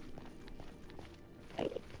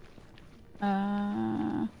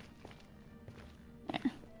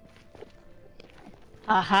 There.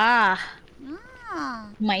 Aha! Ah.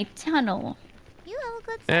 My tunnel. You have a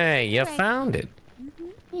good Hey, you right. found it.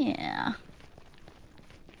 Yeah.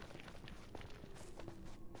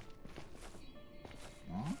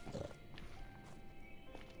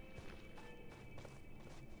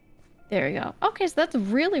 There we go. Okay, so that's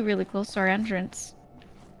really, really close to our entrance.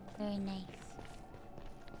 Very nice.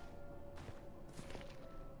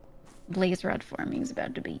 Blaze rod farming is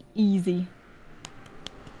about to be easy.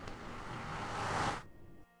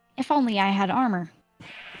 If only I had armor.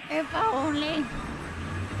 If only.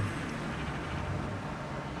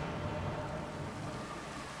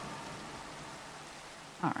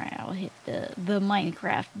 Alright, I'll hit the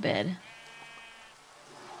Minecraft bed.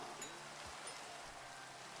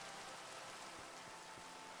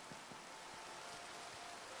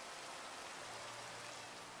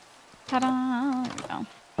 Ta-da! There we go.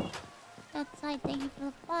 That's right. Thank you for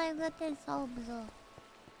the 5 good subs.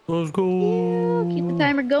 Let's go. Keep the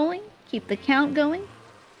timer going. Keep the count going.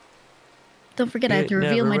 Don't forget, I have It to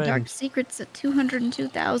reveal my never dark ends. secrets at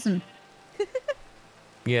 202,000.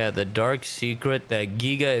 Yeah, the dark secret that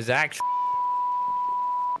Geega is actually.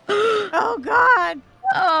 Oh God!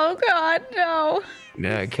 Oh God, no!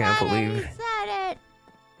 Yeah, I can't He believe. said it.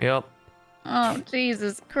 Yep. Oh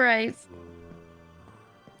Jesus Christ!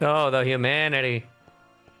 Oh, the humanity.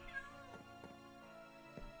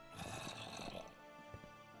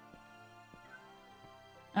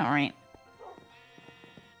 All right.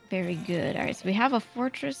 Very good. All right, so we have a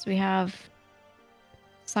fortress. We have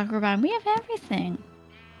Sakurabon. We have everything.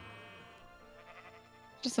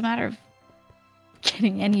 Just a matter of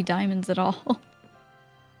getting any diamonds at all. All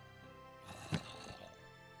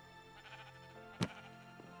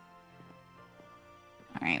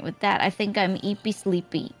right, with that, I think I'm eepy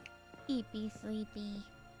sleepy. Eepy sleepy.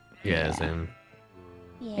 Yeah, Yeah. Zim.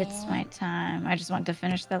 Yeah. It's my time. I just want to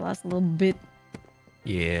finish that last little bit.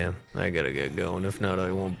 Yeah, I gotta get going. If not,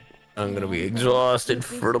 I won't. I'm gonna be Yeah, exhausted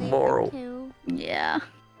sleepy for sleeper tomorrow. too. Yeah.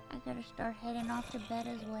 I gotta start heading off to bed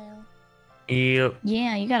as well. Yep.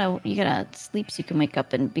 Yeah, you gotta sleep so you can wake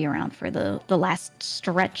up and be around for the last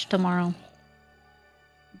stretch tomorrow.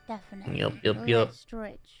 Definitely. Yep. Let's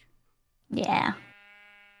stretch. Yeah.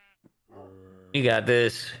 You got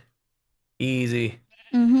this. Easy.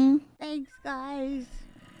 Mm-hmm. Thanks, guys.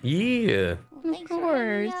 Yeah. Well, Of thanks for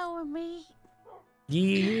hanging course. out with me.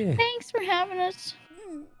 Yeah. Thanks for having us.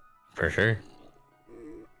 For sure. And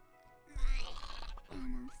I'll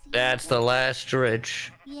see you That's the guys. last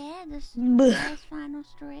stretch. Yeah, this Blech. last final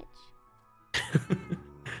stretch.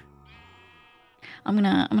 I'm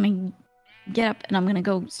gonna get up and I'm gonna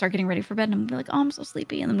go start getting ready for bed and I'm gonna be like, oh, I'm so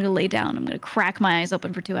sleepy, and I'm gonna lay down. I'm gonna crack my eyes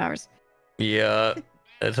open for 2 hours. Yeah.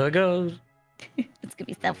 That's how it goes. It's gonna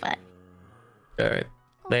be so fun. All right.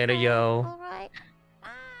 Later, yo. All right.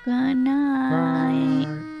 Good night.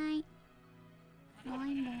 Bye.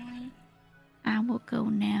 Bye. I will go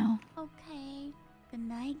now. Okay. Good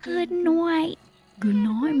night. Good Geega. night. Good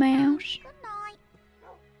night, mouse. Good night.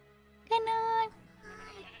 Good night.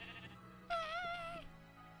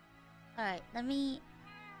 Alright, let me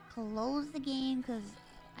close the game because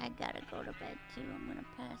I gotta go to bed too. I'm gonna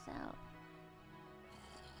pass out.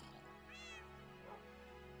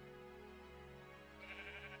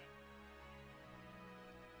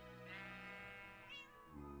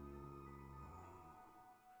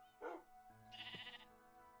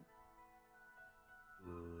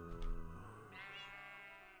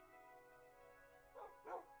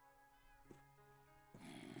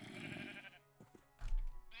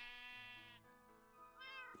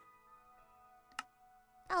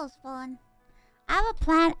 That was fun. I have a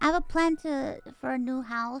plan. I have a plan for a new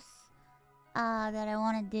house that I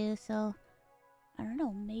want to do. So I don't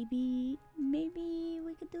know. Maybe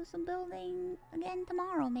we could do some building again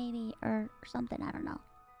tomorrow. Maybe or something. I don't know.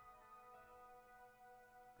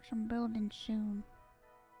 Some building soon.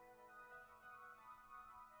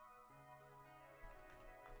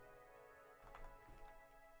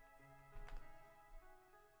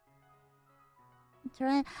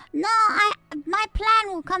 No, my plan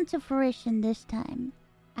will come to fruition this time.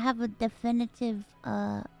 I have a definitive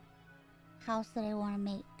house that I want to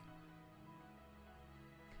make.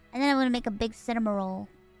 And then I'm going to make a big cinema roll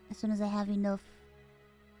as soon as I have enough.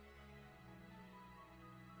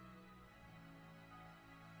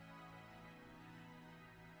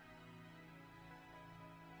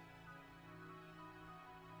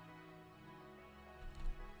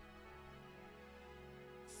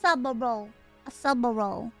 Sub roll. A sub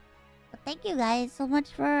roll. But thank you guys so much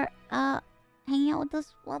for hanging out with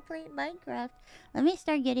us while playing Minecraft. Let me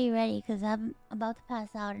start getting ready because I'm about to pass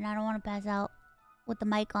out and I don't want to pass out with the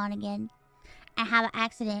mic on again. I have an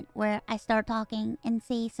accident where I start talking and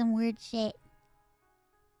say some weird shit.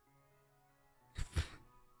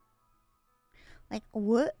 Like,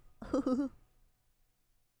 what?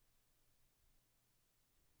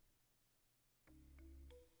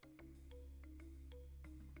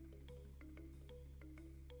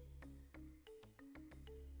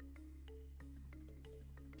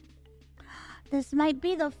 This might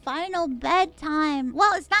be the final bedtime.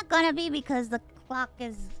 Well, it's not gonna be because the clock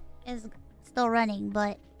is still running,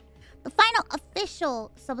 but the final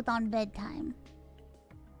official subathon bedtime.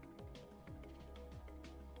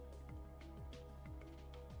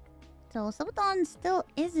 So subathon still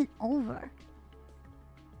isn't over.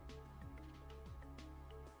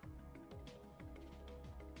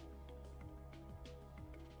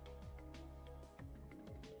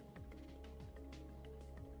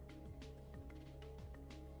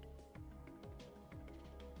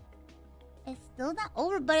 It's still not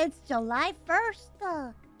over, but it's July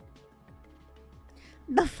 1st.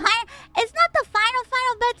 It's not the final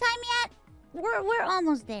bedtime yet. We're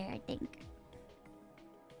almost there, I think.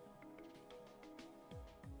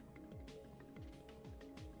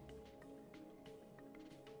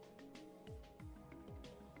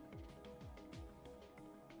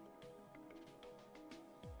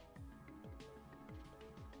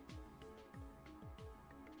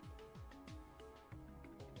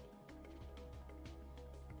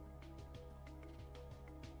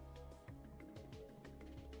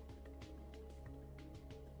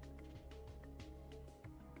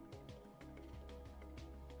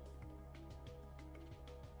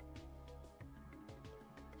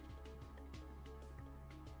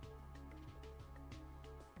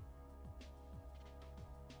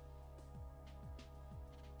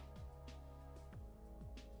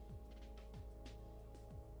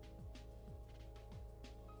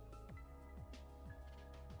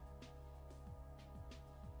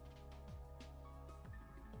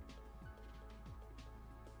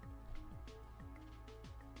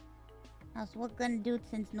 How's what gonna do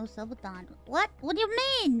since no subathon? What? What do you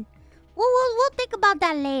mean? We'll think about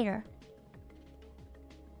that later.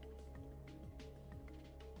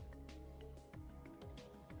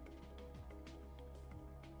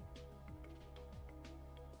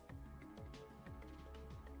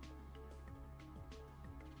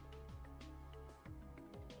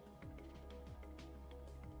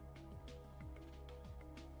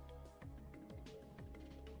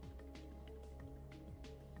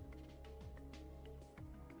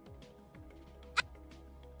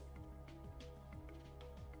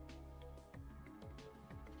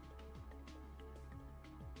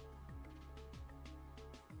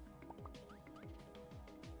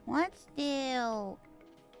 What still?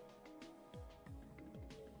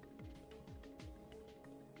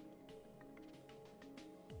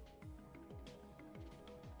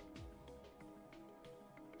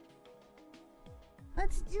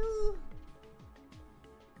 Let's do.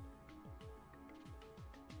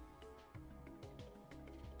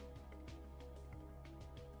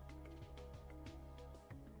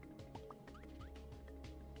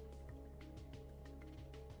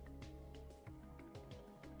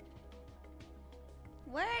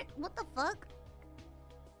 Where? What the fuck?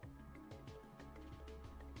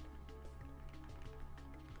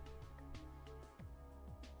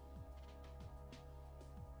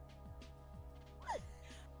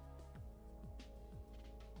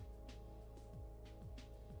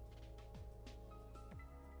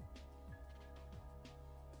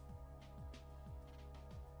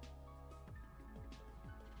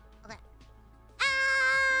 Okay.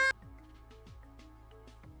 Ah!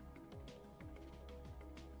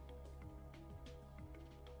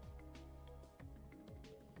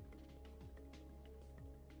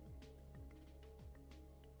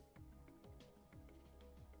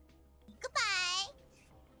 Goodbye.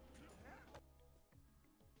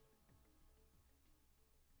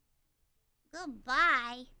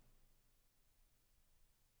 Goodbye.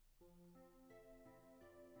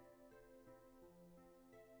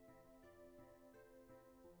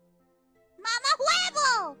 Mama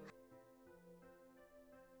huevo.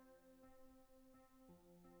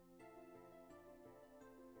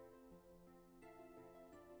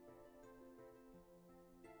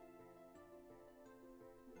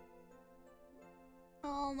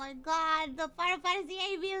 Oh my god, the Final Fantasy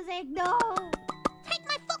VIII music, no! Take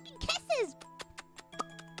my fucking kisses!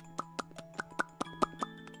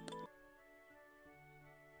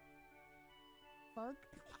 Fuck.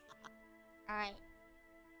 Alright.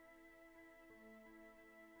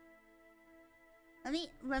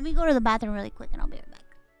 Let me go to the bathroom really quick and I'll be right back.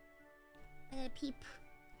 I gotta peep.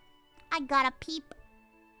 I gotta peep.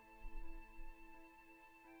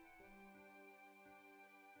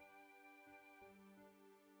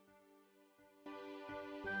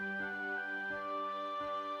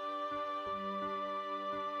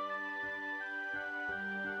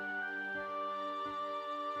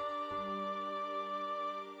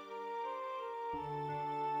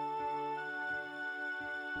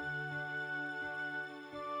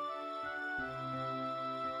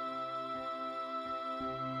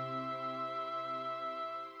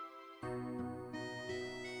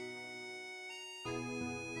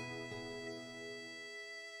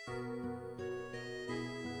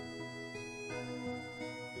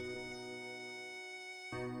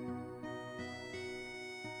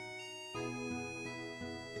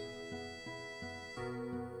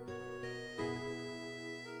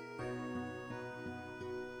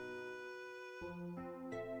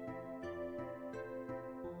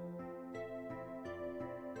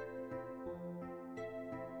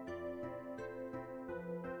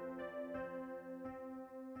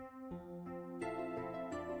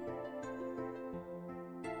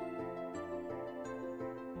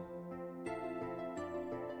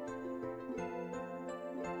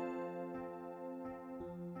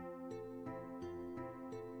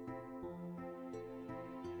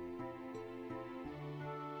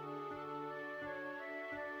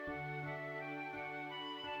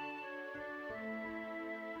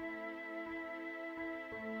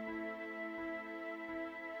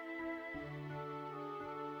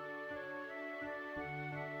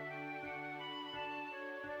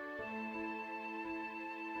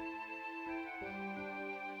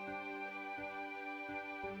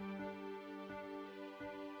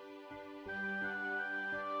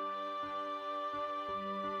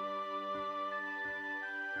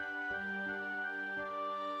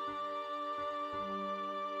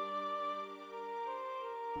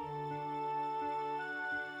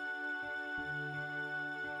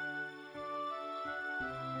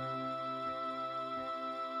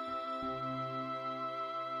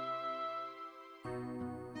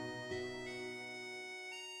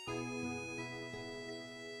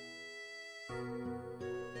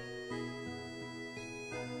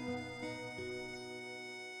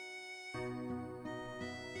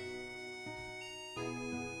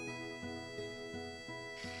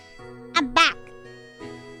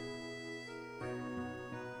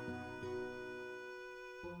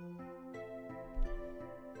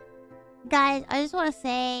 guys, I just want to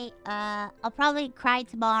say, I'll probably cry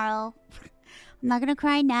tomorrow. I'm not gonna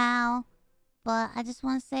cry now, but I just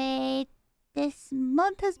want to say this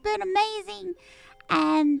month has been amazing,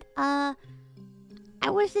 and I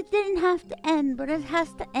wish it didn't have to end, but it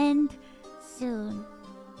has to end soon.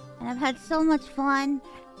 And I've had so much fun,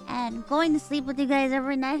 and going to sleep with you guys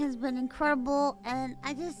every night has been incredible, and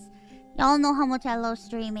y'all know how much I love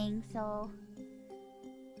streaming, so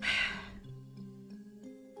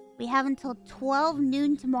we have until 12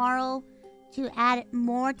 noon tomorrow to add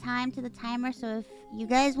more time to the timer. So if you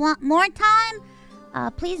guys want more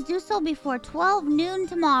time, please do so before 12 noon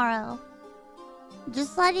tomorrow.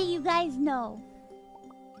 Just letting you guys know.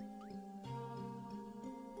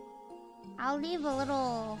 I'll leave a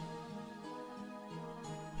little...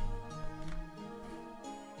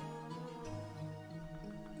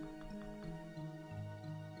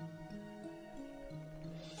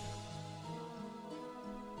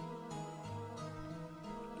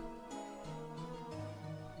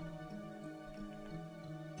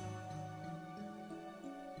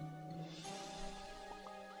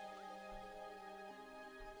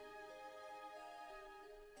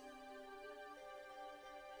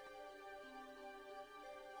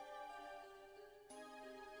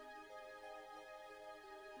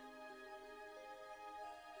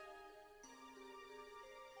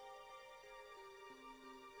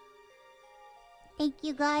 Thank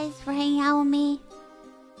you guys for hanging out with me.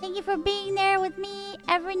 Thank you for being there with me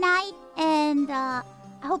every night. And I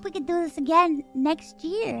hope we could do this again next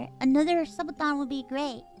year. Another subathon would be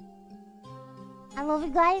great. I love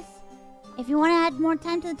you guys. If you want to add more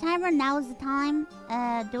time to the timer, now is the time.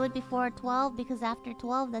 Do it before 12, because after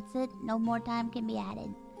 12, that's it. No more time can be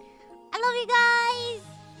added. I love you guys.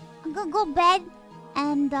 I'm gonna go to bed.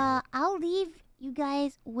 And I'll leave you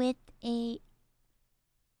guys with a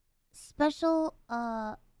special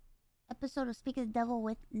episode of Speak of the Devil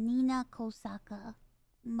with Nina Kosaka,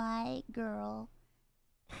 my girl.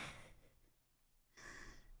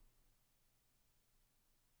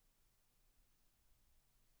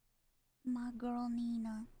 My girl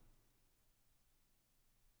Nina.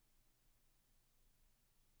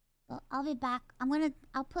 But I'll be back.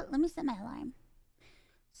 Let me set my alarm.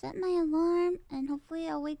 Set my alarm, and hopefully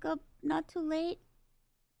I'll wake up not too late.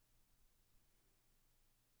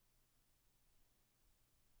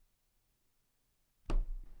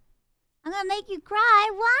 I'm gonna make you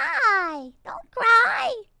cry. Why? Don't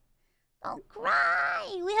cry. Don't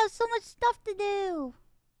cry. We have so much stuff to do.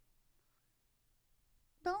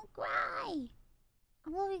 Don't cry. I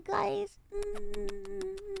love you guys. Good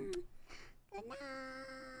night.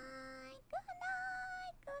 Good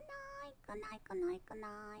night. Good night. Good night. Good night. Good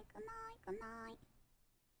night. Good night. Good night.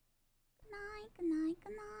 Good night. Good night.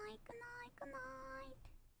 Good night. Good night. Good night.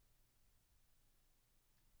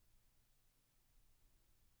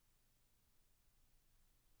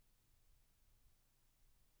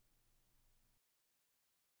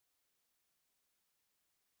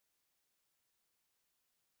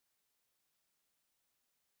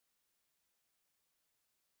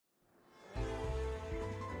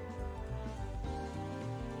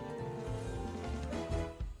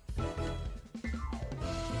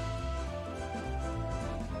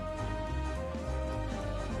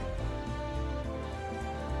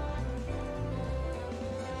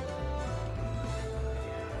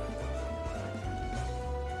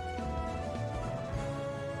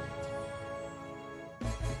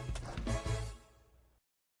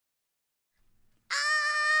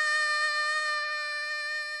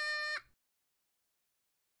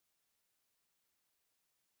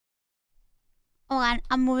 Oh,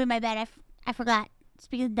 I'm moving my bed. I forgot.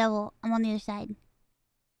 Speak of the devil. I'm on the other side.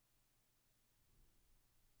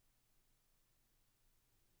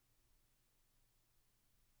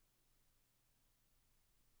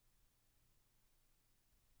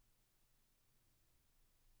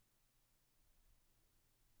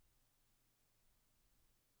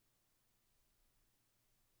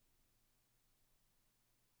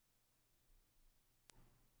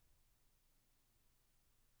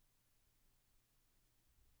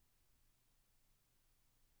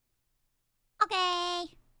 Okay.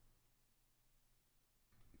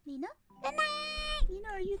 Nina? Good night! Nina,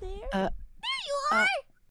 are you there?